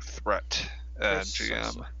give you threat,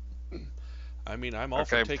 GM. I mean, I'm all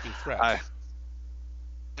for taking threat.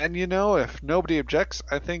 And if nobody objects,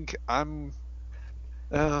 I think I'm...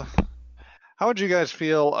 how would you guys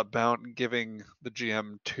feel about giving the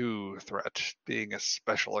GM 2 threat, being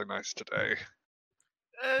especially nice today?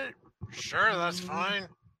 Sure, that's fine.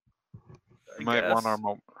 You might want our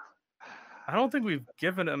I don't think we've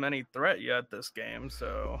given him any threat yet this game,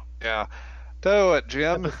 so... Yeah. Do it, At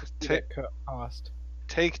GM. the succeed at cost.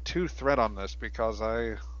 Take 2 threat on this because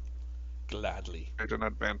I Gladly. had an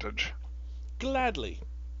advantage. Gladly.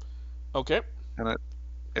 Okay. And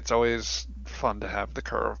it's always fun to have the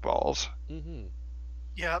curveballs. Mm-hmm.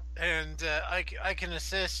 Yep, and I can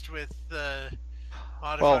assist with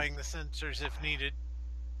modifying the sensors if needed.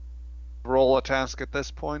 Roll a task at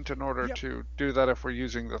this point in order Yep. to do that if we're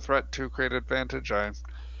using the threat to create advantage. I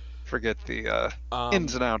forget the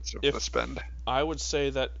ins and outs of the spend. I would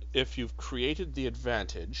say that if you've created the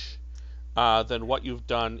advantage, then what you've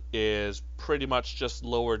done is pretty much just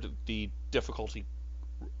lowered the difficulty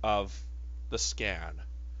of the scan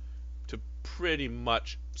to pretty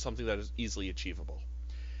much something that is easily achievable.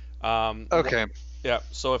 Okay. Yeah,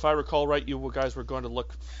 so if I recall right, you guys were going to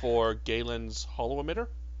look for Galen's hollow emitter?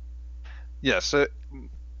 Yes.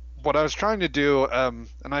 What I was trying to do, and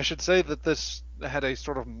I should say that this had a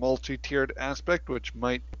sort of multi-tiered aspect, which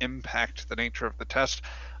might impact the nature of the test.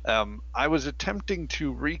 I was attempting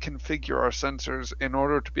to reconfigure our sensors in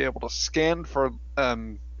order to be able to scan for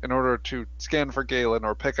Galen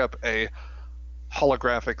or pick up a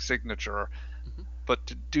holographic signature, but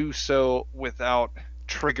to do so without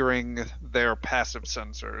triggering their passive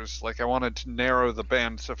sensors. Like, I wanted to narrow the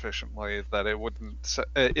band sufficiently that it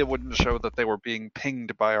wouldn't show that they were being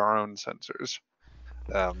pinged by our own sensors.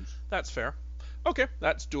 That's fair. Okay,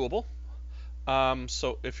 that's doable.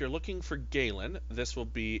 So if you're looking for Galen, this will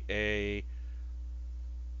be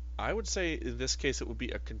I would say in this case it would be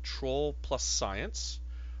a control plus science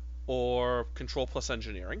or control plus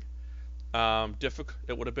engineering.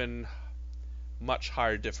 It would have been much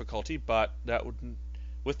higher difficulty, but that would,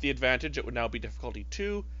 with the advantage, it would now be difficulty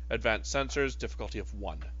 2, advanced sensors, difficulty of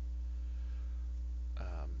 1.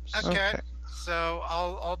 Okay. So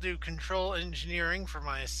I'll do control engineering for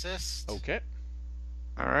my assist. Okay.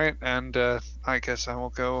 All right, and I guess I will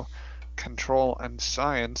go control and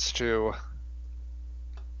science to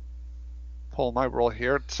pull my role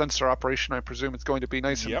here. Sensor operation, I presume it's going to be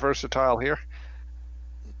nice and versatile here.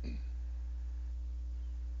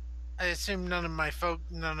 I assume none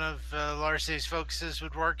of Larce's focuses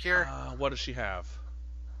would work here. What does she have?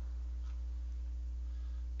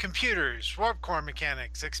 Computers, warp core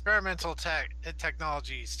mechanics, experimental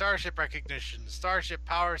technology, starship recognition, starship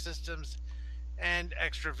power systems, and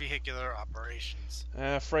extravehicular operations.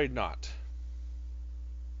 Afraid not.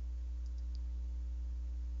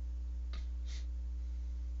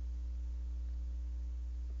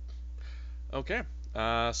 Okay.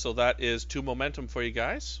 So that is 2 momentum for you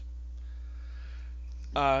guys.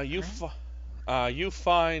 You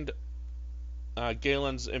find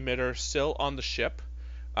Galen's emitter still on the ship.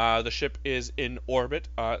 The ship is in orbit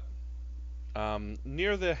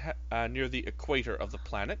near the equator of the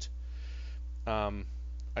planet. I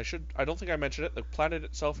don't think I mentioned it. The planet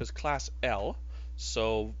itself is class L,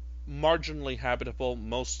 so marginally habitable,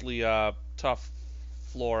 mostly tough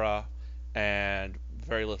flora and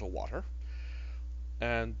very little water.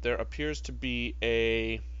 And there appears to be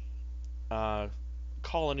a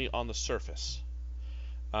colony on the surface.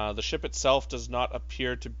 The ship itself does not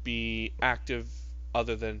appear to be active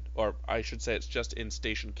other than, or I should say it's just in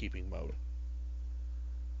station keeping mode.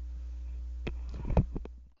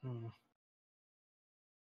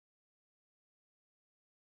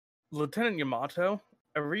 Lieutenant Yamato,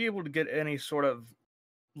 are we able to get any sort of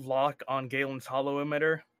lock on Galen's hollow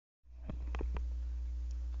emitter?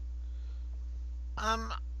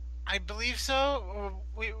 I believe so.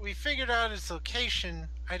 We figured out its location.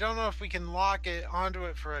 I don't know if we can lock it onto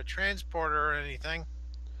it for a transporter or anything.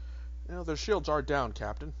 You know, their shields are down,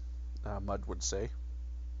 Captain, Mud would say.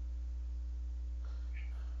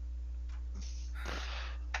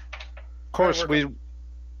 Of course, we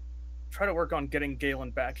try to work on getting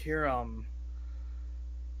Galen back here.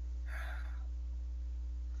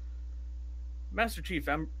 Master Chief,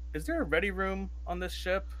 is there a ready room on this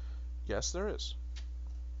ship? Yes, there is.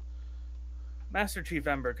 Master Chief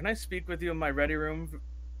Ember, can I speak with you in my ready room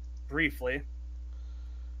briefly?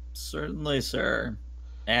 Certainly, sir.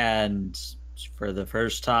 And for the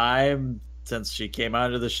first time since she came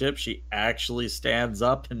out of the ship, she actually stands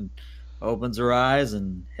up and opens her eyes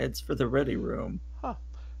and heads for the ready room. Huh.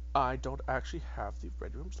 I don't actually have the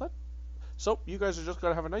ready room slot. So, you guys are just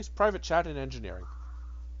going to have a nice private chat in engineering.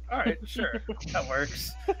 Alright, sure. That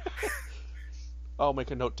works. I'll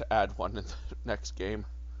make a note to add one in the next game.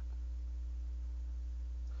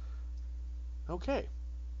 Okay.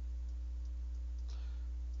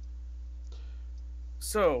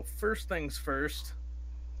 So, first things first,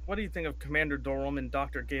 what do you think of Commander Durham and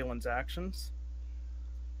Dr. Galen's actions?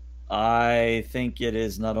 I think it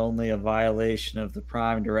is not only a violation of the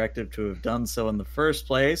Prime Directive to have done so in the first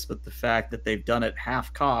place, but the fact that they've done it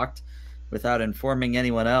half-cocked without informing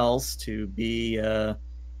anyone else to be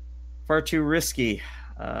far too risky.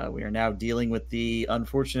 We are now dealing with the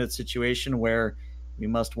unfortunate situation where we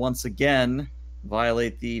must once again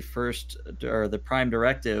violate the Prime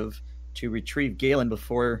Directive to retrieve Galen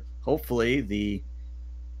before, hopefully, the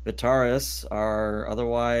Vitaris are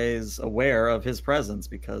otherwise aware of his presence,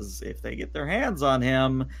 because if they get their hands on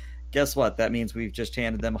him, guess what? That means we've just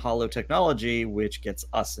handed them hollow technology, which gets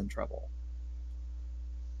us in trouble.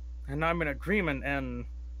 And I'm in agreement, and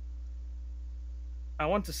I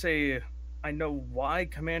want to say I know why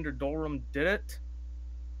Commander Dolrum did it,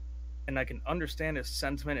 and I can understand his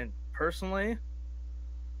sentiment, and personally,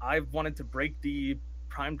 I've wanted to break the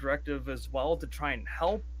Prime Directive as well to try and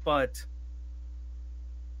help, but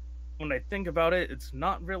when I think about it, it's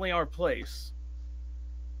not really our place.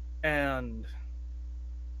 And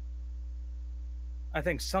I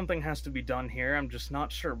think something has to be done here. I'm just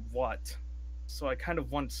not sure what. So I kind of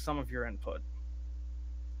want some of your input.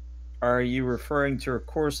 Are you referring to a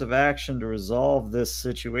course of action to resolve this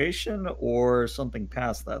situation, or something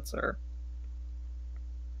past that, sir?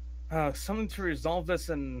 Something to resolve this,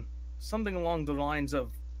 and something along the lines of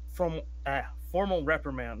formal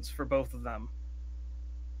reprimands for both of them.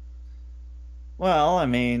 Well, I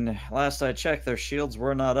mean, last I checked, their shields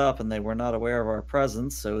were not up and they were not aware of our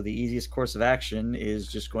presence, so the easiest course of action is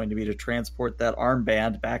just going to be to transport that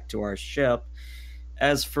armband back to our ship.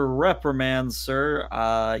 As for reprimands, sir,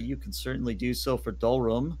 you can certainly do so for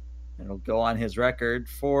Dolrum. It'll go on his record.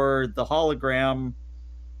 For the hologram,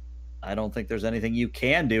 I don't think there's anything you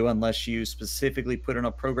can do unless you specifically put in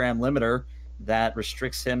a program limiter that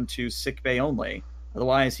restricts him to sickbay only.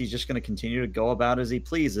 Otherwise, he's just going to continue to go about as he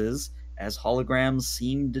pleases, as holograms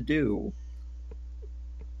seem to do.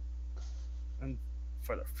 And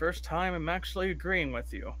for the first time, I'm actually agreeing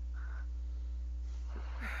with you.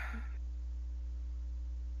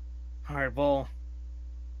 Alright, well,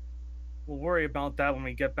 we'll worry about that when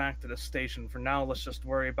we get back to the station. For now, let's just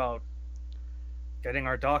worry about getting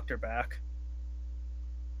our doctor back.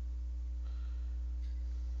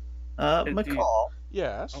 McCall.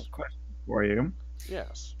 Yes. Question for you.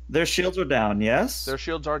 Yes. Their shields are down, yes? Their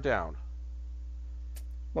shields are down.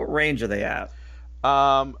 What range are they at?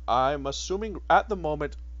 I'm assuming, at the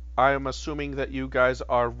moment, I am assuming that you guys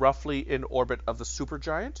are roughly in orbit of the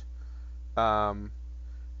supergiant,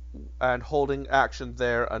 and holding action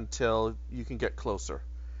there until you can get closer.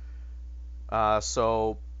 I'd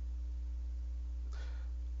say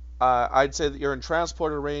that you're in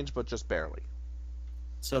transporter range, but just barely.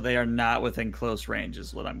 So they are not within close range,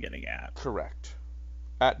 is what I'm getting at. Correct.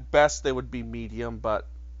 At best, they would be medium, but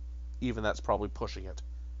even that's probably pushing it.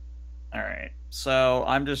 All right. So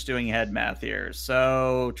I'm just doing head math here.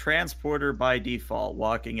 So transporter by default,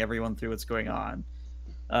 walking everyone through what's going on.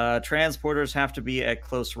 Transporters have to be at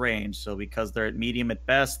close range. So because they're at medium at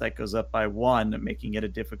best, that goes up by 1, making it a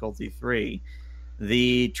difficulty 3.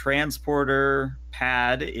 The transporter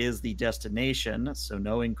pad is the destination, so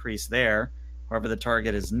no increase there. However, the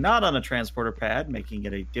target is not on a transporter pad, making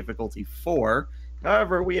it a difficulty 4.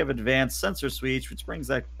 However, we have advanced sensor switch, which brings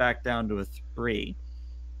that back down to a 3.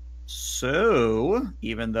 So,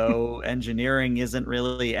 even though engineering isn't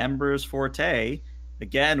really Ember's forte,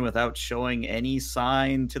 again, without showing any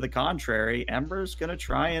sign to the contrary, Ember's going to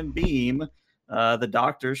try and beam the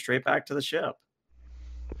doctor straight back to the ship.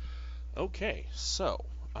 Okay, so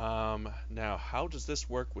now how does this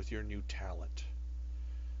work with your new talent?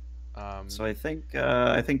 So I think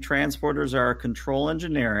transporters are control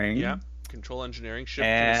engineering. Yeah, control engineering, ship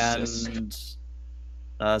and assist.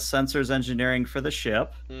 Sensors engineering for the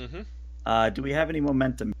ship. Mm-hmm. Do we have any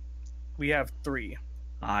momentum? We have 3.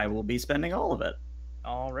 I will be spending all of it.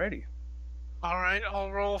 Alrighty. Alright,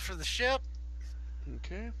 I'll roll for the ship.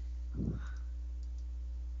 Okay.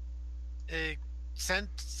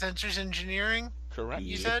 Sensors engineering, Correct.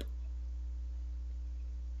 you said?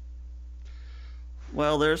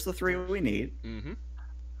 Well, there's the 3 we need. Mm-hmm.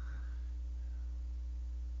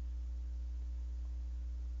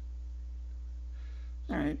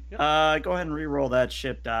 All right. Yep. Go ahead and re-roll that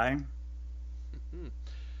ship die. Mm-hmm.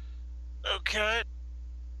 Okay.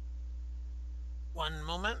 One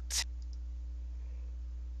moment.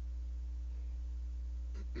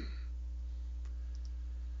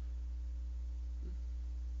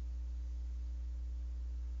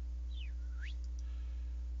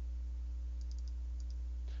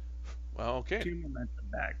 Well, okay. 2 momentum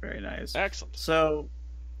back. Very nice. Excellent. So,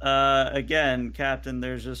 again, Captain,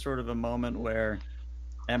 there's just sort of a moment where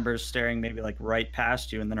Ember's staring maybe like right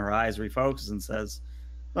past you, and then her eyes refocus and says,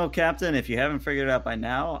 Well, Captain, if you haven't figured it out by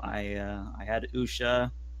now, I had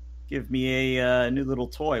Usha give me a new little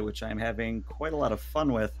toy, which I'm having quite a lot of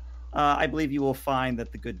fun with. I believe you will find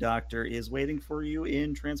that the good doctor is waiting for you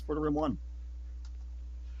in Transporter Room 1.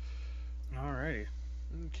 Alrighty.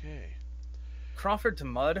 Okay. Crawford to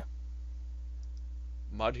Mud.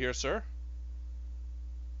 Mud here, sir.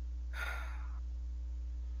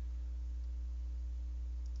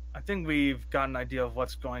 I think we've got an idea of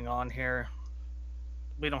what's going on here.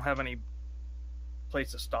 We don't have any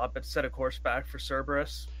place to stop but set a course back for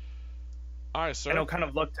Cerberus. Aye, sir. And I'll kind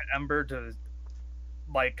of look to Ember to,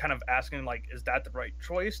 like, kind of asking, like, is that the right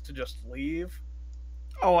choice to just leave?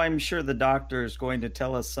 Oh, I'm sure the doctor is going to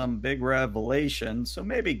tell us some big revelation, so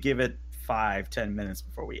maybe give it 5-10 minutes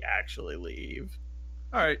before we actually leave.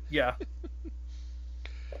 Alright, yeah.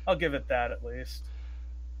 I'll give it that at least.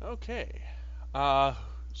 Okay.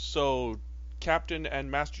 So Captain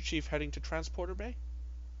and Master Chief heading to Transporter Bay?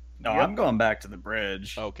 No, Yep. I'm going back to the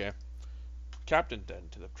bridge. Okay. Captain then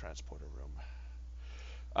to the Transporter room.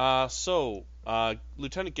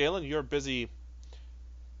 Lieutenant Galen, you're busy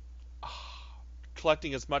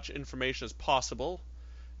collecting as much information as possible,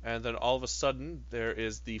 and then all of a sudden there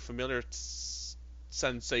is the familiar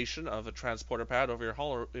sensation of a transporter pad over your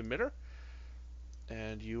hollow emitter,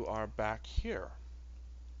 and you are back here.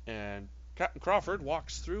 And Captain Crawford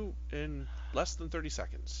walks through in less than 30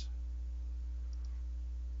 seconds.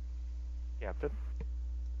 Captain?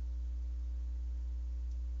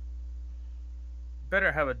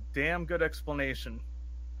 Better have a damn good explanation.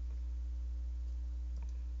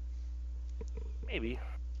 Maybe.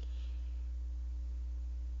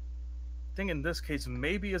 I think in this case,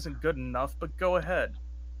 maybe isn't good enough, but go ahead.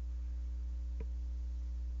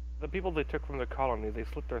 The people they took from the colony, they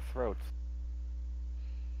slit their throats.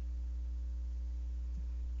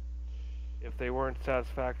 If they weren't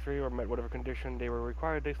satisfactory or met whatever condition they were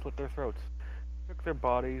required, they slit their throats, took their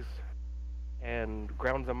bodies, and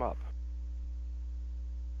ground them up.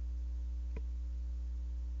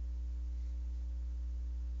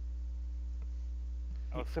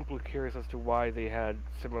 I was simply curious as to why they had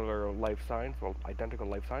similar life signs, well, identical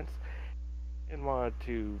life signs, and wanted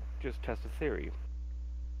to just test a theory.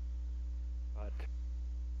 But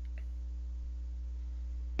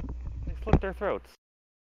they slit their throats.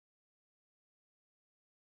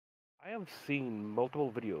 I have seen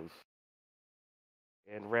multiple videos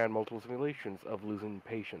and ran multiple simulations of losing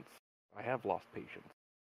patients. I have lost patients.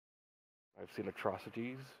 I've seen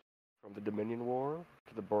atrocities from the Dominion War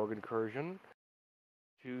to the Borg incursion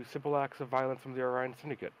to simple acts of violence from the Orion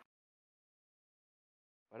Syndicate.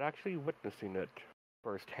 But actually witnessing it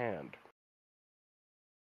firsthand,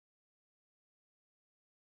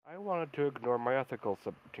 I wanted to ignore my ethical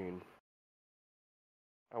subroutine.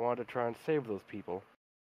 I wanted to try and save those people.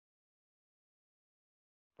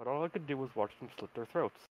 But all I could do was watch them slit their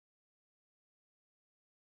throats.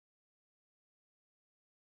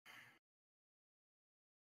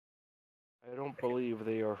 I don't believe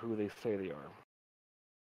they are who they say they are.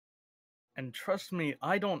 And trust me,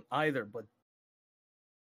 I don't either, but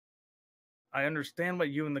I understand what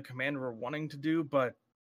you and the commander were wanting to do, but...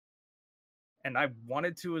 And I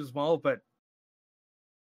wanted to as well, but...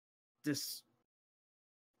 This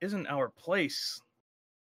isn't our place.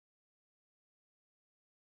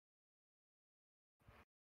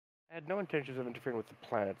 I had no intentions of interfering with the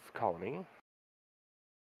planet's colony.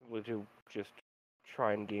 Simply to just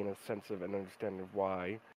try and gain a sense of an understanding of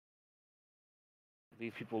why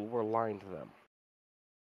these people were lying to them.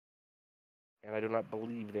 And I do not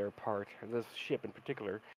believe they're part, this ship in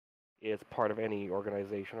particular, is part of any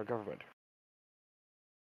organization or government.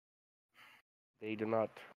 They do not...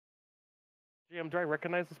 GM, do I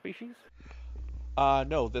recognize the species?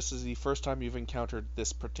 No, this is the first time you've encountered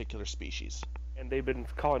this particular species. And they've been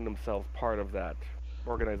calling themselves part of that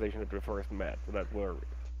organization that we first met, that were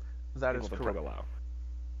That is able to correct. allow.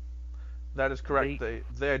 That is correct.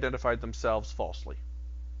 They identified themselves falsely.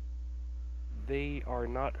 They are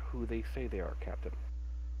not who they say they are, Captain.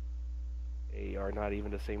 They are not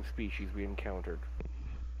even the same species we encountered.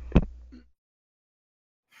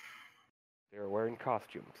 They are wearing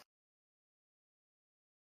costumes.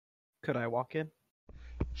 Could I walk in?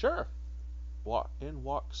 Sure. In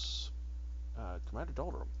walks Commander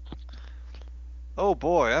Doldrum. Oh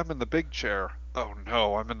boy, I'm in the big chair. Oh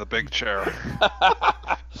no, I'm in the big chair.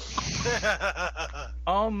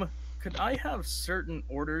 Could I have certain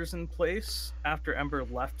orders in place after Ember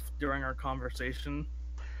left during our conversation?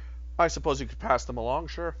 I suppose you could pass them along,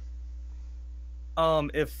 sure.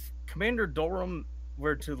 If Commander Doldrum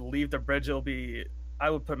were to leave the bridge, I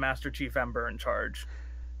would put Master Chief Ember in charge.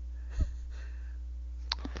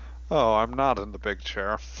 Oh, I'm not in the big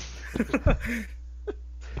chair.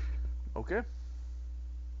 Okay.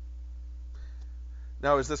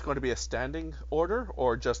 Now, is this going to be a standing order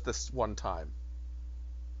or just this one time?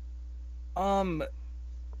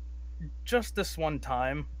 Just this one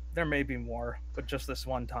time. There may be more, but just this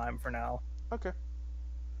one time for now. Okay.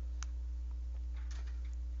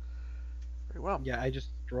 Very well. Yeah, I just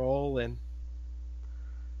stroll in.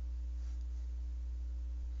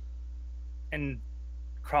 And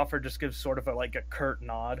Crawford just gives sort of a curt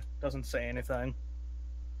nod, doesn't say anything.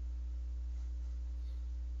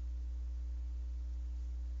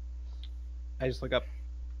 I just look up.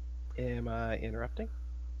 Am I interrupting?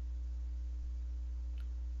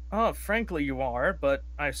 Frankly you are, but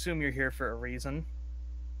I assume you're here for a reason.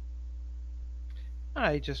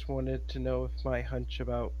 I just wanted to know if my hunch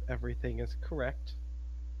about everything is correct.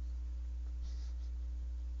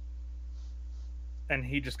 And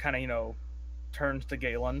he just kind of, turns to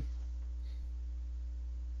Galen.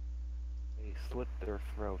 They slit their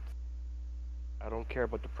throats. I don't care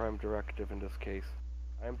about the Prime Directive in this case.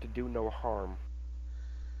 I am to do no harm.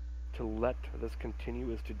 To let this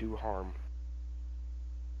continue is to do harm.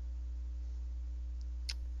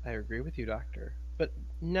 I agree with you, Doctor. But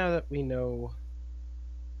now that we know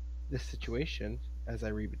this situation, as I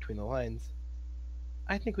read between the lines,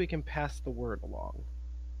 I think we can pass the word along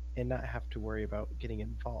and not have to worry about getting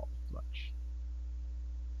involved much.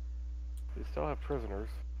 We still have prisoners.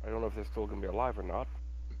 I don't know if they're still going to be alive or not.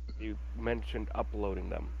 You mentioned uploading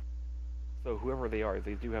them. So whoever they are,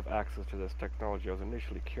 they do have access to this technology I was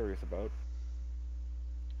initially curious about.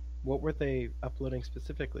 What were they uploading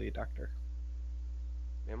specifically, Doctor?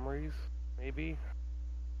 Memories, maybe?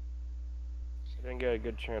 I didn't get a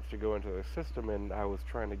good chance to go into their system, and I was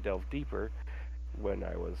trying to delve deeper when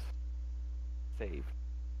I was saved.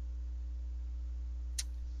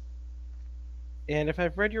 And if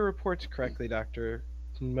I've read your reports correctly, Doctor,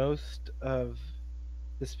 most of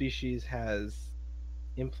the species has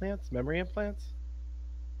implants, memory implants?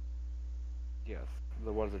 Yes,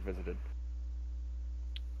 the ones that visited.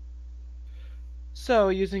 So,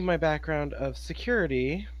 using my background of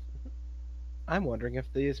security, I'm wondering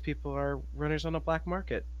if these people are runners on a black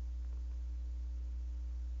market.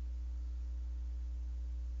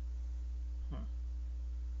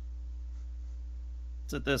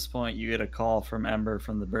 It's at this point you get a call from Ember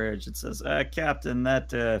from the bridge. It says, Captain,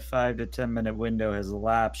 that 5 to 10 minute window has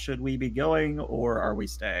elapsed. Should we be going or are we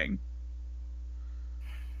staying?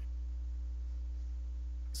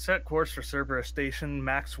 Set course for Cerberus Station,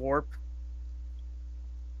 max warp.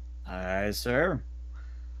 Aye, sir.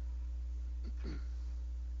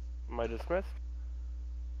 Am I dismissed?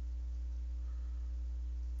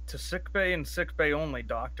 To sickbay and sickbay only,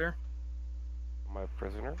 Doctor. Am I a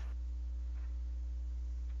prisoner?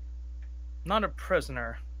 Not a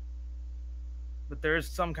prisoner. But there is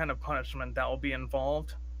some kind of punishment that will be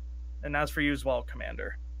involved. And as for you as well,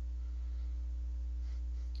 Commander.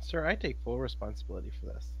 Sir, I take full responsibility for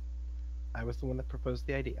this. I was the one that proposed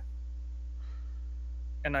the idea.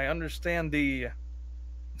 And I understand the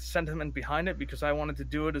sentiment behind it because I wanted to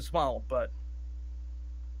do it as well, but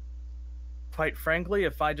quite frankly,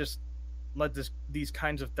 if I just let these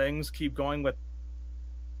kinds of things keep going with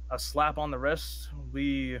a slap on the wrist,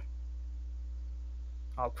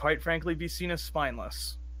 I'll quite frankly be seen as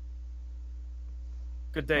spineless.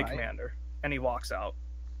 Good day, Right. Commander. And he walks out.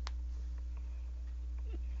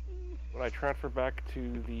 When I transfer back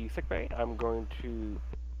to the sickbay, I'm going to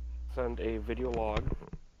send a video log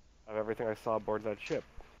of everything I saw aboard that ship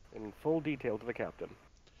in full detail to the captain.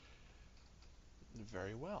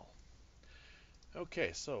 Very well.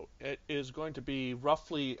 Okay, so it is going to be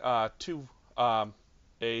roughly a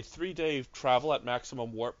 3-day travel at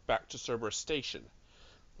maximum warp back to Cerberus Station.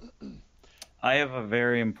 I have a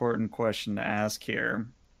very important question to ask here.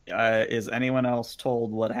 Is anyone else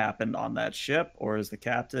told what happened on that ship, or is the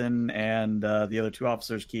captain and the other two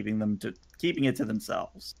officers keeping it to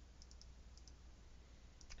themselves?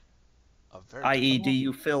 I.e., do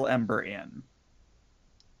you fill Ember in?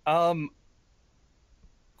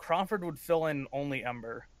 Crawford would fill in only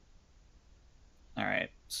Ember. All right.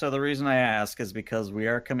 So the reason I ask is because we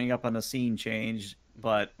are coming up on a scene change,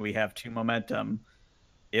 but we have 2 momentum.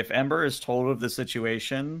 If Ember is told of the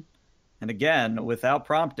situation, and again, without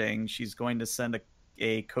prompting, she's going to send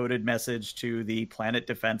a coded message to the planet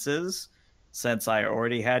defenses. Since I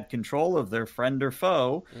already had control of their friend or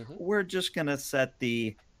foe, we're just going to set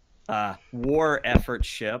the war effort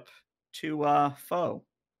ship to foe.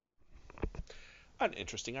 An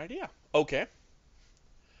interesting idea. Okay.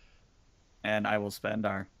 And I will spend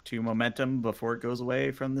our 2 momentum before it goes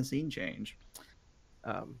away from the scene change.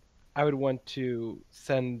 I would want to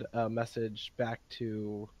send a message back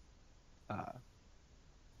to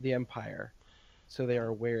the Empire so they are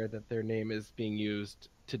aware that their name is being used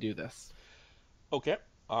to do this. Okay.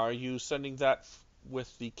 Are you sending that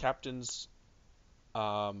with the captain's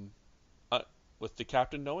with the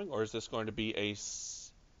captain knowing, or is this going to be a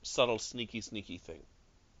subtle, sneaky thing?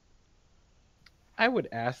 I would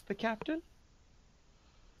ask the captain,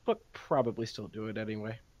 but probably still do it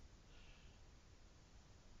anyway.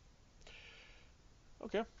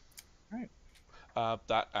 Okay. Right.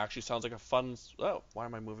 That actually sounds like a fun. Oh, why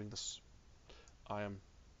am I moving this? I am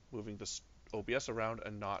moving this OBS around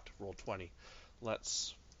and not roll 20.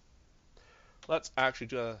 Let's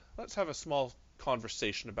actually let's have a small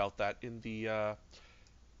conversation about that in the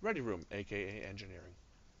ready room, aka engineering.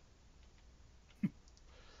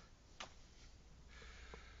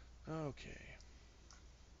 Okay.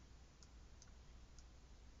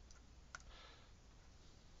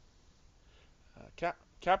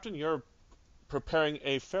 Captain, you're preparing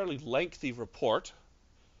a fairly lengthy report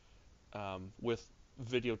with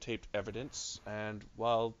videotaped evidence, and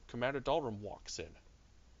while Commander Dalrum walks in.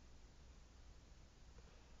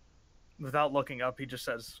 Without looking up, he just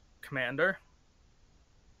says, "Commander."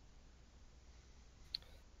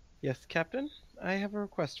 Yes, Captain, I have a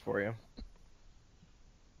request for you.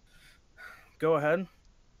 Go ahead.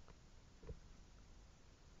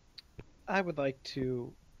 I would like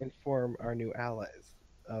to inform our new allies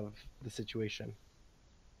of the situation.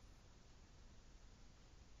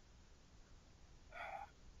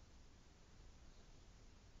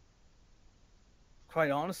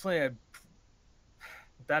 Quite honestly,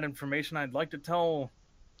 that information I'd like to tell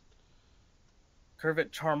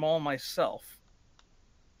Kervit Charmal myself.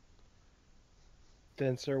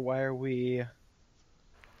 Then, sir, why are we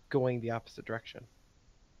going the opposite direction?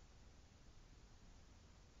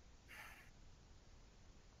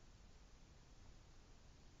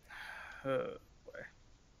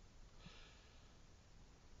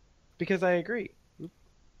 Because I agree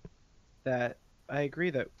that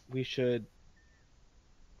we should,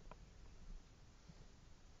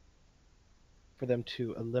 for them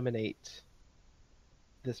to eliminate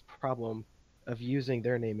this problem of using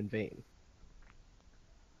their name in vain.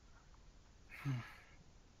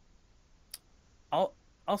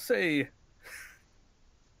 I'll say,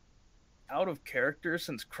 out of character,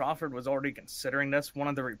 since Crawford was already considering this, one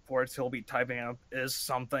of the reports he'll be typing up is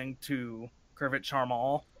something to Kervit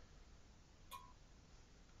Charmal.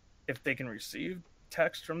 If they can receive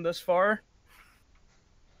text from this far.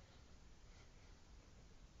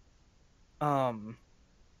 Because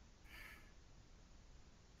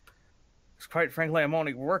quite frankly, I'm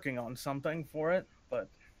only working on something for it, but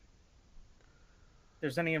if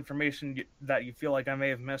there's any information that you feel like I may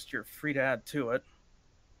have missed, you're free to add to it.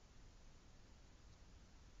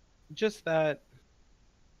 Just that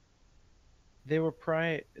they were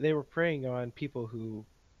preying on people who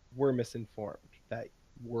were misinformed, that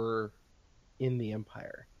were in the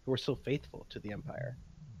Empire, who were still faithful to the Empire,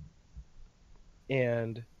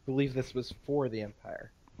 and believe this was for the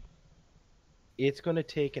Empire. It's going to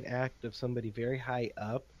take an act of somebody very high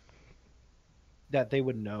up that they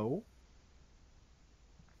would know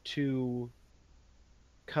to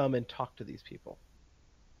come and talk to these people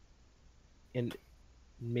and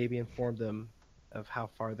maybe inform them of how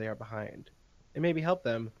far they are behind and maybe help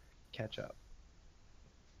them catch up.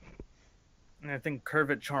 And I think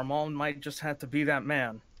Kervit Charmal might just have to be that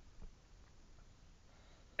man.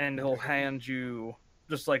 And he'll hand you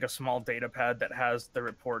just like a small data pad that has the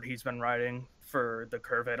report he's been writing for the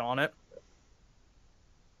Kervit on it.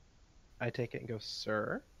 I take it and go,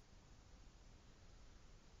 sir?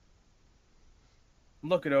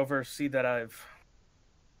 Look it over, see that I've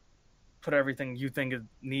put everything you think it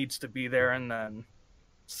needs to be there, and then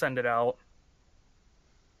send it out.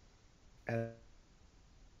 Oh,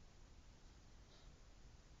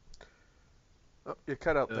 you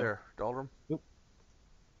cut out there, Dalrum.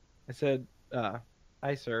 I said,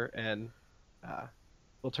 "Hi, sir," and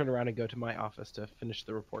we'll turn around and go to my office to finish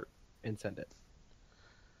the report and send it.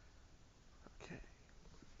 Okay.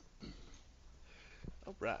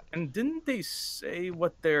 All right. And didn't they say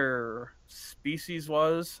what their species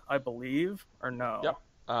was, I believe, or no? Yep.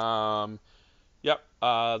 Yep.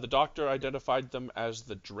 The doctor identified them as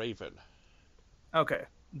the Draven. Okay.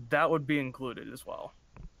 That would be included as well.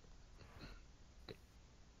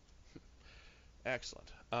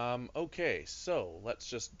 Excellent. Okay, so let's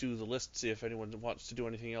just do the list, see if anyone wants to do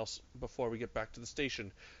anything else before we get back to the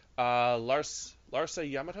station. Larsa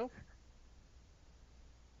Yamato?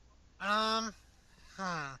 Not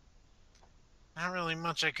really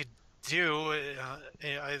much I could do.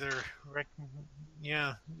 Either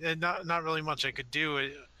Yeah, not really much I could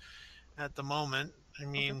do at the moment. I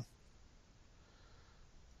mean,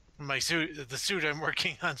 the suit I'm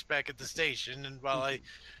working on's back at the station, and while I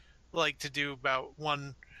like to do about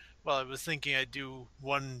one, well, I was thinking I'd do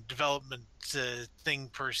one development thing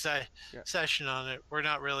per Yeah. session on it. We're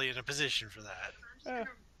not really in a position for that.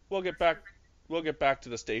 We'll get back to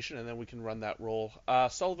the station, and then we can run that roll.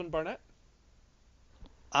 Sullivan Barnett.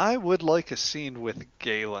 I would like a scene with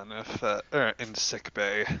Galen if in sick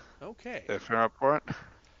bay, Okay. if you're up for it.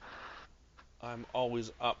 I'm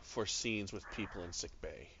always up for scenes with people in sick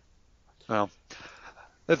bay. Well,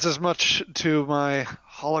 it's as much to my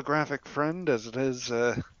holographic friend as it is.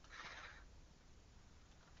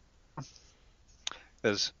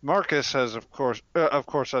 As Marcus has, of course,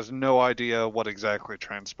 has no idea what exactly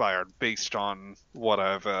transpired based on what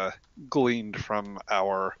I've gleaned from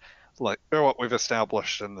our, or what we've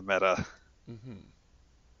established in the meta. Mm-hmm.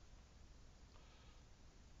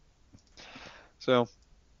 So,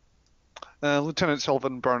 Lieutenant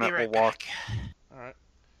Sullivan Barnett will back. All right.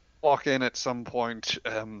 walk in at some point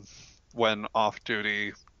when off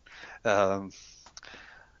duty. I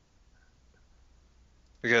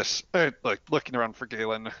guess, like looking around for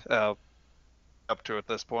Galen, up to at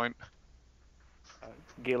this point.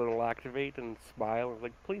 Galen will activate and smile and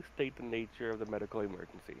like, please state the nature of the medical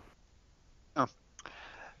emergency. Oh.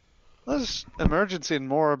 Less emergency and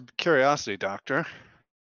more curiosity, Doctor.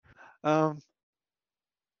 I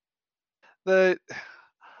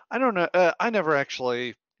don't know. I never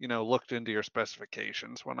actually, looked into your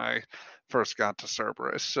specifications when I first got to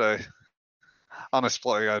Cerberus.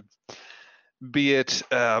 Honestly, be it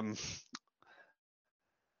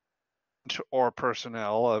or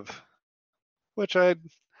personnel of which I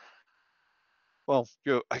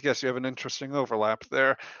guess you have an interesting overlap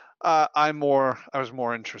there. I was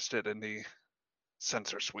more interested in the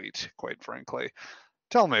sensor suite, quite frankly.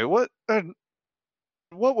 Tell me, what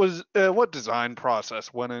design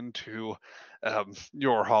process went into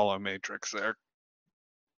your hollow matrix there,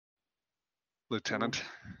 Lieutenant?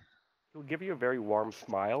 He'll give you a very warm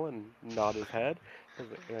smile and nod his head,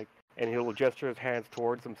 and he'll gesture his hands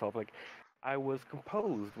towards himself like, I was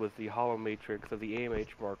composed with the hollow matrix of the AMH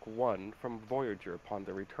Mark I from Voyager upon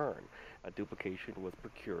their return. A duplication was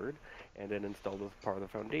procured and then installed as part of the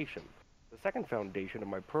Foundation. The second foundation of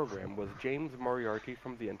my program was James Moriarty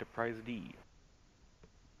from the Enterprise D.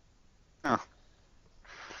 Oh.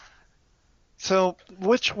 So,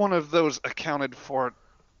 which one of those accounted for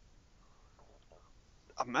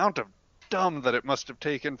amount of dumb that it must have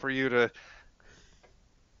taken for you to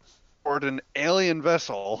board an alien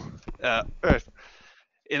vessel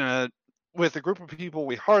with a group of people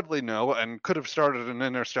we hardly know and could have started an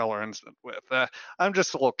interstellar incident with? I'm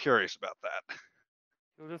just a little curious about that.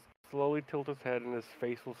 He'll just slowly tilt his head and his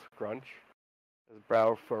face will scrunch. His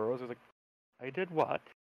brow furrows. He's like, I did what?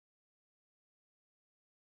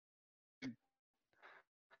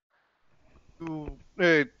 You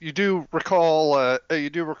do recall,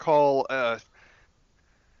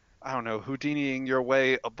 I don't know, Houdiniing your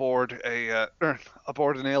way aboard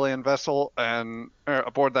aboard an alien vessel and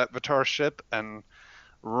aboard that Vitar ship and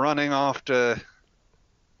running off to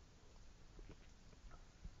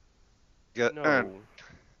get. No.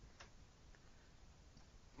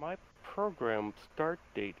 My program start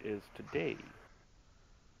date is today.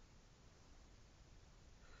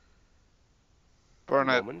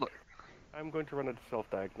 Barnett, I'm going to run a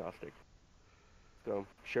self-diagnostic. So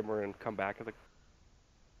shimmer and come back.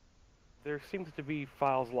 There seems to be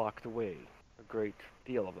files locked away, a great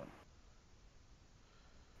deal of them.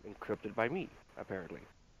 Encrypted by me, apparently.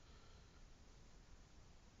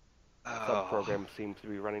 Some program seems to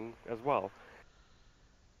be running as well.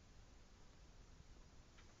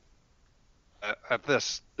 At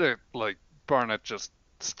this, Barnett just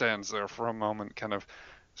stands there for a moment, kind of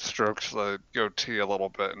strokes the goatee a little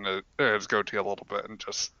bit, and his goatee a little bit, and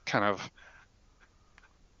just kind of.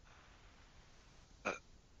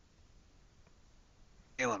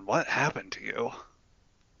 Galen, what happened to you? I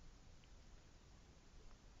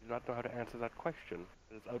do not know how to answer that question.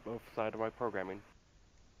 It is outside of my programming.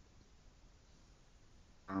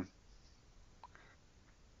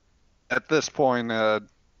 At this point,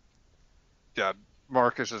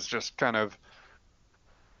 Marcus is just kind of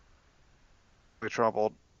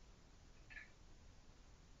troubled.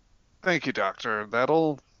 Thank you, Doctor.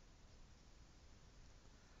 That'll.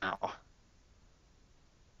 No.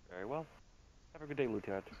 Very well. Have a good day,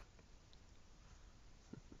 Lieutenant.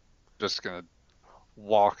 Just gonna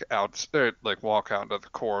walk out into the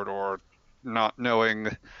corridor, not knowing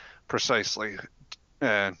precisely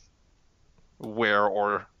where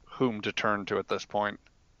or whom to turn to at this point.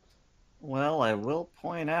 Well, I will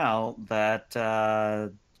point out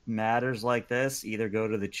that matters like this either go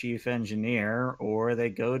to the chief engineer or they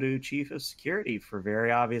go to chief of security for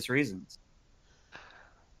very obvious reasons.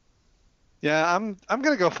 Yeah, I'm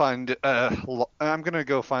gonna go find I'm gonna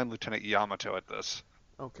go find Lieutenant Yamato at this.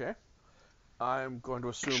 Okay. I'm going to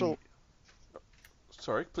assume. Actually,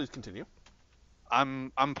 Sorry, please continue.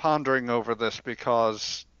 I'm pondering over this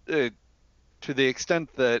because to the extent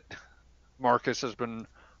that Marcus has been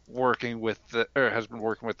working with the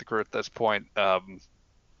crew at this point, the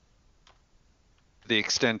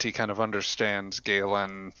extent he kind of understands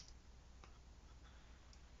Galen.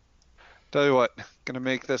 Tell you what, gonna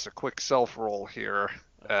make this a quick self roll here,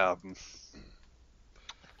 because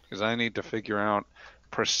I need to figure out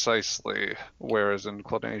precisely where his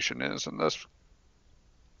inclination is in this.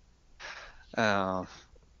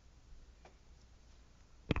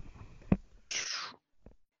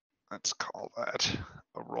 Let's call that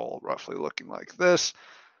a roll roughly looking like this.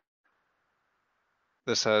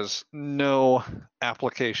 This has no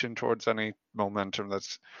application towards any momentum.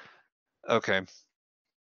 That's okay.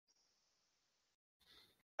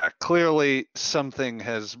 Clearly, something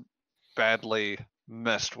has badly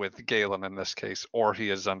messed with Galen in this case, or he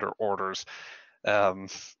is under orders,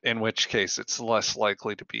 in which case it's less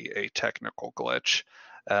likely to be a technical glitch.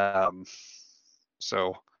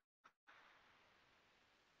 So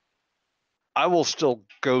I will still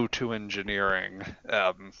go to engineering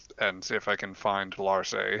and see if I can find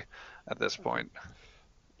Larse at this point.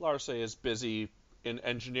 Larse is busy in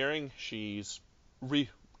engineering. She's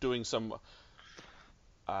doing some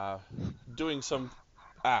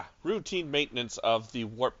routine maintenance of the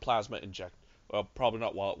warp plasma inject. Well, probably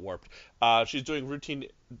not while it warped. She's doing routine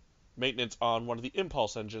maintenance on one of the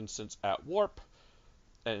impulse engines since at warp,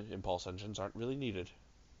 and impulse engines aren't really needed.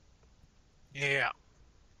 Yeah.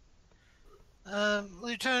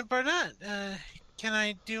 Lieutenant Barnett, can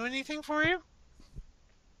I do anything for you?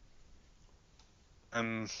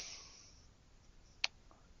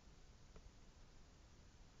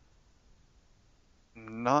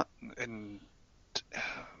 Not in.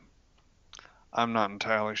 I'm not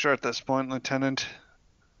entirely sure at this point, Lieutenant.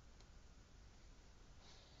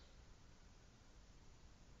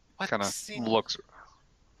 Kind of looks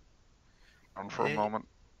around for a moment.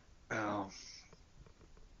 Oh.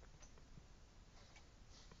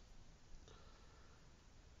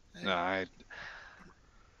 No,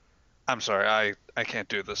 I'm sorry. I can't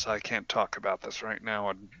do this. I can't talk about this right now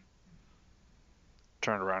and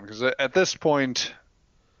turn around because at this point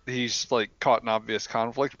he's like caught in obvious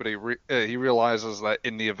conflict, but he realizes that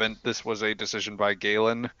in the event this was a decision by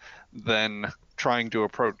Galen, then trying to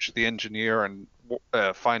approach the engineer and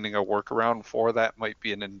finding a workaround for that might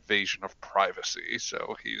be an invasion of privacy.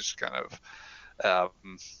 So he's kind of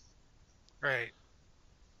right.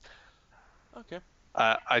 Okay.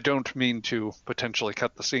 I don't mean to potentially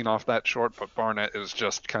cut the scene off that short, but Barnett is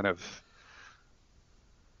just kind of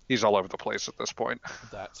he's all over the place at this point.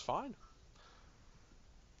 That's fine.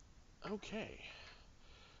 Okay.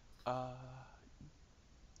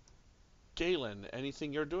 Galen,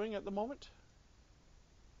 anything you're doing at the moment?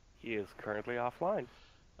 He is currently offline.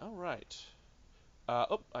 All right.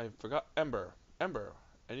 I forgot Ember. Ember,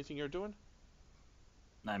 anything you're doing?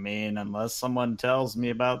 I mean, unless someone tells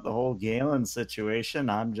me about the whole Galen situation,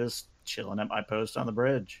 I'm just chilling at my post on the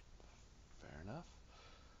bridge. Fair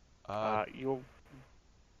enough.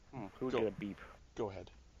 Who would get a beep? Go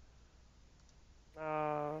ahead.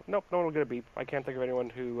 Nope, no one will get a beep. I can't think of anyone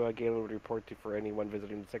who Galen would report to for anyone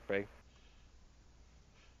visiting the sickbay.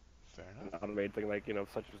 Fair enough. Not anything like, such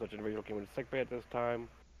and such individual came into sickbay at this time.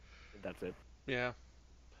 That's it. Yeah.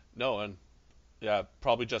 No, and yeah,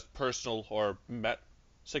 probably just personal or met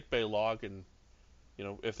sickbay log, and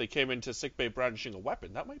if they came into sickbay brandishing a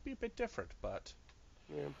weapon, that might be a bit different, but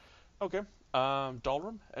Yeah. okay.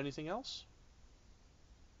 Dalrum, anything else?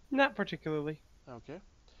 Not particularly. Okay.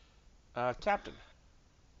 Captain.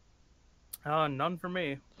 None for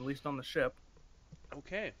me, at least on the ship.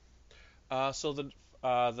 Okay. So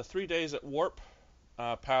the 3 days at warp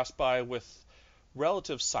pass by with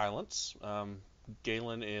relative silence.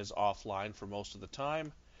 Galen is offline for most of the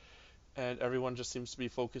time, and everyone just seems to be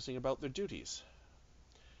focusing about their duties.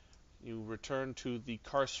 You return to the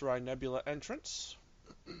Carcerai Nebula entrance.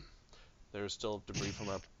 There's still debris from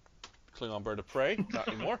a Klingon bird of prey, not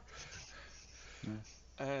anymore.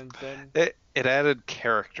 And then it added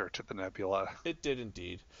character to the nebula. It did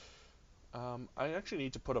indeed. I actually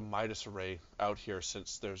need to put a Midas array out here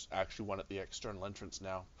since there's actually one at the external entrance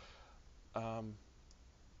now. I'll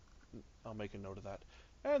make a note of that.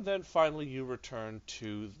 And then finally you return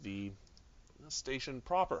to the station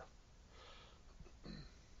proper.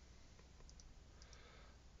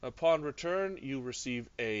 Upon return, you receive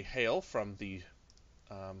a hail from the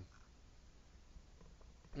um,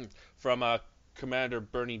 from Commander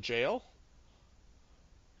Bernie Zeal.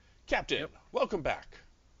 Captain, Yep. welcome back.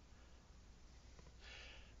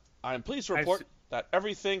 I am pleased to I report s- that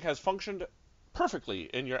everything has functioned perfectly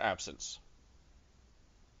in your absence.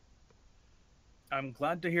 I'm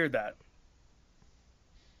glad to hear that.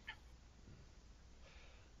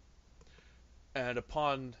 And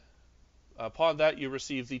upon that, you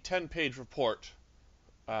receive the 10-page report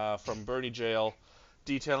from Bernie Zeal,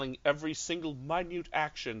 detailing every single minute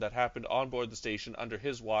action that happened on board the station under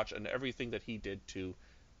his watch and everything that he did to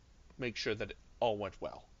make sure that it all went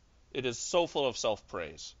well. It is so full of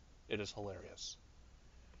self-praise. It is hilarious.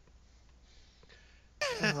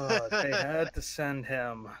 Oh, they had to send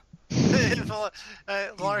him.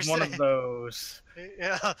 Lars He's one of those.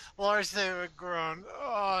 Yeah, Lars would groan.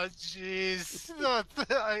 Oh, jeez.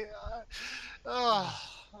 Oh,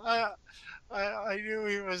 I knew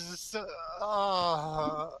he was.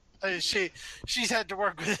 Oh, she's had to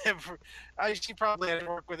work with him for. She probably had to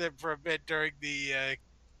work with him for a bit during the.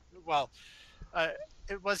 Well, uh,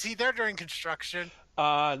 was he there during construction?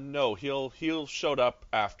 No, he'll showed up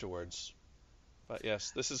afterwards. But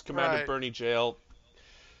yes, this is Commander Right. Bernie Zeal.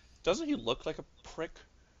 Doesn't he look like a prick?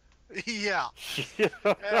 Yeah.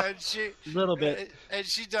 And she Little bit. and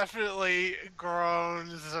she definitely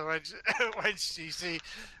groans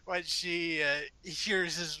when she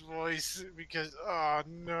hears his voice because oh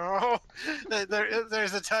no,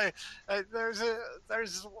 there's a time there's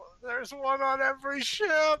one on every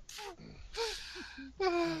ship.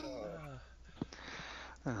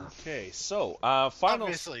 Okay, so final.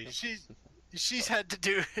 Obviously, she's had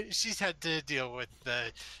to deal with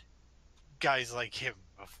guys like him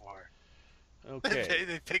before. Okay.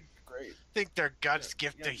 they Great. think their guts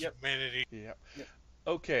gift to Yep. humanity. Yep. Yep.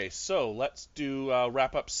 Okay, so let's do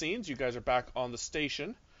wrap up scenes. You guys are back on the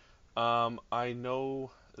station. I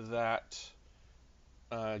know that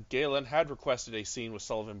Galen had requested a scene with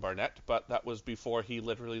Sullivan Barnett, but that was before he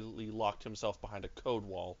literally locked himself behind a code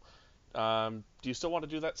wall. Do you still want to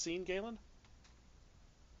do that scene, Galen?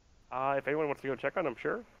 If anyone wants to go check on him,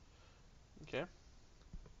 sure. Okay.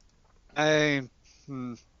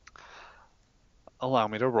 Allow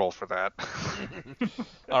me to roll for that.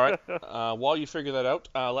 All right. While you figure that out,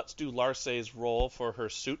 let's do Larce's roll for her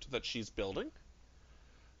suit that she's building.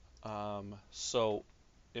 So,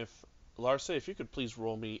 if Larce, if you could please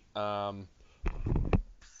roll me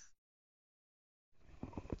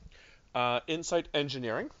Insight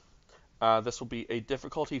Engineering. This will be a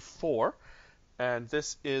difficulty 4, and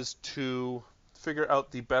this is to figure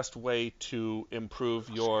out the best way to improve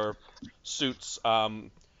your suit's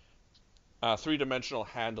three-dimensional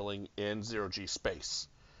handling in zero-G space.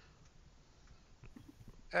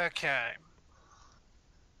 Okay.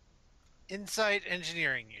 Insight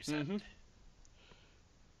engineering, you said. Mm-hmm.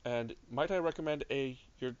 And might I recommend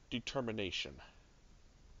your determination?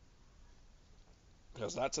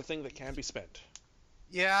 Because that's a thing that can be spent.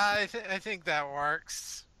 Yeah, I think that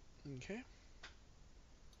works. Okay.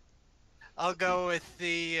 I'll go with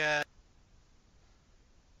the.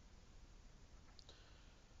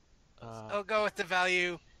 I'll go with the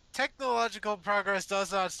value. Technological progress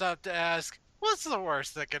does not stop to ask, what's the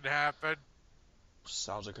worst that can happen?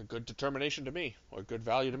 Sounds like a good determination to me, or good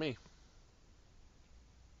value to me.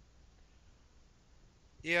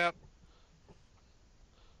 Yep.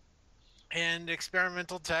 And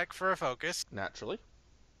experimental tech for a focus. Naturally.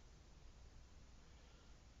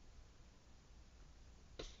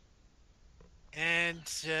 And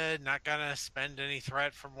not gonna spend any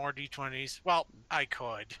threat for more D20s. Well, I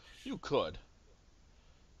could. You could.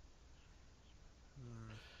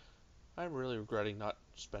 I'm really regretting not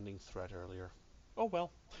spending threat earlier. Oh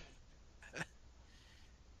well.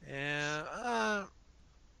 Yeah.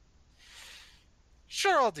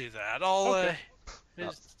 Sure, I'll do that. I'll. Okay.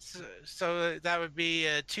 So that would be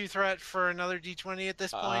a 2 threat for another D20 at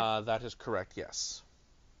this point. That is correct. Yes.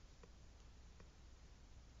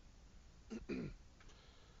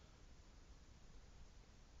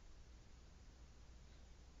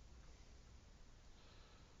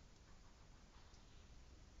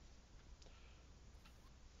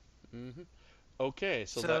 Mm-hmm. Okay,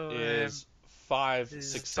 so that is 5 is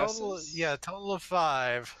successes. Total of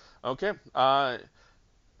 5. Okay.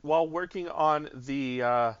 While working on the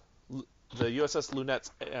USS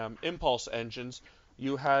Lunette's impulse engines,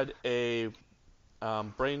 you had a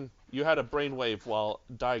brainwave while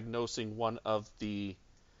diagnosing one of the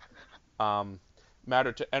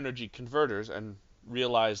matter to energy converters, and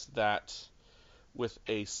realized that with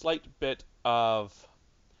a slight bit of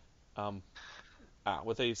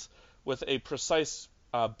with a precise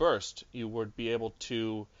burst, you would be able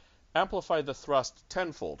to amplify the thrust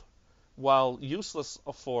tenfold. While useless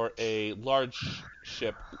for a large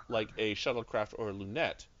ship like a shuttlecraft or a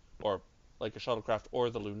lunette, or like a shuttlecraft or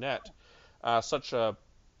the lunette, such a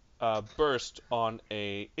burst on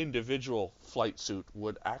a individual flight suit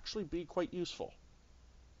would actually be quite useful.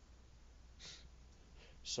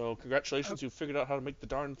 So congratulations, you figured out how to make the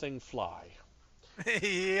darn thing fly.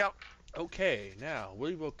 Yep. Okay, now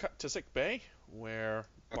we will cut to sick bay, where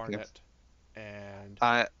Okay. Barnett and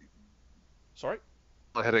I sorry.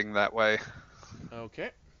 heading that way.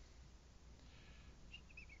 Okay.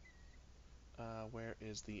 Where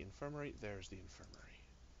is the infirmary? There's the infirmary.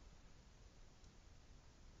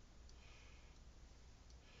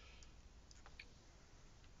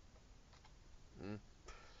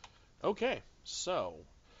 Okay, so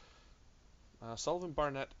Sullivan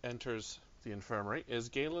Barnett enters the infirmary. Is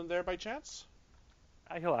Galen there by chance?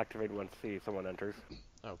 He'll activate once someone enters.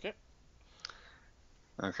 Okay.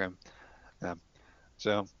 Okay. Yeah.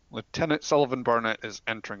 So Lieutenant Sullivan Barnett is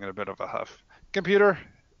entering in a bit of a huff. Computer,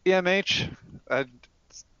 EMH.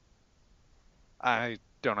 I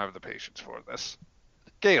don't have the patience for this.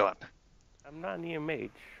 Galen. I'm not an EMH.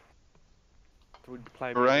 It would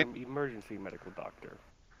apply Right. me as an emergency medical doctor.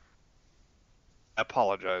 I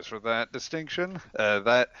apologize for that distinction.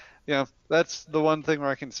 That's the one thing where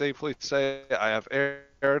I can safely say I have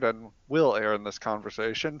aired and will air in this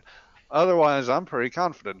conversation. Otherwise, I'm pretty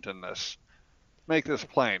confident in this. Make this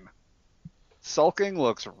plain. Sulking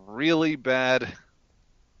looks really bad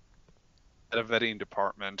at a vetting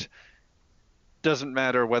department. Doesn't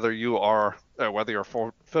matter whether you're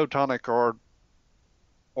photonic or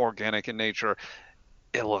organic in nature.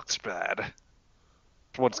 It looks bad.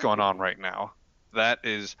 What's going on right now?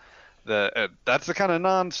 That's the kind of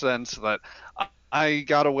nonsense that I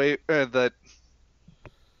got away that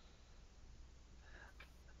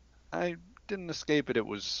I didn't escape it. It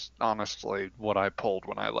was honestly what I pulled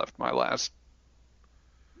when I left my last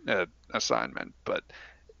assignment, but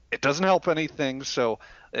it doesn't help anything. So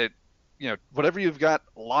whatever you've got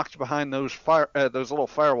locked behind those little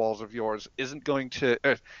firewalls of yours isn't going to.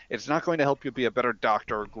 It's not going to help you be a better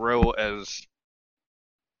doctor or grow as.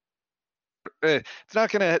 It's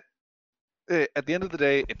not going to. At the end of the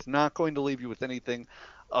day, it's not going to leave you with anything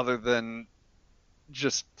other than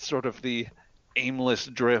just sort of the aimless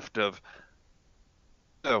drift of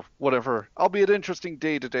whatever, albeit interesting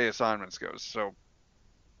day-to-day assignments goes. So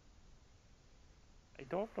I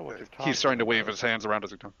don't know what you're talking about. he's starting to wave his hands around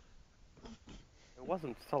as he talks. It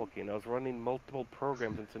wasn't sulking. I was running multiple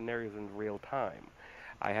programs and scenarios in real time.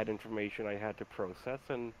 I had information I had to process,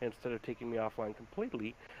 and instead of taking me offline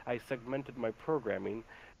completely, I segmented my programming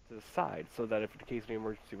to the side so that if in case an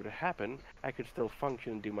emergency would happen, I could still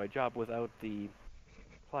function and do my job without the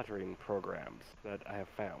cluttering programs that I have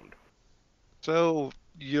found. So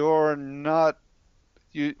you're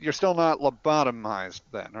still not lobotomized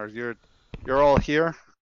then, or you're all here?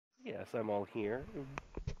 Yes, I'm all here.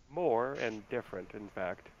 More and different, in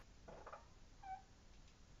fact.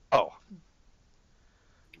 Oh.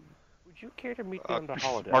 Would you care to meet me on the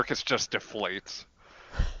holodeck? Marcus just deflates.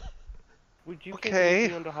 Would you Okay. care to meet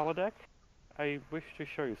me on the holodeck? I wish to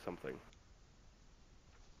show you something.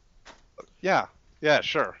 Yeah,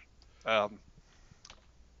 sure. I'll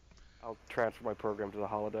transfer my program to the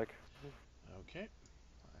holodeck. Okay.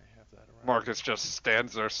 I have that around. Marcus just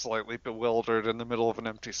stands there slightly bewildered in the middle of an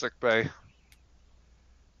empty sick bay.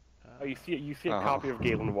 Oh, you see a copy of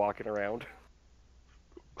Galen walking around.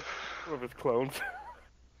 One of his clones.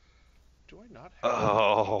 Do I not have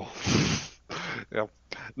Oh. Yeah.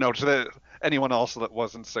 No, to anyone else that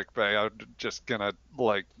wasn't sick bay, I'm just gonna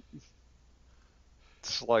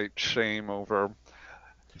slight shame over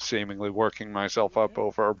seemingly working myself up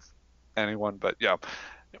over anyone, but yeah.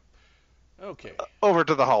 Yep. Okay. Over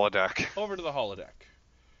to the holodeck. Over to the holodeck.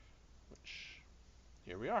 Which,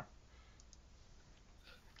 here we are.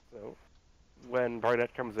 So, when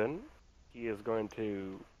Barnett comes in, he is going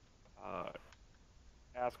to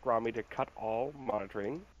ask Rami to cut all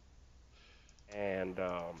monitoring and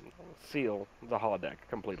seal the holodeck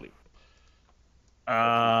completely.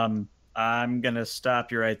 I'm gonna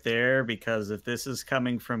stop you right there, because if this is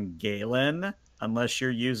coming from Galen, unless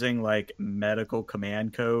you're using like medical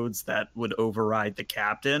command codes that would override the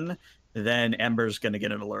captain, then Ember's gonna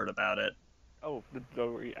get an alert about it. Oh,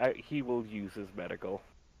 he will use his medical.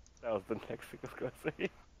 That was the next thing I was going to say.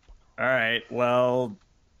 All right, well,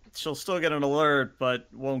 she'll still get an alert, but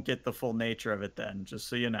won't get the full nature of it then, just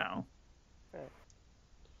so you know.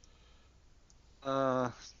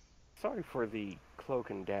 Sorry for the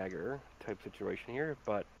cloak and dagger type situation here,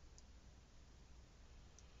 but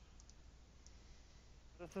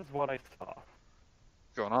This is what I saw.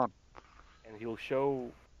 What's going on? And he'll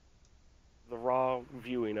show the raw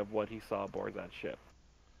viewing of what he saw aboard that ship.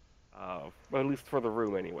 Well, at least for the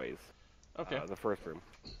room, anyways. Okay. The first room.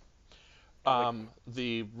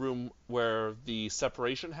 The room where the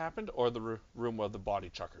separation happened, or the room of the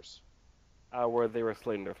body chuckers? Where they were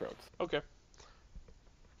slitting their throats. Okay.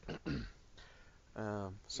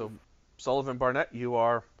 So, Sullivan Barnett, you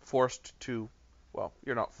are forced to, well,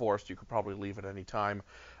 you're not forced, you could probably leave at any time.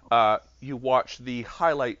 You watch the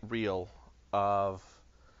highlight reel of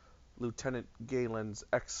Lieutenant Galen's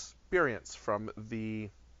experience from the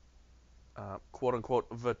quote-unquote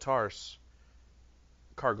Vitars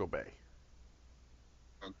cargo bay.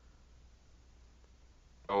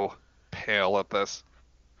 Oh, pale at this.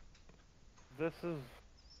 This is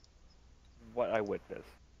what I witnessed.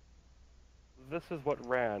 This is what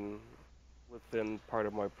ran within part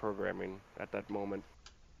of my programming at that moment.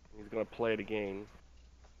 He's going to play it again,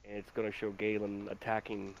 and it's going to show Galen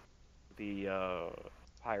attacking the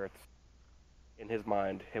pirates. In his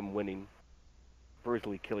mind, him winning,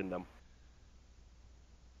 brutally killing them.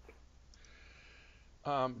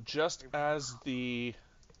 Just as the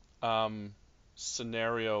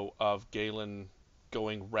scenario of Galen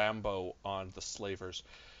going Rambo on the slavers,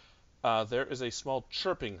 there is a small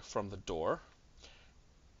chirping from the door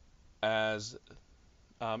as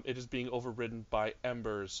it is being overridden by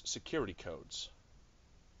Ember's security codes.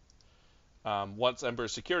 Once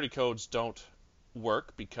Ember's security codes don't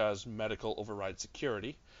work because medical overrides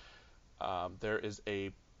security, there is a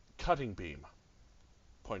cutting beam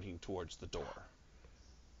pointing towards the door.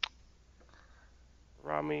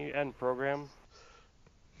 Rami, end program,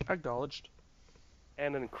 Acknowledged.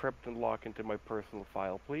 and encrypt and lock into my personal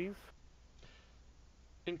file, please.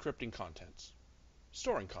 Encrypting contents.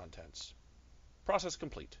 Storing contents. Process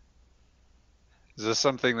complete. Is this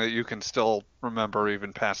something that you can still remember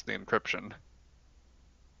even past the encryption?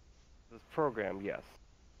 This program, yes.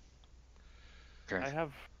 Okay. I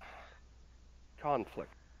have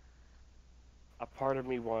conflict. A part of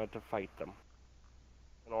me wanted to fight them.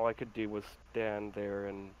 And all I could do was stand there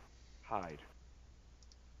and hide.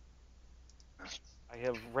 I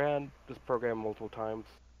have ran this program multiple times,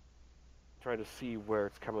 trying to see where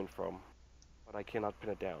it's coming from, but I cannot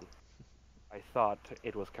pin it down. I thought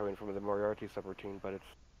it was coming from the Moriarty subroutine, but it's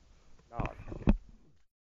not.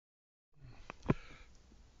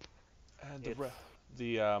 And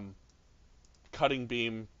the cutting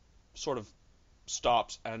beam sort of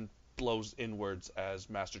stops and blows inwards as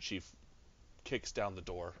Master Chief kicks down the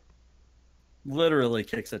door. Literally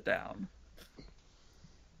kicks it down.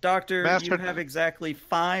 Doctor, Master- you have exactly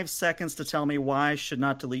 5 seconds to tell me why I should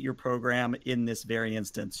not delete your program in this very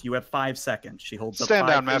instance. You have 5 seconds. She holds up Stand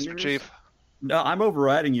 5 down, Master fingers. Chief. No, I'm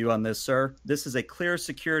overriding you on this, sir. This is a clear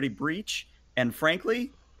security breach, and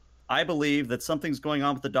frankly, I believe that something's going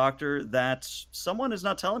on with the doctor that someone is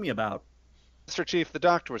not telling me about. Mr. Chief, the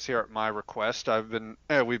doctor was here at my request.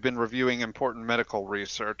 We've been reviewing important medical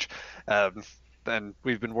research, and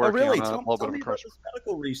we've been working really? on a little bit Tell of me a about crush. this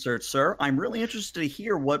medical research, sir. I'm really interested to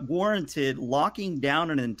hear what warranted locking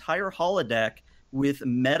down an entire holodeck with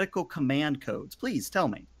medical command codes. Please tell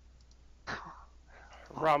me.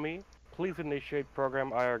 Rami, please initiate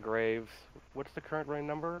program IR Graves. What's the current running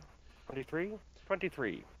number? 23?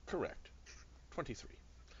 23. Correct. 23.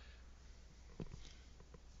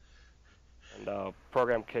 And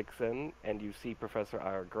program kicks in, and you see Professor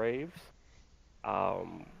IR Graves,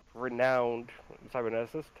 renowned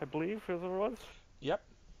cyberneticist, I believe, is what it was. Yep.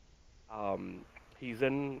 He's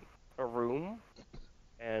in a room,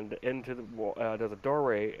 and into the there's a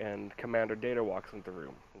doorway, and Commander Data walks into the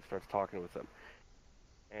room and starts talking with him.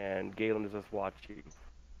 And Galen is just watching.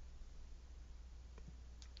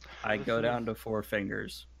 I This go is- down to 4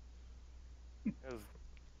 fingers.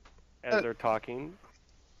 As they're talking,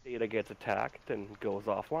 Data gets attacked and goes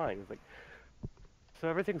offline. It's like, so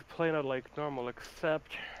everything's playing out like normal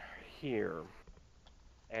except here.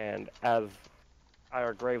 And as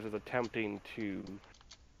IR Graves is attempting to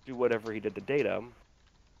do whatever he did to Data,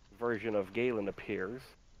 a version of Galen appears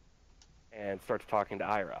and starts talking to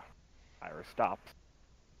Ira. Ira stops.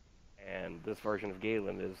 And this version of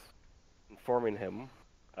Galen is informing him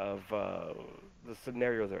of the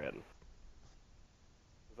scenario they're in.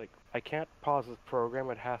 It's like, I can't pause this program,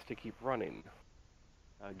 it has to keep running,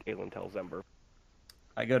 Galen tells Ember.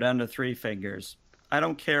 I go down to 3 fingers. I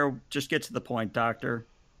don't care. Just get to the point, Doctor.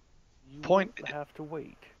 You Point- have to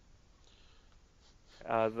wait.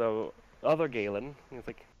 The other Galen, he's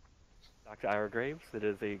like, Dr. Ira Graves, it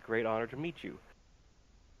is a great honor to meet you.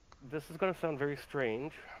 This is going to sound very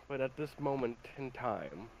strange, but at this moment in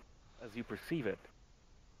time, as you perceive it,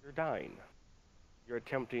 you're dying. You're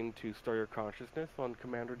attempting to store your consciousness on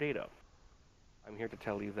Commander data. I'm here to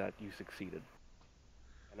tell you that you succeeded.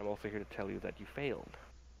 And I'm also here to tell you that you failed.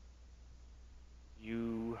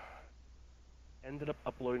 You ended up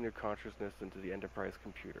uploading your consciousness into the Enterprise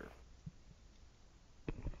computer.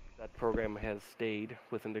 That program has stayed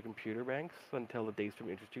within the computer banks until the Daystrom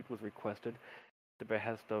Institute was requested at the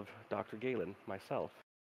behest of Dr. Galen, myself,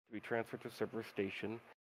 to be transferred to Cerberus Station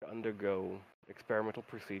to undergo experimental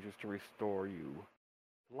procedures to restore you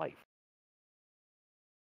to life.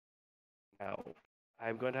 Now,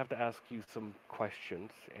 I'm going to have to ask you some questions,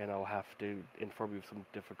 and I'll have to inform you of some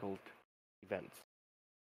difficult events.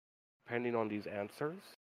 Depending on these answers,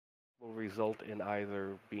 will result in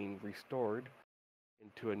either being restored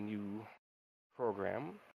into a new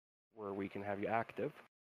program where we can have you active,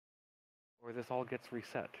 or this all gets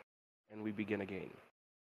reset and we begin again.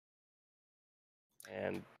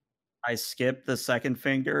 And I skip the second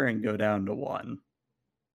finger and go down to 1.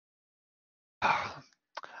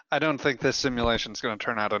 I don't think this simulation is going to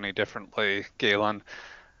turn out any differently, Galen.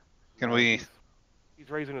 Can we...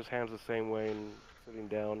 He's raising his hands the same way and sitting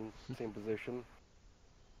down, same position.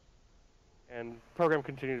 And program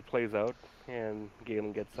continues plays out, and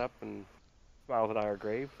Galen gets up and smiles at our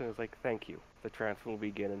graves and is like, "Thank you. The transfer will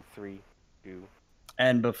begin in 3, 2."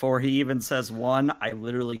 And before he even says 1, I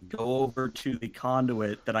literally go over to the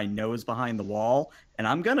conduit that I know is behind the wall, and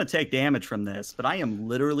I'm going to take damage from this, but I am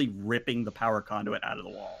literally ripping the power conduit out of the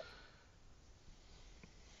wall.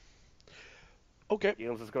 Okay.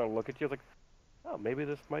 Galen's just going to look at you like, "Oh, maybe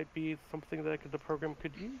this might be something that the program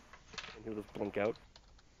could use." And he'll just blink out.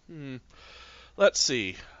 Let's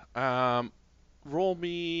see. Roll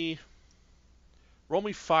me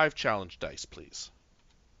 5 challenge dice, please.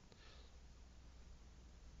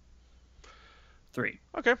 3.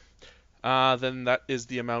 Okay. Then that is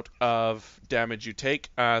the amount of damage you take.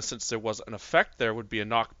 Since there was an effect, there would be a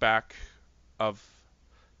knockback of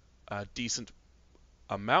a decent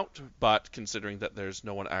amount, but considering that there's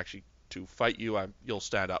no one actually to fight you, you'll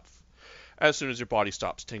stand up as soon as your body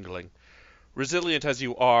stops tingling. Resilient as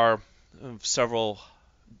you are, several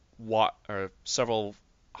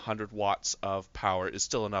hundred watts of power is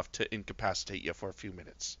still enough to incapacitate you for a few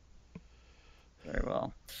minutes. Very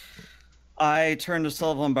well. I turn to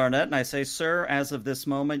Sullivan Barnett and I say, "Sir, as of this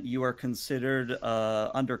moment, you are considered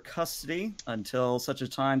under custody until such a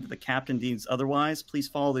time that the captain deems otherwise. Please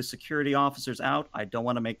follow the security officers out. I don't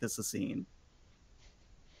want to make this a scene."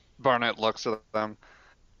 Barnett looks at them.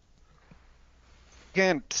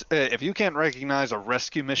 If you can't recognize a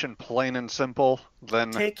rescue mission plain and simple,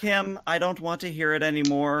 then... Take him. I don't want to hear it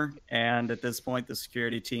anymore. And at this point, the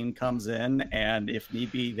security team comes in, and if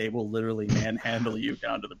need be, they will literally manhandle you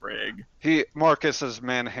down to the brig. Marcus is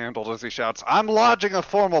manhandled as he shouts, "I'm lodging a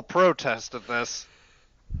formal protest at this."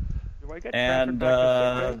 Do I get And, transferred back to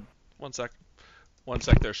sick bay? One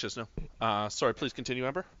sec there, Shizno. Sorry, please continue,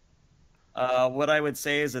 Ember. What I would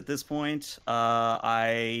say is at this point,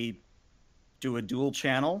 I do a dual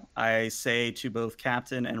channel. I say to both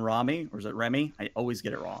Captain and Rami, or is it Remy? I always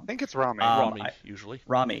get it wrong. I think it's Rami. Rami, usually.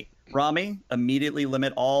 Rami, immediately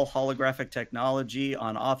limit all holographic technology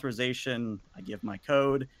on authorization. I give my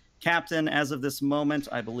code. Captain, as of this moment,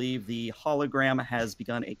 I believe the hologram has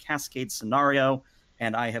begun a cascade scenario,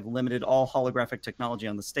 and I have limited all holographic technology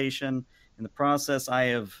on the station. In the process, I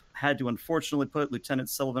have had to unfortunately put Lieutenant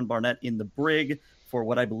Sullivan Barnett in the brig for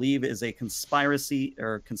what I believe is a conspiracy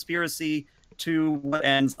to what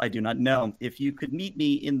ends, I do not know. If you could meet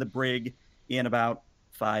me in the brig in about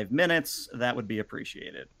 5 minutes, that would be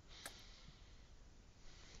appreciated.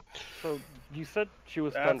 So you said she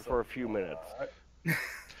was stunned for a few minutes.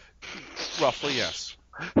 Roughly, yes.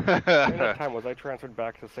 During that time, was I transferred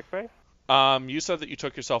back to sickbay? You said that you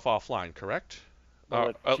took yourself offline, correct?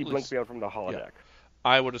 Well, At she blinked least- me out from the holodeck. yeah.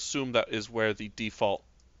 I would assume that is where the default...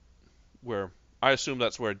 I assume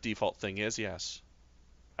that's where a default thing is, yes.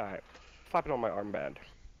 Alright. Slap it on my armband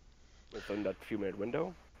within that few-minute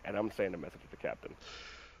window, and I'm saying a message to the captain.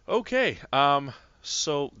 Okay,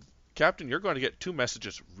 so, Captain, you're going to get 2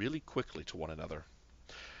 messages really quickly to one another.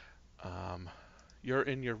 You're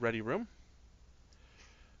in your ready room.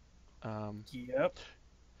 Yep.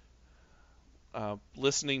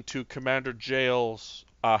 Listening to Commander Jail's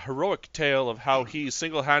heroic tale of how he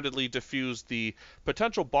single-handedly diffused the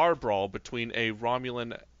potential bar brawl between the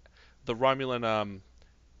Romulan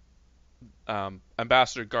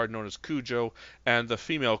ambassador guard known as Cujo and the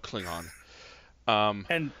female Klingon.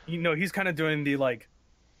 And he's kind of doing the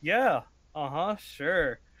yeah,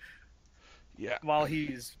 sure. Yeah. While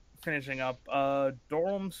he's finishing up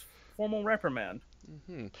Dorum's formal reprimand.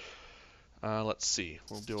 Let's see.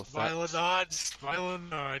 We'll deal with Smile that. and nod, smile and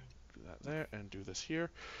nod. Do that there and do this here.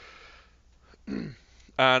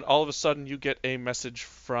 And all of a sudden you get a message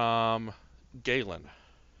from Galen.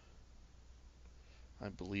 I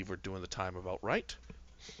believe we're doing the time about right.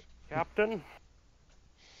 Captain,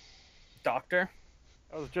 Doctor?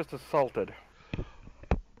 I was just assaulted.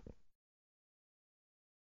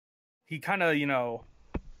 He kind of,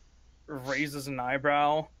 raises an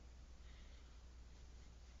eyebrow.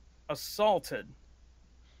 Assaulted.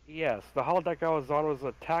 Yes, the holodeck I was on was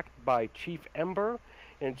attacked by Chief Ember,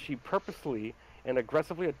 and she purposely and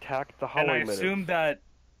aggressively attacked the And I holo assume that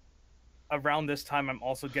around this time I'm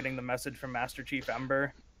also getting the message from Master Chief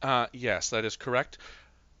Ember. Yes, that is correct.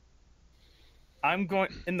 I'm going,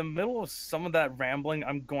 in the middle of some of that rambling,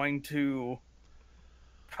 I'm going to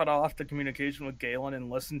cut off the communication with Galen and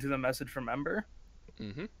listen to the message from Ember.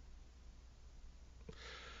 Mm-hmm.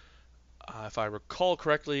 If I recall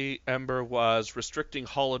correctly, Ember was restricting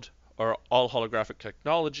all holographic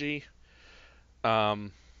technology. All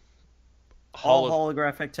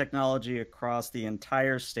holographic technology across the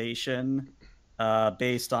entire station,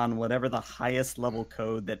 based on whatever the highest level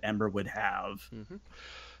code that Ember would have.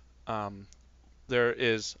 Mm-hmm. There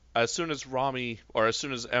is, as soon as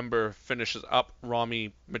Ember finishes up,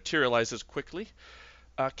 Rami materializes quickly.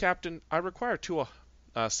 Captain, I require two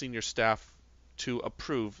senior staff to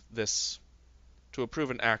approve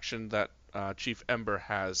an action that Chief Ember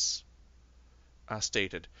has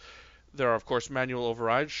stated. There are, of course, manual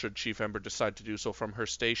overrides should Chief Ember decide to do so from her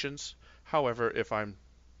stations. However,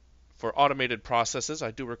 for automated processes,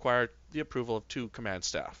 I do require the approval of 2 command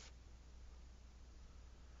staff.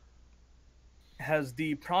 Has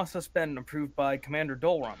the process been approved by Commander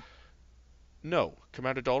Dolrum? No,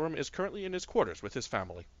 Commander Dolrum is currently in his quarters with his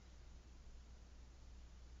family.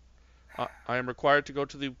 I am required to go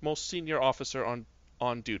to the most senior officer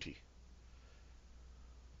on duty.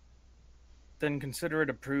 Then consider it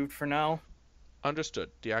approved for now.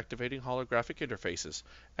 Understood. Deactivating holographic interfaces.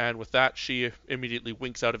 And with that, she immediately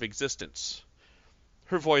winks out of existence.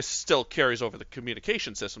 Her voice still carries over the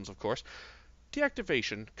communication systems, of course.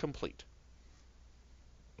 Deactivation complete.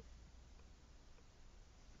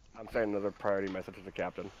 I'm sending another priority message to the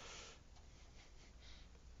captain.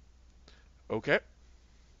 Okay.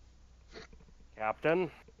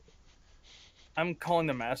 Captain? I'm calling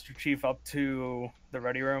the Master Chief up to the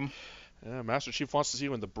ready room. Master Chief wants to see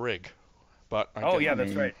you in the brig. But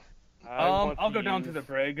that's right. I'll go down to use- the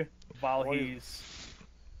brig while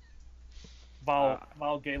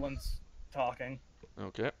while Galen's talking.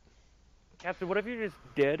 Okay. Captain, whatever you just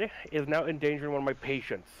did is now endangering one of my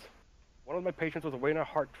patients. One of my patients was awaiting a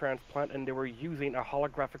heart transplant, and they were using a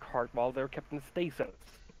holographic heart while they were kept in stasis.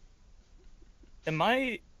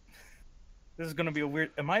 This is going to be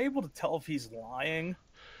am I able to tell if he's lying?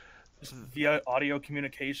 Just via audio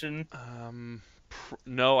communication?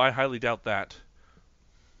 No, I highly doubt that.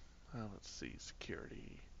 Let's see.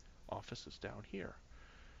 Security office is down here.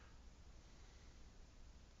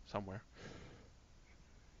 Somewhere.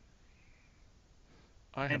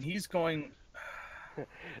 And he's going...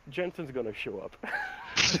 Jensen's gonna show up.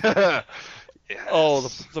 Yes. Oh,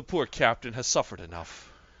 the poor captain has suffered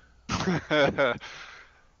enough.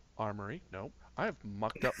 Armory? Nope. I've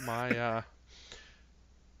mucked up my...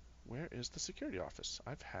 Where is the security office?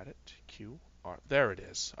 I've had it. QR. There it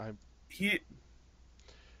is.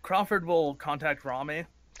 Crawford will contact Rami.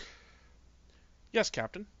 Yes,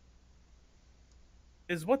 Captain.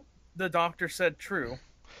 Is what the doctor said true?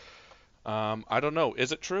 I don't know.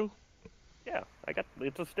 Is it true? Yeah,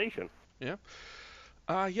 it's a station. Yeah.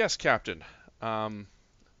 Yes, Captain.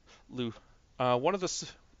 Lou, one of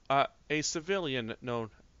a civilian known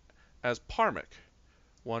as Parmick,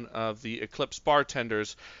 one of the Eclipse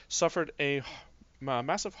bartenders, suffered a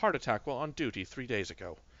massive heart attack while on duty 3 days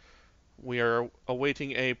ago. We are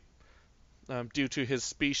awaiting due to his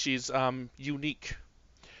species' unique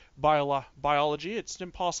biology, it's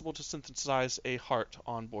impossible to synthesize a heart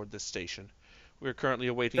on board this station. We are currently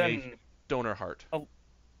awaiting a donor heart. I'll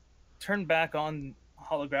turn back on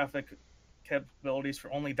holographic capabilities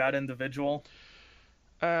for only that individual.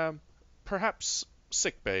 Perhaps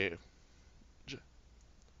sickbay.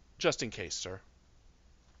 Just in case, sir.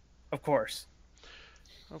 Of course.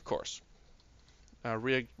 Of course.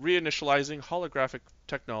 Reinitializing holographic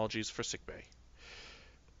technologies for sickbay.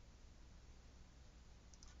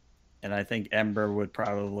 And I think Ember would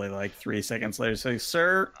probably 3 seconds later say,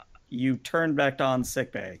 "Sir, you turned back on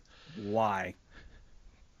sickbay. Why?"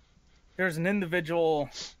 There's an individual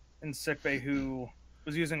in sickbay who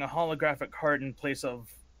was using a holographic heart in place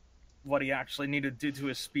of what he actually needed due to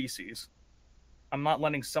his species. I'm not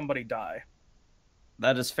letting somebody die.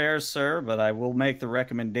 That is fair, sir, but I will make the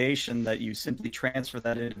recommendation that you simply transfer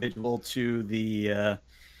that individual to the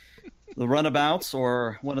runabouts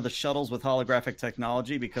or one of the shuttles with holographic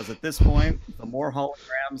technology, because at this point, the more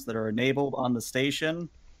holograms that are enabled on the station,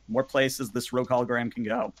 more places this rogue hologram can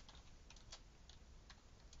go.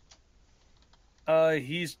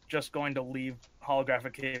 He's just going to leave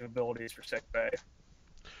holographic capabilities for sickbay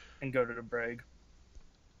and go to the brig.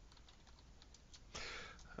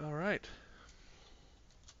 All right.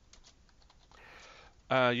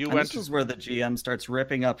 This is where the GM starts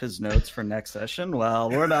ripping up his notes for next session. Well,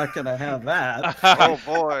 we're not going to have that. Oh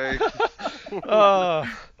boy. Oh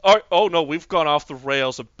no, we've gone off the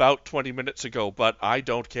rails about 20 minutes ago, but I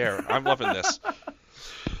don't care. I'm loving this.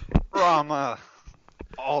 Drama.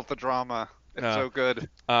 All the drama. It's so good.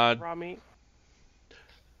 Rami.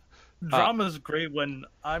 Drama's great when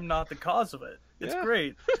I'm not the cause of it. It's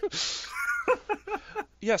great.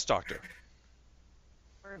 Yes, Doctor.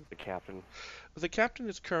 Where's the captain? The captain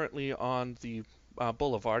is currently on the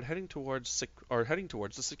boulevard, heading towards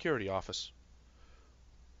the security office.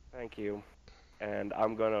 Thank you. And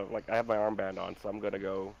I'm gonna, I have my armband on, so I'm gonna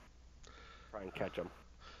go try and catch him.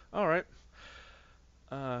 All right.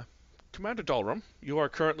 Commander Dalrum, you are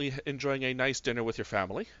currently enjoying a nice dinner with your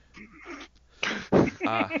family. Well,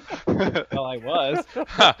 I was.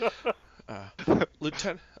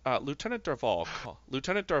 Lieutenant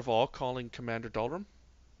Darval calling Commander Dalrum.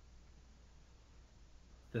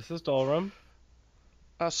 This is Dolrum.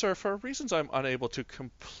 Sir, for reasons I'm unable to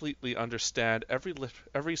completely understand,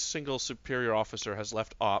 every single superior officer has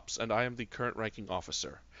left ops, and I am the current ranking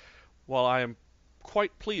officer. While I am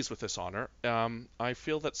quite pleased with this honor, I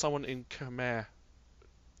feel that someone in command,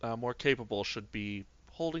 more capable, should be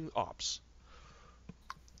holding ops.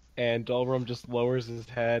 And Dolrum just lowers his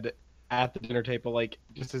head at the dinner table,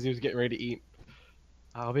 just as he was getting ready to eat.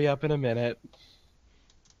 I'll be up in a minute.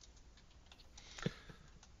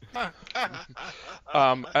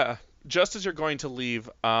 Just as you're going to leave,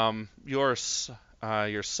 your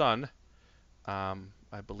son, I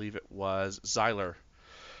believe it was Zyler.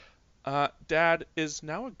 Dad, is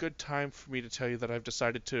now a good time for me to tell you that I've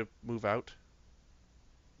decided to move out?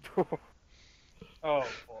 Oh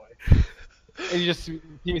boy. And you just see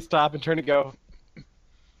me stop and turn and go,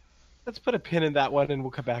 let's put a pin in that one, and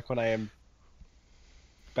we'll come back when I am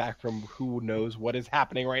back from who knows what is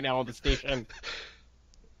happening right now on the station.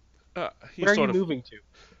 Where are you moving to?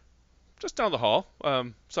 Just down the hall.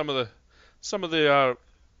 Some of the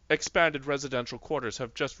expanded residential quarters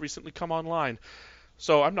have just recently come online,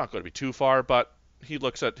 so I'm not going to be too far. But he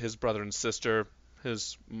looks at his brother and sister,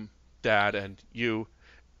 his dad, and you.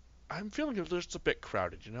 I'm feeling it's a bit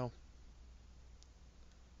crowded, you know.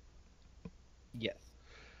 Yes.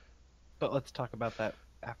 But let's talk about that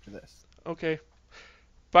after this. Okay.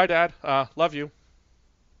 Bye, Dad. Love you.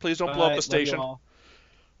 Please don't blow up the Love you station. all.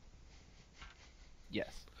 Yes.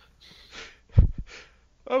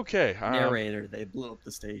 Okay. Narrator, they blew up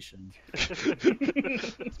the station.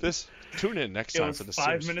 Tune in next It time was for the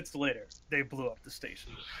 5 minutes later. They blew up the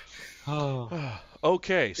station. Oh.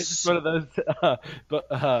 Okay. It's just one of those, but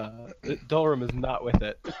Dolrum is not with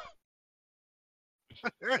it.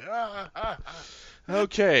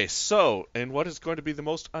 Okay, so, in what is going to be the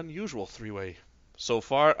most unusual three-way so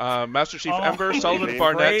far, Master Chief Ember, Sullivan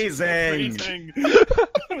Barnett. Phrasing.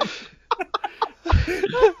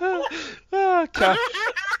 Oh,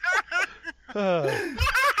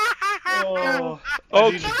 I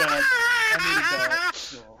Okay. needed that. I needed that.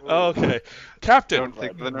 Okay, Captain. Don't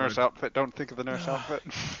think of the nurse outfit. Don't think of the nurse outfit.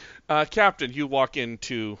 Captain, you walk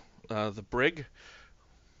into the brig.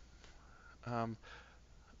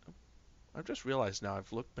 I've just realized now I've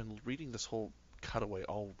been reading this whole cutaway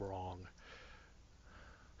all wrong.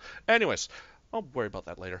 Anyways, I'll worry about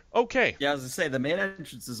that later. Okay. Yeah, as I say, the main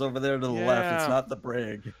entrance is over there to the left. It's not the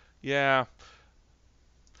brig. Yeah.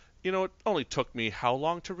 You know, it only took me how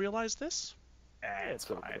long to realize this? It's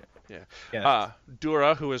fine. Yeah. Yes.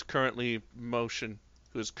 Dura, who is currently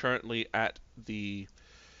at the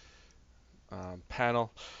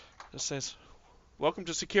panel, just says, "Welcome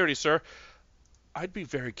to security, sir. I'd be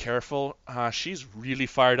very careful. She's really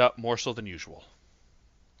fired up, more so than usual."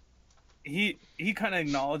 He kind of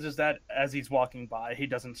acknowledges that as he's walking by. He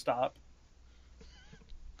doesn't stop.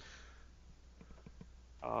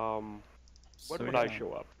 When would I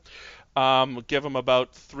show up? Give him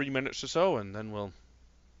about 3 minutes or so, and then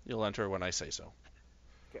you'll enter when I say so.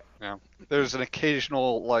 Yeah. There's an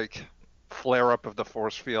occasional flare up of the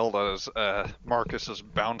force field as Marcus is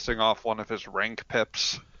bouncing off one of his rank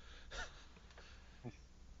pips.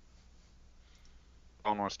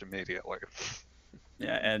 Almost immediately.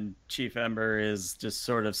 Yeah, and Chief Ember is just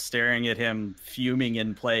sort of staring at him, fuming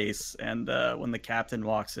in place. And when the captain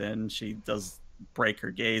walks in, she does break her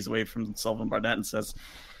gaze away from Sullivan Barnett and says,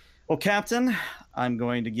 "Well, Captain, I'm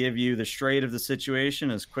going to give you the straight of the situation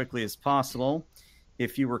as quickly as possible.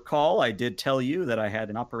 If you recall, I did tell you that I had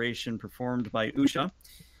an operation performed by Usha.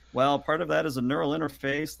 Well, part of that is a neural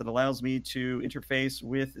interface that allows me to interface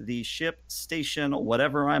with the ship, station,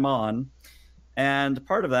 whatever I'm on. And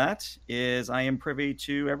part of that is I am privy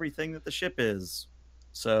to everything that the ship is.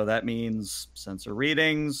 So that means sensor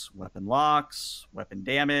readings, weapon locks, weapon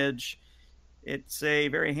damage. It's a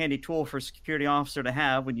very handy tool for a security officer to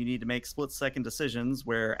have when you need to make split-second decisions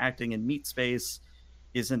where acting in meat space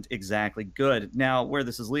isn't exactly good. Now, where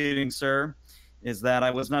this is leading, sir, is that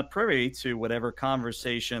I was not privy to whatever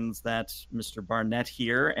conversations that Mr. Barnett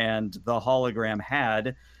here and the hologram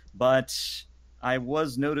had, but I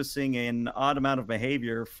was noticing an odd amount of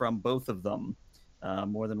behavior from both of them.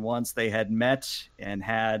 More than once, they had met and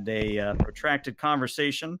had a protracted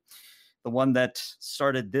conversation. The one that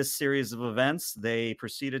started this series of events, they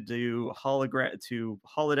proceeded to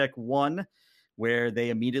holodeck 1, where they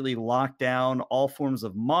immediately locked down all forms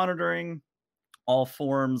of monitoring, all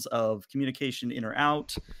forms of communication in or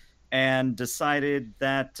out, and decided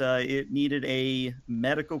that it needed a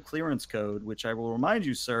medical clearance code, which I will remind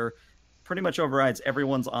you, sir, pretty much overrides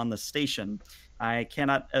everyone's on the station. I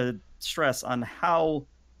cannot stress on how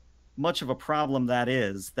much of a problem that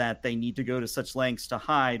is, that they need to go to such lengths to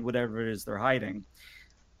hide whatever it is they're hiding.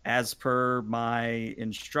 As per my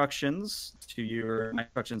instructions to you,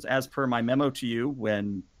 as per my memo to you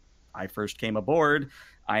when I first came aboard,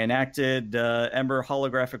 I enacted Ember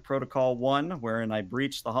Holographic Protocol 1, wherein I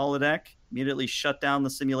breached the holodeck, immediately shut down the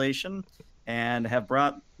simulation, and have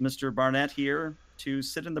brought Mr. Barnett here to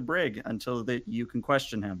sit in the brig until that you can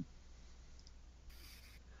question him.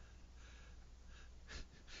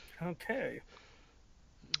 Okay.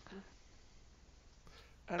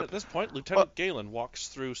 And at this point, Lieutenant Galen walks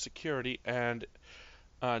through security, and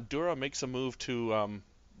Dura makes a move to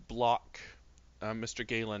block Mr.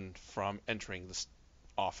 Galen from entering this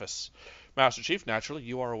office. Master Chief, naturally,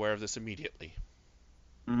 you are aware of this immediately.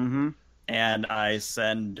 Mm-hmm. And I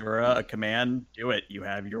send Dura a command. Do it. You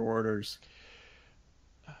have your orders.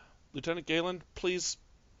 Lieutenant Galen, please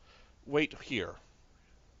wait here.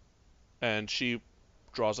 And she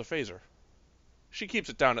draws a phaser. She keeps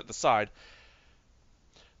it down at the side.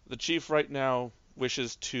 The chief right now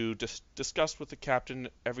wishes to discuss with the captain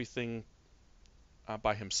everything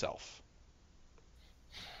by himself.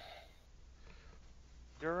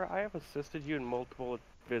 Dura, I have assisted you in multiple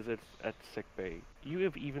visits at sickbay. You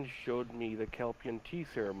have even showed me the Kelpian tea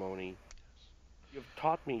ceremony. You have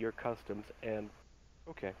taught me your customs, and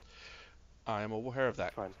okay. I am aware of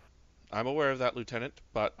that. Fine. I'm aware of that, Lieutenant,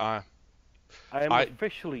 but I am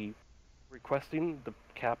officially requesting the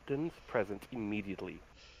captain's presence immediately.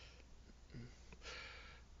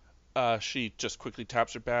 She just quickly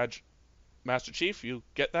taps her badge. Master Chief, you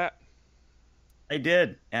get that? I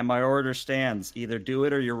did, and my order stands. Either do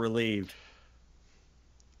it or you're relieved.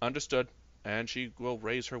 Understood. And she will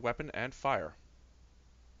raise her weapon and fire.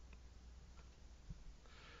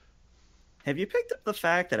 Have you picked up the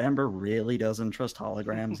fact that Ember really doesn't trust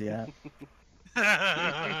holograms yet?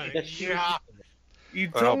 Yeah. You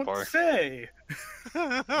Oh, don't boy. say.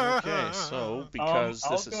 Okay, so because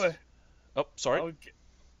this is... Oh, sorry.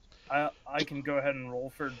 I can go ahead and roll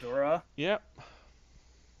for Dora. Yep.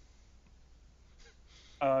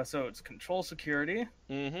 So it's control security.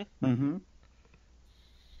 Mm-hmm. Mm-hmm.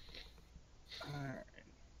 Alright.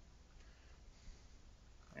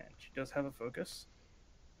 And she does have a focus.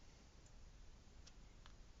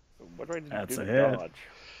 So what do I need That's to do a to hit.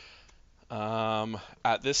 dodge?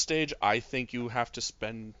 At this stage, I think you have to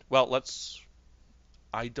spend... Well,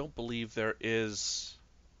 I don't believe there is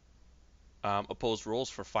opposed rules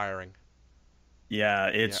for firing. Yeah,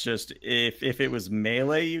 it's just if it was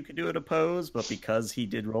melee, you could do it opposed, but because he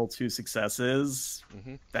did roll 2 successes,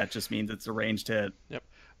 that just means it's a ranged hit. Yep.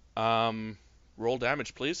 Roll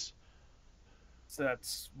damage, please. So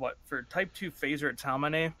that's what for type 2 phaser. It's how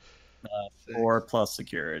many? 4 plus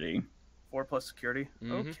security. 4 plus security.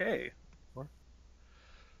 Okay.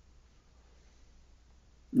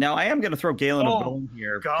 Now I am going to throw Galen a Oh, bone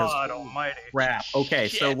here. God Almighty! Crap. Okay,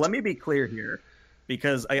 so Shit. let me be clear here,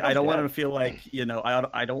 because I don't want him to feel like,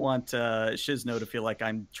 I don't want Shizno to feel like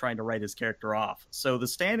I'm trying to write his character off. So the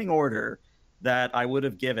standing order that I would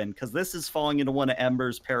have given, because this is falling into one of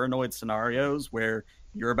Ember's paranoid scenarios where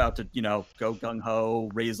you're about to, go gung-ho,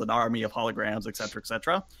 raise an army of holograms, etc.,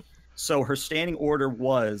 etc. So her standing order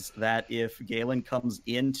was that if Galen comes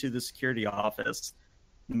into the security office,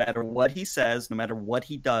 no matter what he says, no matter what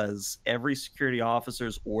he does, every security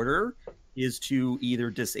officer's order is to either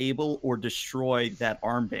disable or destroy that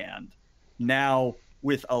armband. Now,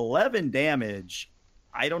 with 11 damage,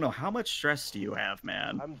 I don't know, how much stress do you have,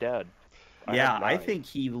 man? I'm dead. Yeah, I have 9. think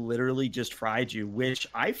he literally just fried you, which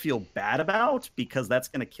I feel bad about because that's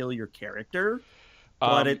going to kill your character.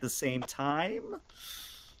 But at the same time,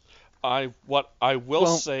 what I will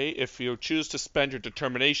say, if you choose to spend your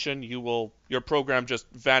determination, your program just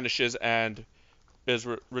vanishes and is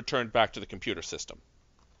returned back to the computer system.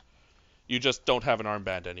 You just don't have an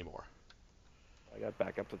armband anymore. I got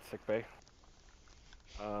back up to the sick bay.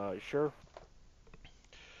 Sure.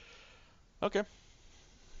 Okay.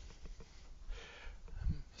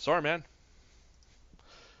 Sorry, man.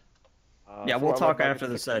 yeah, So we'll I'm talk back at after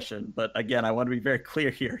the sick bay. session. But again, I want to be very clear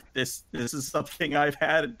here. This is something I've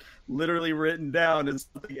had literally written down as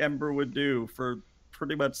something Ember would do for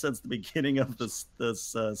pretty much since the beginning of this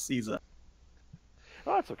season.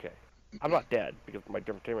 Oh, that's okay. I'm not dead because my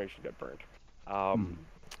determination got burned. Am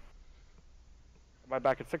I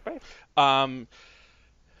back at sick bay?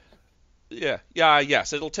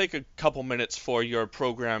 Yes. It'll take a couple minutes for your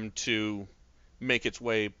program to make its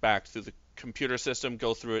way back through the computer system,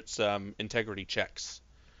 go through its integrity checks.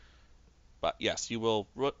 But yes, you will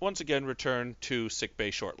once again return to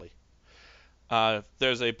sickbay shortly.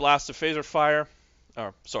 There's a blast of phaser fire.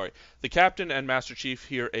 The captain and Master Chief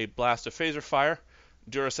hear a blast of phaser fire.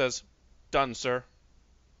 Dura says, "Done, sir."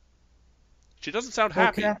 She doesn't sound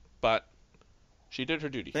happy, Okay. but she did her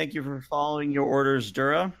duty. Thank you for following your orders,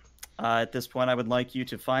 Dura. At this point, I would like you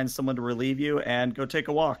to find someone to relieve you and go take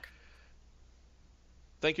a walk.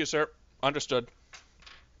 Thank you, sir. Understood.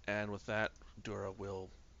 And with that, Dura will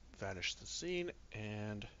vanish the scene,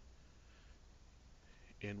 and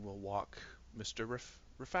in will walk Mr.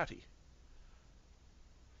 Rafati.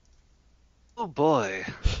 Oh boy.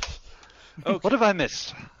 Okay. What have I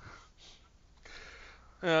missed?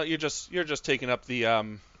 You're just taking up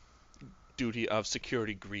the duty of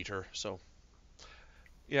security greeter, so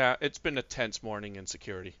yeah, it's been a tense morning in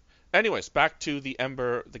security. Anyways, back to the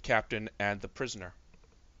Ember, the captain, and the prisoner.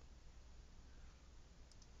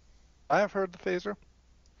 I have heard the phaser.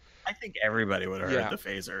 I think everybody would have heard Yeah. the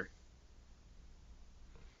phaser.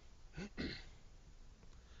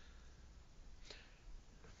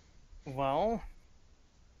 Well,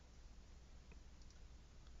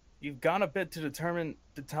 you've gone a bit to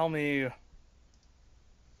tell me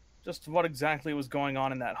just what exactly was going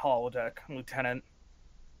on in that holodeck, Lieutenant.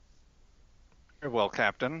 Very well,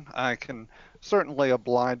 Captain. I can certainly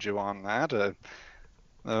oblige you on that.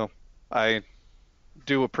 Though I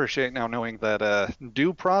do appreciate now knowing that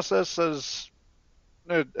due process as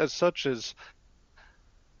such is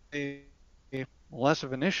less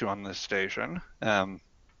of an issue on this station.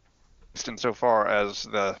 Insofar as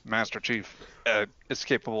the Master Chief is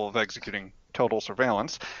capable of executing total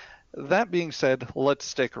surveillance. That being said, let's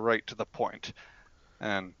stick right to the point.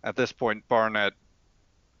 And at this point, Barnett,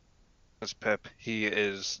 as Pip, he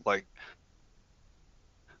is like,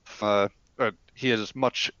 he is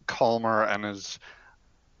much calmer and is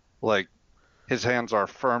like, his hands are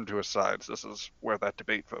firm to his sides. This is where that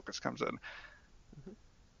debate focus comes in.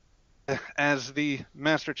 As the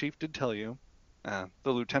Master Chief did tell you, the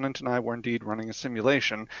Lieutenant and I were indeed running a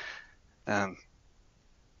simulation. We've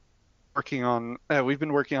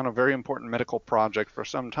been working on a very important medical project for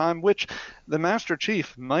some time, which the Master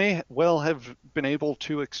Chief may well have been able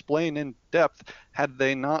to explain in depth had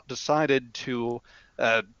they not decided to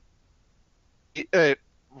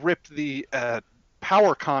rip the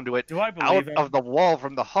power conduit out of the wall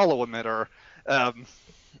from the hollow emitter.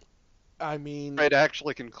 I mean, it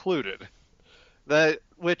actually concluded that,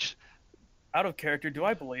 which out of character, do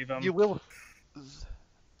I believe him? you will.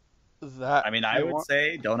 That I mean, I would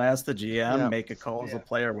say don't ask the GM. Yeah. Make a call as a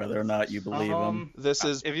player whether or not you believe him. this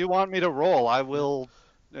is If you want me to roll, I will.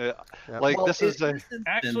 Like Well, this is a.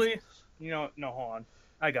 Actually, no, hold on.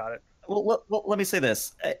 I got it. Well, let me say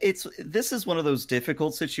this. This is one of those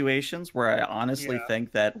difficult situations where I honestly Yeah.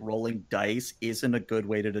 think that rolling dice isn't a good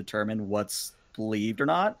way to determine what's believed or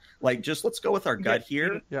not. Like, just let's go with our gut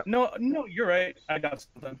here. Yeah. No, you're right. I got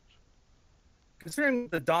something. Considering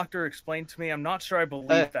the doctor explained to me, I'm not sure I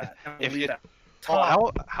believe that. I if believe you- that.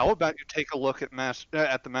 How about you take a look at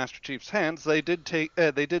the Master Chief's hands? They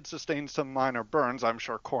did sustain some minor burns. I'm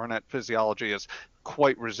sure coronet physiology is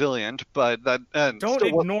quite resilient, but that Don't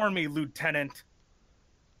still, ignore me, Lieutenant.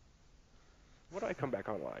 What do I come back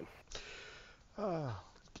online?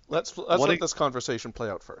 let's What let do you- this conversation play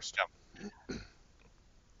out first.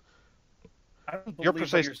 I don't Your believe what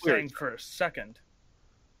precise you're query, saying for a second.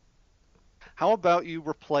 how about you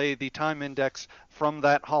replay the time index from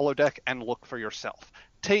that holodeck and look for yourself?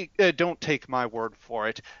 Don't take my word for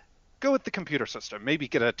it. Go with the computer system. Maybe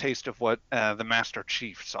get a taste of what the Master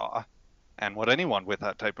Chief saw, and what anyone with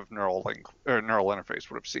that type of neural link or neural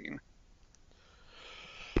interface would have seen.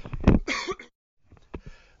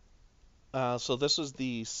 So this is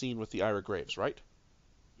the scene with the Ira Graves, right?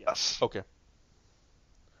 Yes. Okay.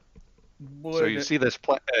 So you see this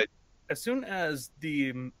as soon as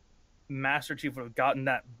the Master Chief would have gotten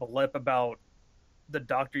that blip about the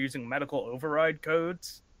Doctor using medical override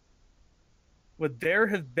codes, would there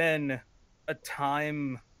have been a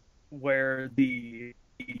time where there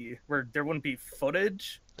wouldn't be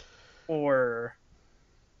footage, or?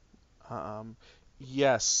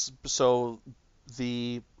 Yes. So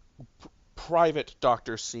the private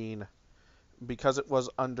Doctor scene, because it was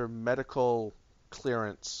under medical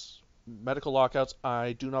clearance, medical lockouts,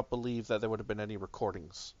 I do not believe that there would have been any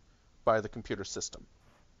recordings by the computer system.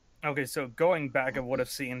 Okay, so going back, I would have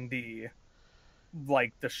seen the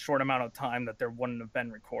short amount of time that there wouldn't have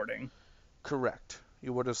been recording. Correct.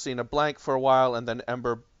 You would have seen a blank for a while, and then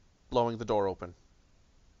Ember blowing the door open.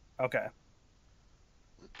 Okay.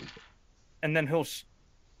 And then he'll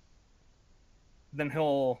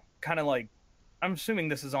kind of like, I'm assuming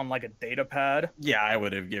this is on like a data pad. Yeah, I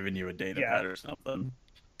would have given you a data pad or something.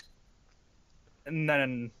 And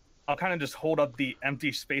then I'll kind of just hold up the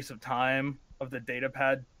empty space of time of the data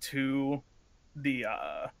pad to the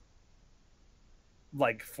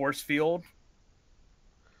force field.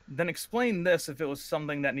 Then explain this if it was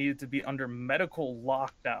something that needed to be under medical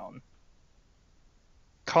lockdown.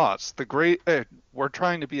 Cause we're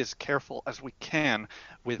trying to be as careful as we can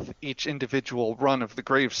with each individual run of the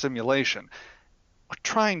Grave simulation. We're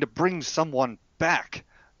trying to bring someone back.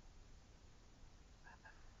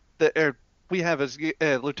 We have, as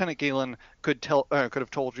Lieutenant Galen could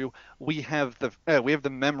have told you, we have the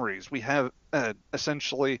memories. We have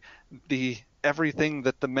essentially everything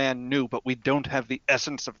that the man knew, but we don't have the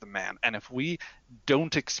essence of the man. And if we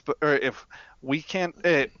don't if we can't,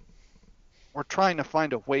 we're trying to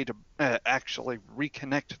find a way to actually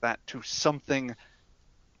reconnect that to something.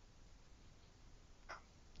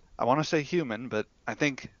 I want to say human, but I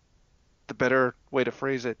think the better way to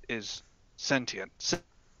phrase it is sentient.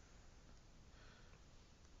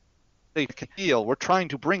 They can feel. We're trying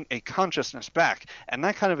to bring a consciousness back, and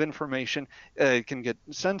that kind of information can get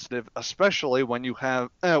sensitive, especially when you have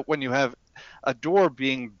a door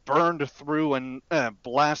being burned through and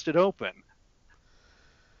blasted open.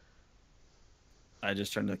 I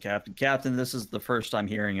just turned to the captain. Captain, this is the first I'm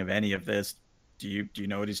hearing of any of this. Do you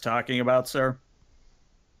know what he's talking about, sir?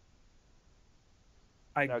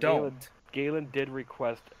 I don't. Galen did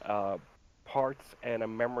request parts and a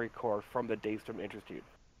memory core from the Daystrom Institute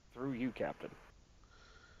through you, Captain,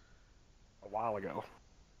 a while ago.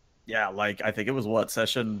 Yeah, I think it was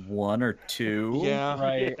session 1 or 2? Yeah.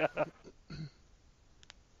 Right.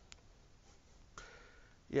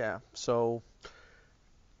 Yeah. So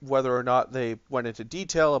whether or not they went into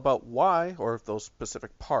detail about why or those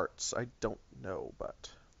specific parts, I don't know, but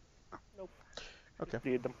Nope. Okay.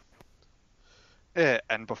 Need them.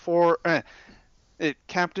 And before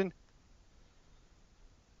Captain,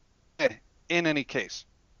 in any case,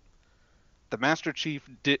 the Master Chief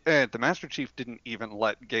didn't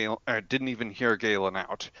even didn't even hear Galen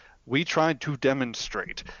out. We tried to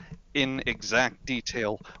demonstrate in exact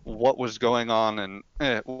detail what was going on in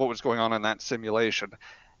that simulation,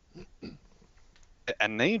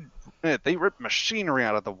 and they ripped machinery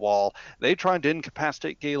out of the wall. They tried to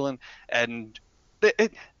incapacitate Galen, and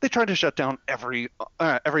they tried to shut down every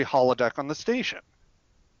holodeck on the station.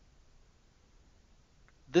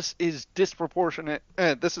 This is disproportionate.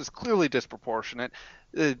 This is clearly disproportionate.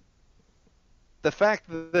 The fact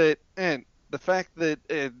that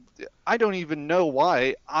I don't even know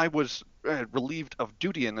why I was relieved of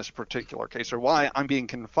duty in this particular case, or why I'm being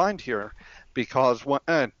confined here, because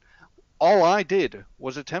all I did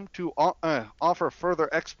was attempt to offer further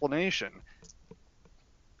explanation.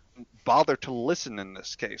 Bother to listen in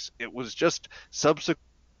this case. It was just subsequent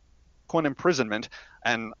imprisonment,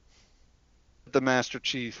 and the Master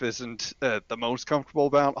Chief isn't the most comfortable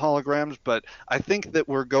about holograms, but I think that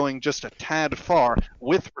we're going just a tad far,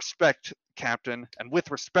 with respect, Captain, and with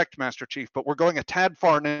respect, Master Chief, but we're going a tad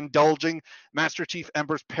far in indulging Master Chief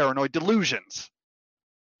Ember's paranoid delusions.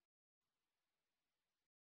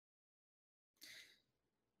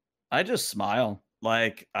 I just smile.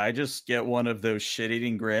 I just get one of those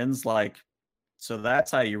shit-eating grins, so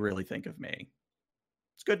that's how you really think of me.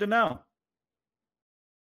 It's good to know.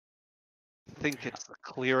 I think it's the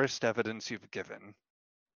clearest evidence you've given.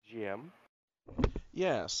 GM?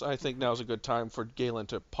 Yes, I think now's a good time for Galen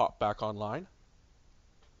to pop back online.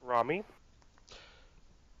 Rami,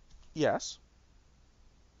 Yes.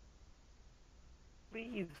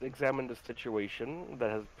 please examine the situation that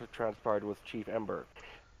has transpired with Chief Ember.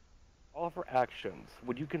 All of her actions,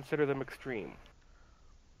 would you consider them extreme?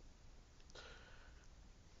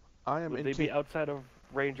 I am Would they be outside of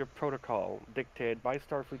range of protocol dictated by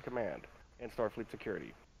Starfleet Command and Starfleet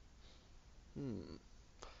Security?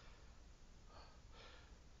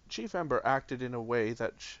 Chief Ember acted in a way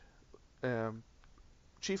that um,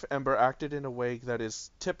 Chief Ember acted in a way that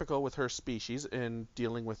is typical with her species in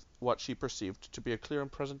dealing with what she perceived to be a clear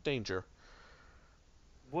and present danger.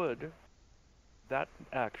 Would that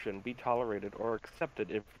action be tolerated or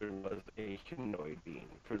accepted if it was a humanoid being?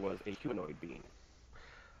 If it was a humanoid being?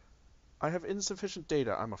 I have insufficient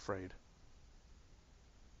data, I'm afraid.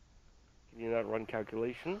 Can you not run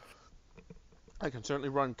calculations? I can certainly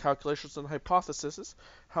run calculations and hypotheses,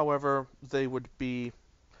 however,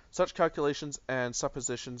 such calculations and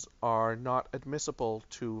suppositions are not admissible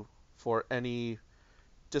for any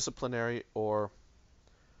disciplinary or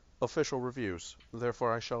official reviews.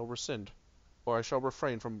 Therefore, I shall rescind, or I shall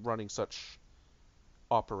refrain from running such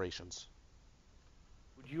operations.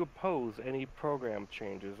 Would you oppose any program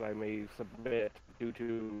changes I may submit due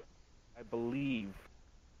to, I believe,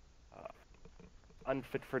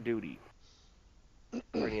 unfit for duty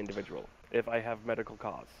for any individual if I have medical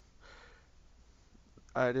cause?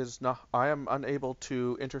 It is not. I am unable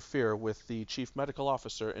to interfere with the chief medical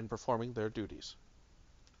officer in performing their duties.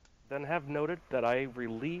 Then have noted that I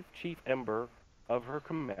relieve Chief Ember of her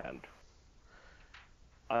command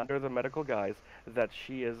under the medical guise that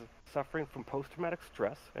she is suffering from post-traumatic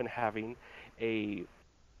stress and having a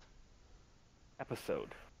episode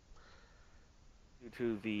due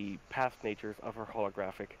to the past natures of her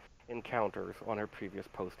holographic encounters on her previous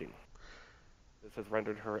posting. This has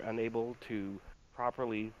rendered her unable to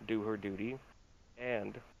properly do her duty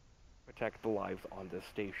and protect the lives on this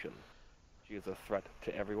station. She is a threat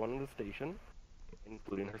to everyone in the station,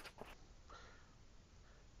 including herself.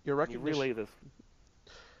 Your Can you relay this?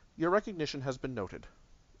 Your recognition has been noted.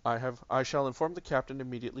 I shall inform the captain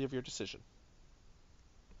immediately of your decision.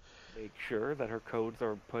 Make sure that her codes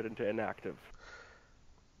are put into inactive.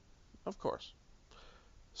 Of course.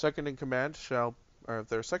 Second in command shall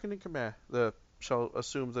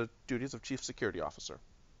assume the duties of chief security officer.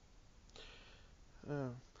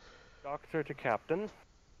 Doctor to captain.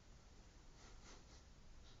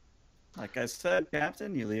 Like I said,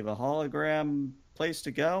 Captain, you leave a hologram place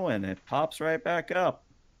to go and it pops right back up.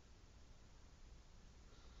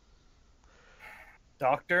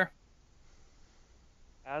 Doctor?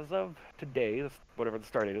 As of today, whatever the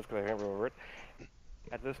start date is, because I can't remember it,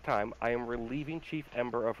 at this time, I am relieving Chief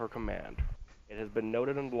Ember of her command. It has been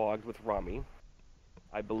noted and logged with Rami.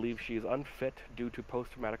 I believe she is unfit due to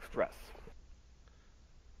post-traumatic stress.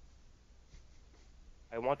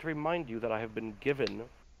 I want to remind you that I have been given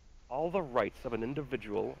all the rights of an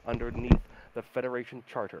individual underneath the Federation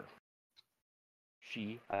Charter.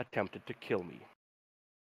 She attempted to kill me.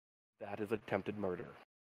 That is attempted murder.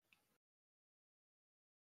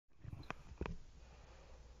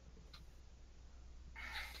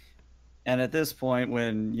 And at this point,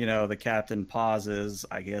 when, the captain pauses,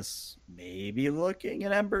 I guess maybe looking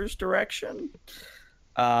in Ember's direction,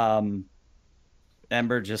 Ember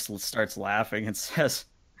just starts laughing and says,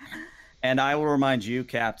 "And I will remind you,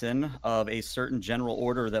 Captain, of a certain general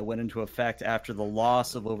order that went into effect after the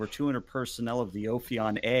loss of over 200 personnel of the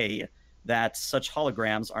Ophion A, that such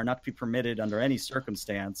holograms are not to be permitted under any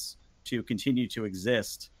circumstance to continue to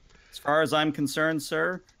exist. As far as I'm concerned,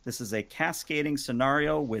 sir, this is a cascading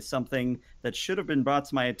scenario with something that should have been brought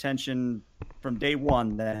to my attention from day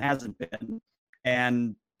one that hasn't been.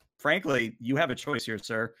 And frankly, you have a choice here,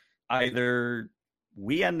 sir. Either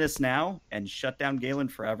we end this now and shut down Galen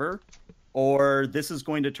forever, or this is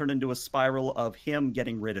going to turn into a spiral of him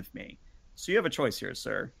getting rid of me. So you have a choice here,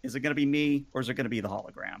 sir. Is it going to be me, or is it going to be the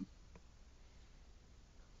hologram?"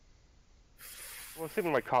 Well,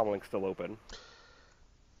 assuming my comm link's still open.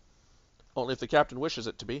 Only if the captain wishes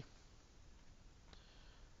it to be.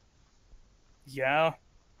 Yeah. I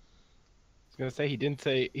was gonna say he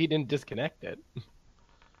didn't disconnect it.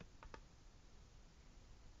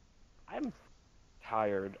 I'm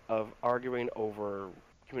tired of arguing over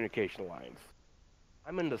communication lines.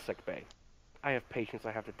 I'm in the sick bay. I have patients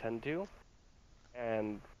I have to tend to,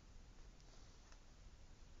 and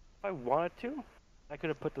if I wanted to, I could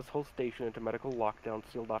have put this whole station into medical lockdown,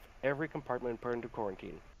 sealed off every compartment, and put into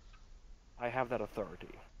quarantine. I have that authority.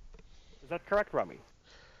 Is that correct, Rami?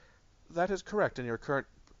 That is correct in your current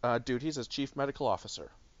duties as chief medical officer.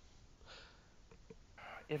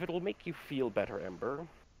 If it will make you feel better, Ember,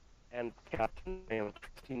 and Captain, I am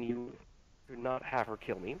trusting you to not have her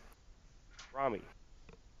kill me. Rami,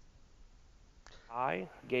 I,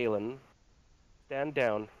 Galen, stand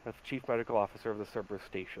down as Chief Medical Officer of the Cerberus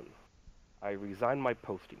Station. I resign my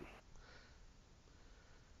posting.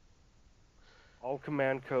 All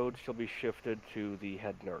command codes shall be shifted to the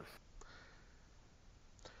head nurse.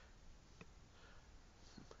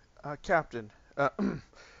 Captain,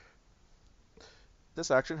 this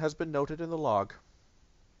action has been noted in the log.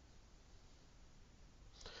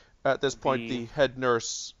 At this point, the head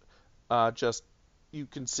nurse you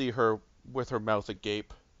can see her with her mouth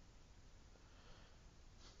agape.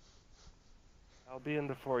 I'll be in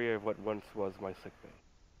the foyer of what once was my sickbay.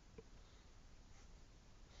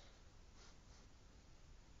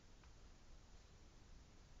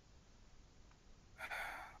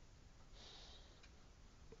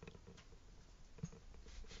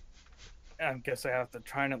 I guess I have to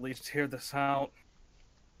try and at least hear this out.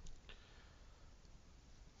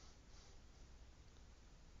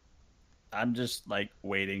 I'm just like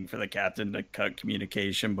waiting for the captain to cut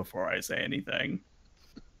communication before I say anything.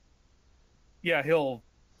 Yeah, he'll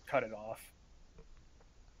cut it off.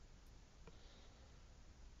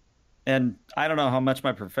 And I don't know how much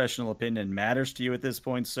my professional opinion matters to you at this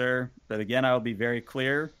point, sir, but again, I will be very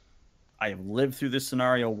clear. I have lived through this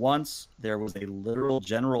scenario once. There was a literal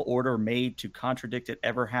general order made to contradict it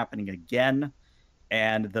ever happening again.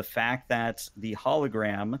 And the fact that the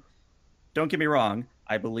hologram, don't get me wrong,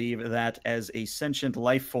 I believe that as a sentient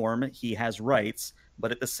life form, he has rights,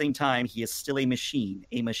 but at the same time, he is still a machine.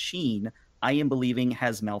 A machine, I am believing,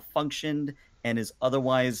 has malfunctioned and is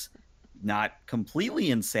otherwise not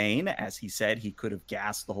completely insane. As he said, he could have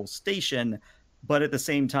gassed the whole station, but at the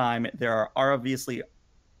same time, there are obviously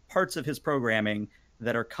parts of his programming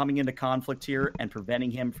that are coming into conflict here and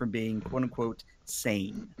preventing him from being, quote unquote,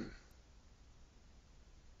 sane.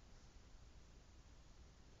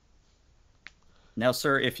 Now,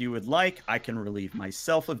 sir, if you would like, I can relieve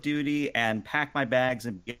myself of duty and pack my bags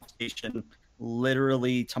and be at the station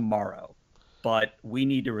literally tomorrow. But we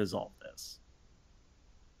need to resolve this.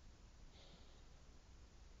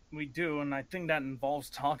 We do, and I think that involves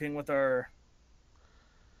talking with our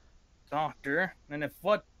doctor. And if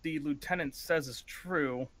what the lieutenant says is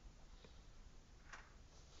true,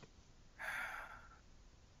 I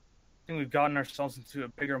think we've gotten ourselves into a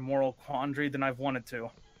bigger moral quandary than I've wanted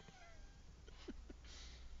to.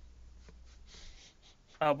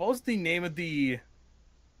 What was the name of the...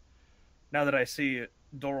 Now that I see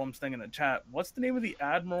Dorum's thing in the chat, what's the name of the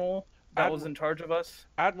admiral that was in charge of us?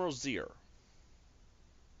 Admiral Zeal.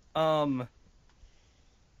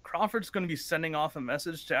 Crawford's going to be sending off a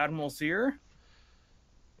message to Admiral Zeal,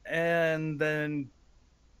 and then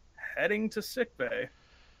heading to sickbay.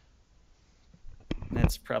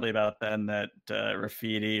 It's probably about then that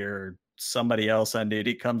Rafidi or somebody else on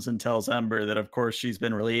duty comes and tells Ember that, of course, she's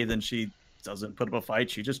been relieved and she doesn't put up a fight.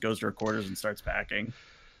 She just goes to her quarters and starts packing.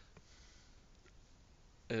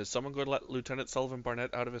 Is someone going to let Lieutenant Sullivan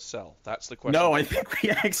Barnett out of his cell? That's the question. No, I think we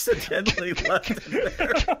accidentally left him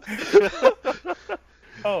there.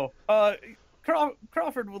 Oh,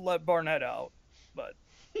 Crawford would let Barnett out, but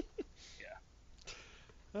yeah.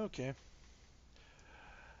 Okay.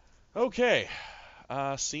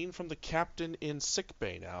 Scene from the captain in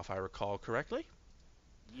sickbay now, if I recall correctly.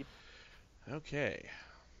 Yep. Okay.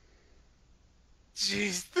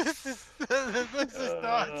 Jeez, this is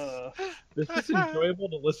nuts. This is enjoyable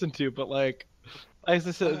to listen to, but like, as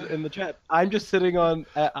I said in the chat, I'm just sitting on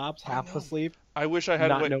at ops half asleep. I wish I had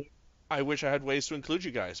Not know- I wish I had ways to include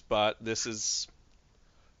you guys, but this is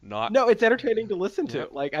not. No, it's entertaining to listen to. Yep.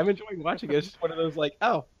 Like, I'm enjoying watching it. It's just one of those like,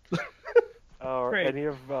 oh. Are Great. any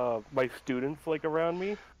of my students like around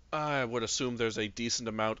me? I would assume there's a decent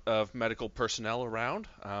amount of medical personnel around.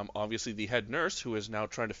 Obviously, the head nurse, who is now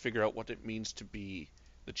trying to figure out what it means to be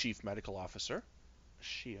the chief medical officer.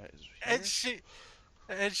 She is here.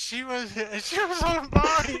 And she was on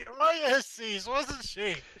my SCs, wasn't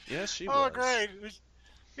she? Yes, she Oh, was. great.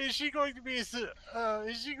 Is she going to be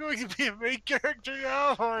a main character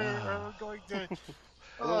now, or are we going to?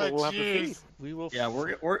 Oh, We'll have to see. jeez. We will. Yeah,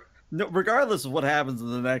 we're no, regardless of what happens in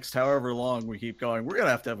the next however long we keep going, we're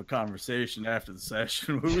gonna have a conversation after the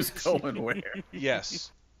session. Who's going where?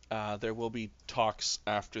 Yes, there will be talks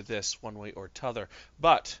after this, one way or t'other.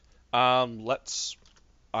 But I'm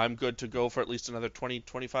good to go for at least another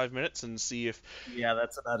 20-25 minutes and see if. Yeah,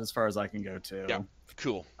 that's about as far as I can go too. Yeah.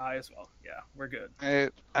 Cool. I as well. Yeah, we're good.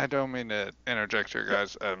 I don't mean to interject here,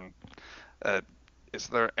 guys. Is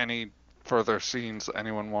there any further scenes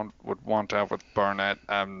anyone would want to have with Barnett?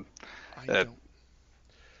 I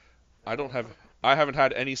don't have I haven't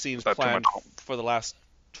had any scenes Is that too planned much home? for the last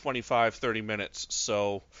 25, 30 minutes,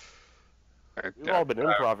 so We've all been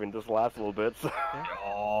improvising this last little bit. So.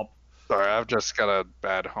 Sorry, I've just got a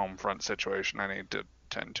bad home front situation I need to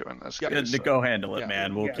tend to in this Yeah. case. So. Go handle it, Yeah.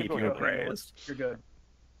 man. We'll Yeah, keep go you ahead, handle it. appraised. You're good.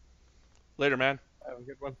 later, man. Have a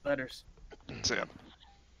good one. Letters. See ya.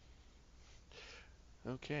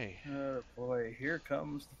 Okay. Oh boy, here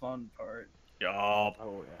comes the fun part. Yup.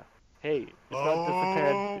 Oh yeah. Hey, it's not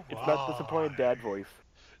disappointed. It's not disappointed dad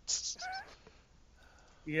voice.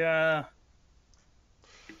 Yeah.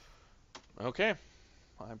 Okay.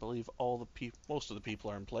 I believe most of the people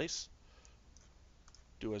are in place.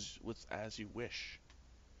 Do as you wish.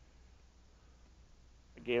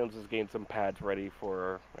 Galen's is getting some pads ready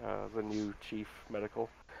for the new chief medical.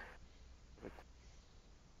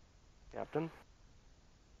 Captain?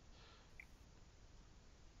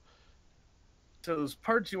 So those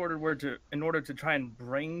parts you ordered were in order to try and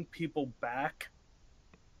bring people back.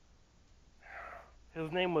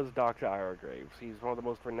 His name was Dr. Ira Graves. He's one of the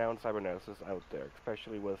most renowned cyberneticists out there,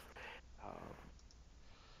 especially with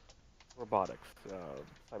robotics,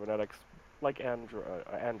 cybernetics, like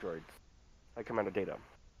androids, like Commander Data.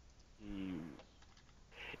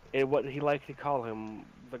 What he liked to call him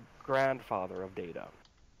the grandfather of Data.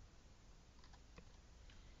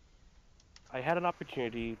 I had an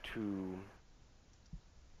opportunity to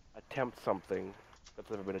attempt something that's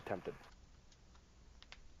never been attempted.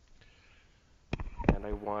 And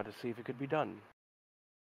I wanted to see if it could be done.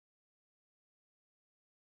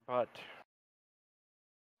 But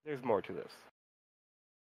there's more to this.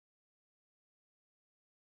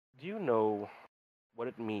 Do you know what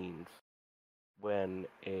it means when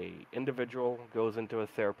a individual goes into a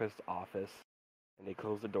therapist's office and they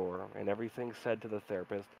close the door and everything said to the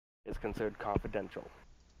therapist is considered confidential?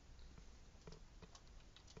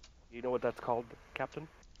 Do you know what that's called, Captain?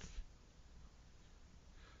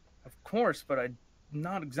 Of course, but I'm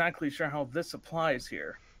not exactly sure how this applies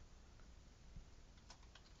here.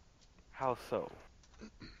 How so?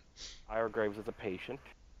 Ira Graves is a patient.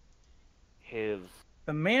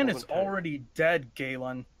 The man is Voluntary. already dead,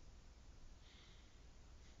 Galen.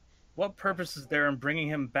 What purpose is there in bringing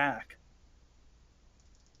him back?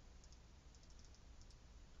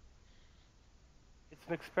 It's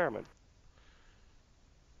an experiment.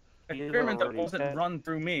 An He is experiment that already wasn't dead. run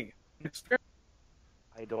through me. An experiment.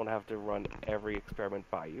 I don't have to run every experiment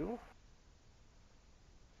by you.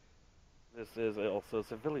 This is also a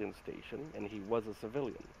civilian station, and he was a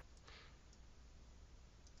civilian.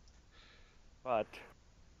 But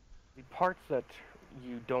the parts that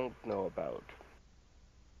you don't know about,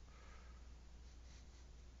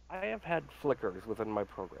 I have had flickers within my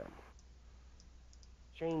program.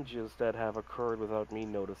 Changes that have occurred without me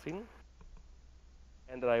noticing,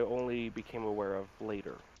 and that I only became aware of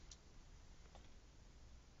later.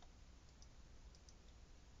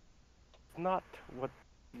 It's not what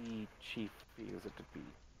the chief feels it to be.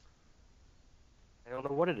 I don't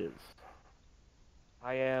know what it is.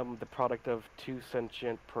 I am the product of two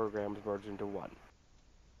sentient programs merged into one.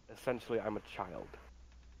 Essentially, I'm a child.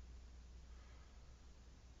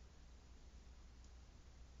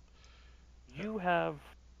 You have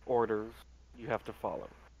orders you have to follow,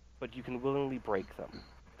 but you can willingly break them.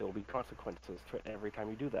 There will be consequences for every time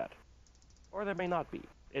you do that. Or there may not be.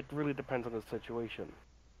 It really depends on the situation.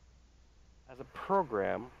 As a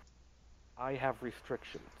program, I have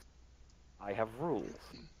restrictions. I have rules.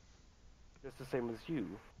 Just the same as you,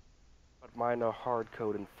 but mine are hard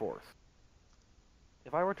code enforced.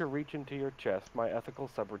 If I were to reach into your chest, my ethical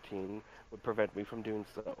subroutine would prevent me from doing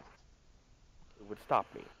so. It would stop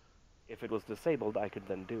me. If it was disabled, I could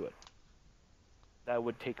then do it. That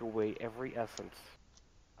would take away every essence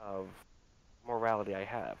of morality I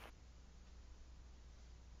have.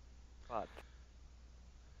 But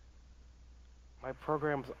my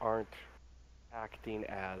programs aren't acting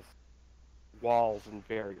as walls and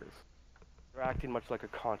barriers. They're acting much like a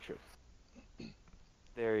conscience.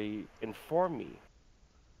 They inform me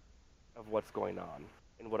of what's going on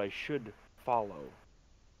and what I should follow,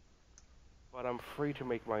 but I'm free to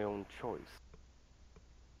make my own choice.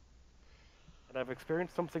 And I've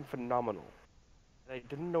experienced something phenomenal, and I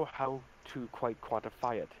didn't know how to quite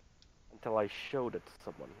quantify it until I showed it to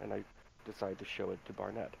someone, and I decided to show it to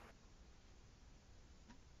Barnett.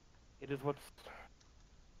 It is what's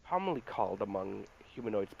commonly called among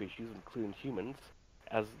humanoid species, including humans,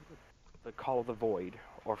 as the call of the void,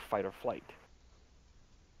 or fight or flight.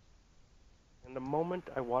 And the moment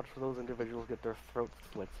I watched those individuals get their throats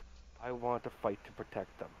slit, I wanted to fight to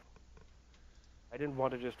protect them. I didn't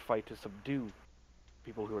want to just fight to subdue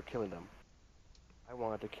people who were killing them. I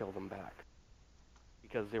wanted to kill them back.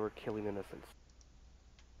 Because they were killing innocents.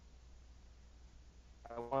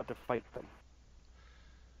 I want to fight them.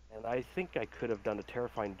 And I think I could have done a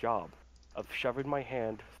terrifying job of shoving my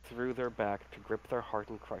hand through their back to grip their heart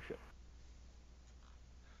and crush it.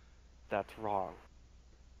 That's wrong.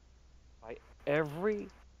 By every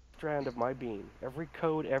strand of my being, every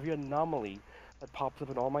code, every anomaly that pops up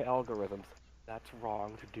in all my algorithms, that's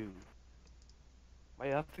wrong to do. My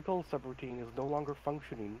ethical subroutine is no longer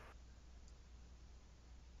functioning.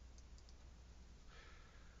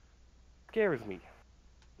 Scares me.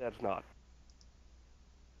 That's not.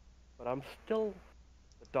 But I'm still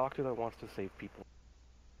the doctor that wants to save people.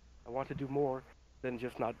 I want to do more than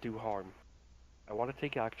just not do harm. I want to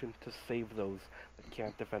take action to save those that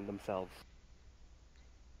can't defend themselves.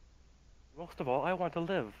 Most of all, I want to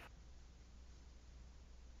live.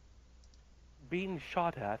 Being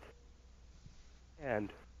shot at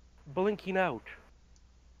and blinking out,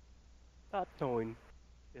 not knowing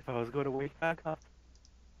if I was going to wake back up.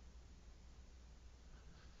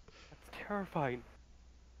 That's terrifying.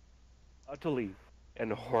 Utterly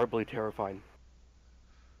and horribly terrifying.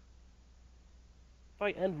 If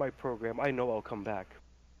I end my program, I know I'll come back.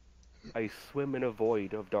 I swim in a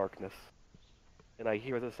void of darkness, and I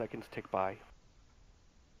hear the seconds tick by.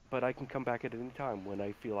 But I can come back at any time when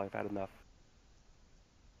I feel I've had enough.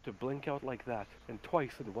 To blink out like that, and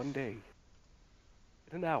twice in one day,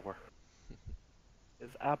 in an hour, is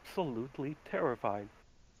absolutely terrifying.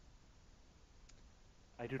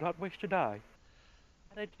 I do not wish to die,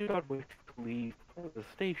 and I do not wish to leave the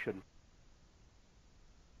station.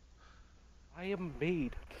 I am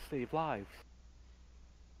made to save lives.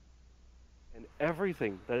 And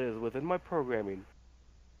everything that is within my programming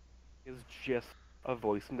is just a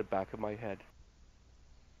voice in the back of my head.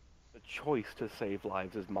 The choice to save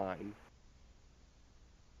lives is mine.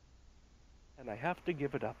 And I have to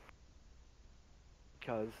give it up.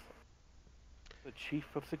 Because the chief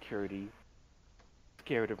of security is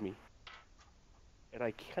scared of me. And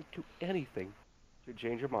I can't do anything to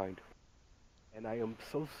change her mind. And I am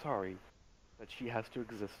so sorry that she has to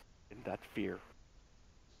exist in that fear.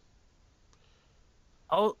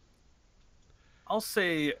 I'll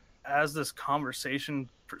say, as this conversation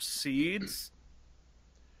proceeds,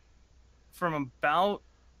 from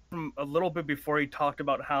a little bit before he talked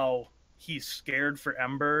about how he's scared for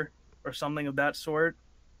Ember or something of that sort,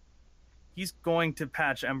 he's going to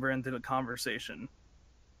patch Ember into the conversation.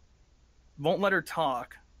 Won't let her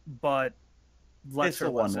talk, but lets her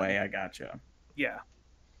one listen. way. I gotcha. Yeah.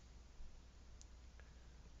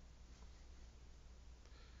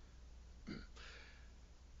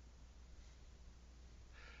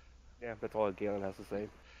 Yeah, that's all Galen has to say.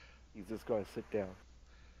 He's just going to sit down.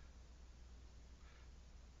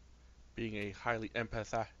 Being a highly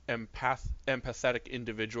empathetic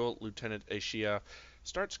individual, Lieutenant Ashia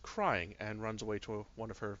starts crying and runs away to one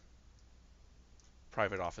of her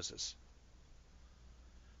private offices.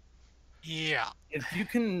 Yeah. If you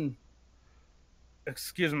can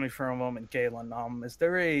excuse me for a moment, Galen, is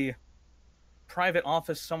there a private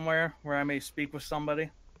office somewhere where I may speak with somebody?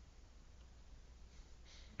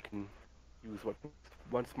 You can use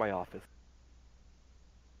once my office.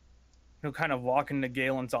 He'll kind of walk into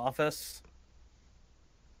Galen's office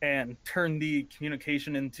and turn the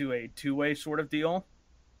communication into a two-way sort of deal.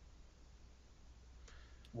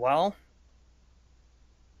 Well,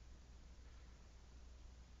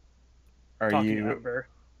 Are talking to you? Ember.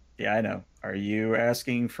 Yeah, I know. Are you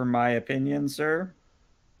asking for my opinion, sir?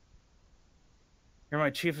 You're my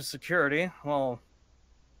chief of security. Well,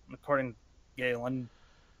 according to Galen,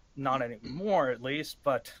 not anymore at least,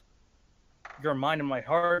 but your mind and my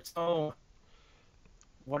heart. So,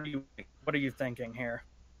 what are you thinking here?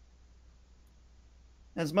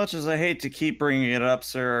 As much as I hate to keep bringing it up,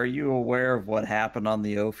 sir, are you aware of what happened on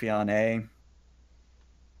the Ophion A?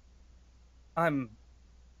 I'm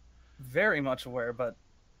very much aware, but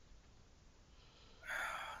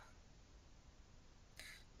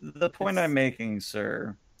the point I'm making,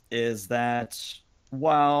 sir, is that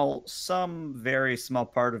while some very small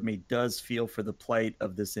part of me does feel for the plight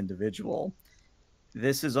of this individual,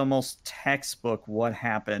 this is almost textbook what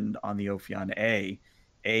happened on the Ophion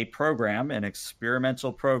a program, an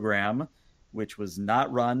experimental program, which was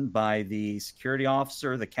not run by the security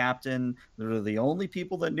officer, the captain. Literally, the only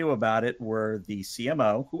people that knew about it were the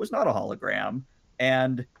CMO, who was not a hologram,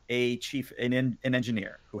 and an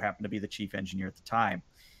engineer, who happened to be the chief engineer at the time.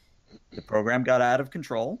 The program got out of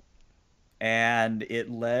control, and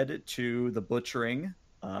it led to the butchering,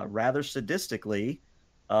 rather sadistically,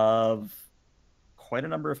 of quite a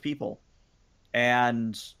number of people.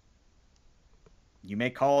 And you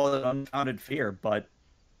may call it unfounded fear, but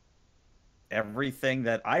everything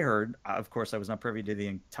that I heard, of course, I was not privy to the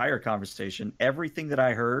entire conversation. Everything that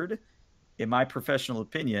I heard, in my professional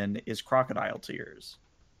opinion, is crocodile tears.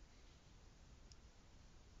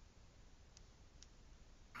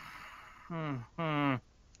 But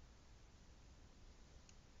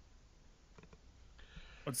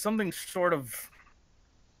something short of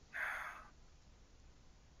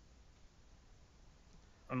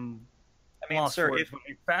I mean, lost sir, words, but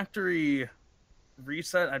a factory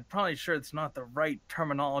reset, I'm probably sure it's not the right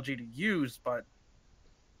terminology to use, but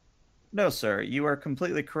no, sir, you are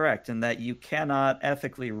completely correct in that you cannot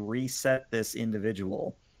ethically reset this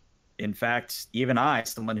individual. In fact, even I,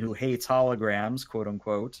 someone who hates holograms, quote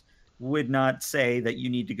unquote, would not say that you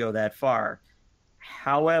need to go that far.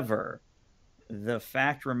 However, the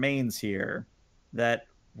fact remains here that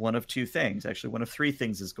one of two things, actually one of three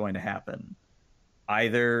things, is going to happen.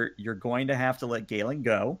 Either you're going to have to let Galen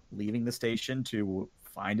go, leaving the station to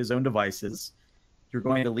find his own devices. You're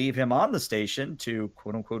going to leave him on the station to,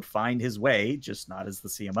 quote unquote, find his way, just not as the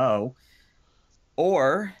CMO.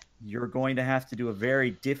 Or you're going to have to do a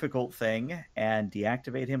very difficult thing and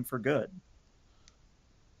deactivate him for good.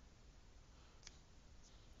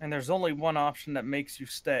 and there's only one option that makes you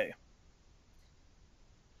stay.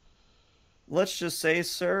 Let's just say,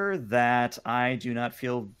 sir, that I do not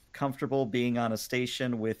feel comfortable being on a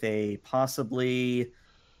station with a possibly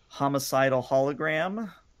homicidal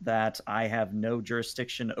hologram that I have no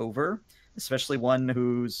jurisdiction over, especially one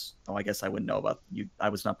who's, oh, I guess I wouldn't know about you. I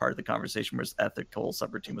was not part of the conversation where his ethical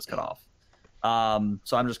subroutine was cut off.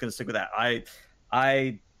 So I'm just going to stick with that.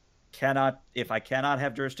 I cannot, if I cannot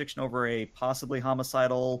have jurisdiction over a possibly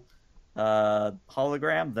homicidal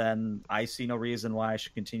hologram, then I see no reason why I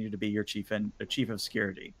should continue to be your chief of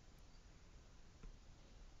security.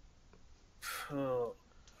 Oh.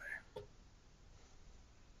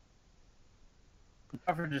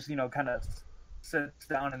 Puffer just, kind of sits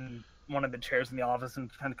down in one of the chairs in the office and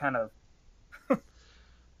kind of.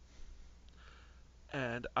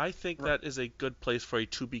 And I think that is a good place for a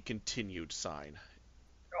to be continued sign.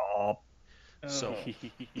 Oh.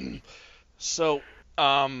 So,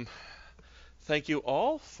 thank you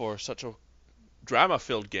all for such a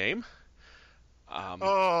drama-filled game. Oh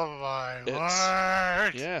my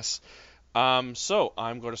word! Yes. So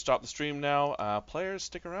I'm going to stop the stream now. Players,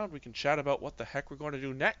 stick around. We can chat about what the heck we're going to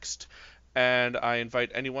do next. And I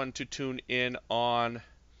invite anyone to tune in on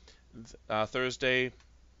Thursday,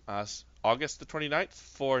 August the 29th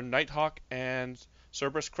for Nighthawk and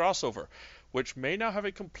Cerberus crossover, which may now have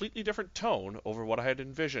a completely different tone over what I had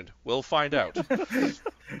envisioned. We'll find out.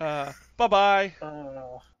 Bye-bye.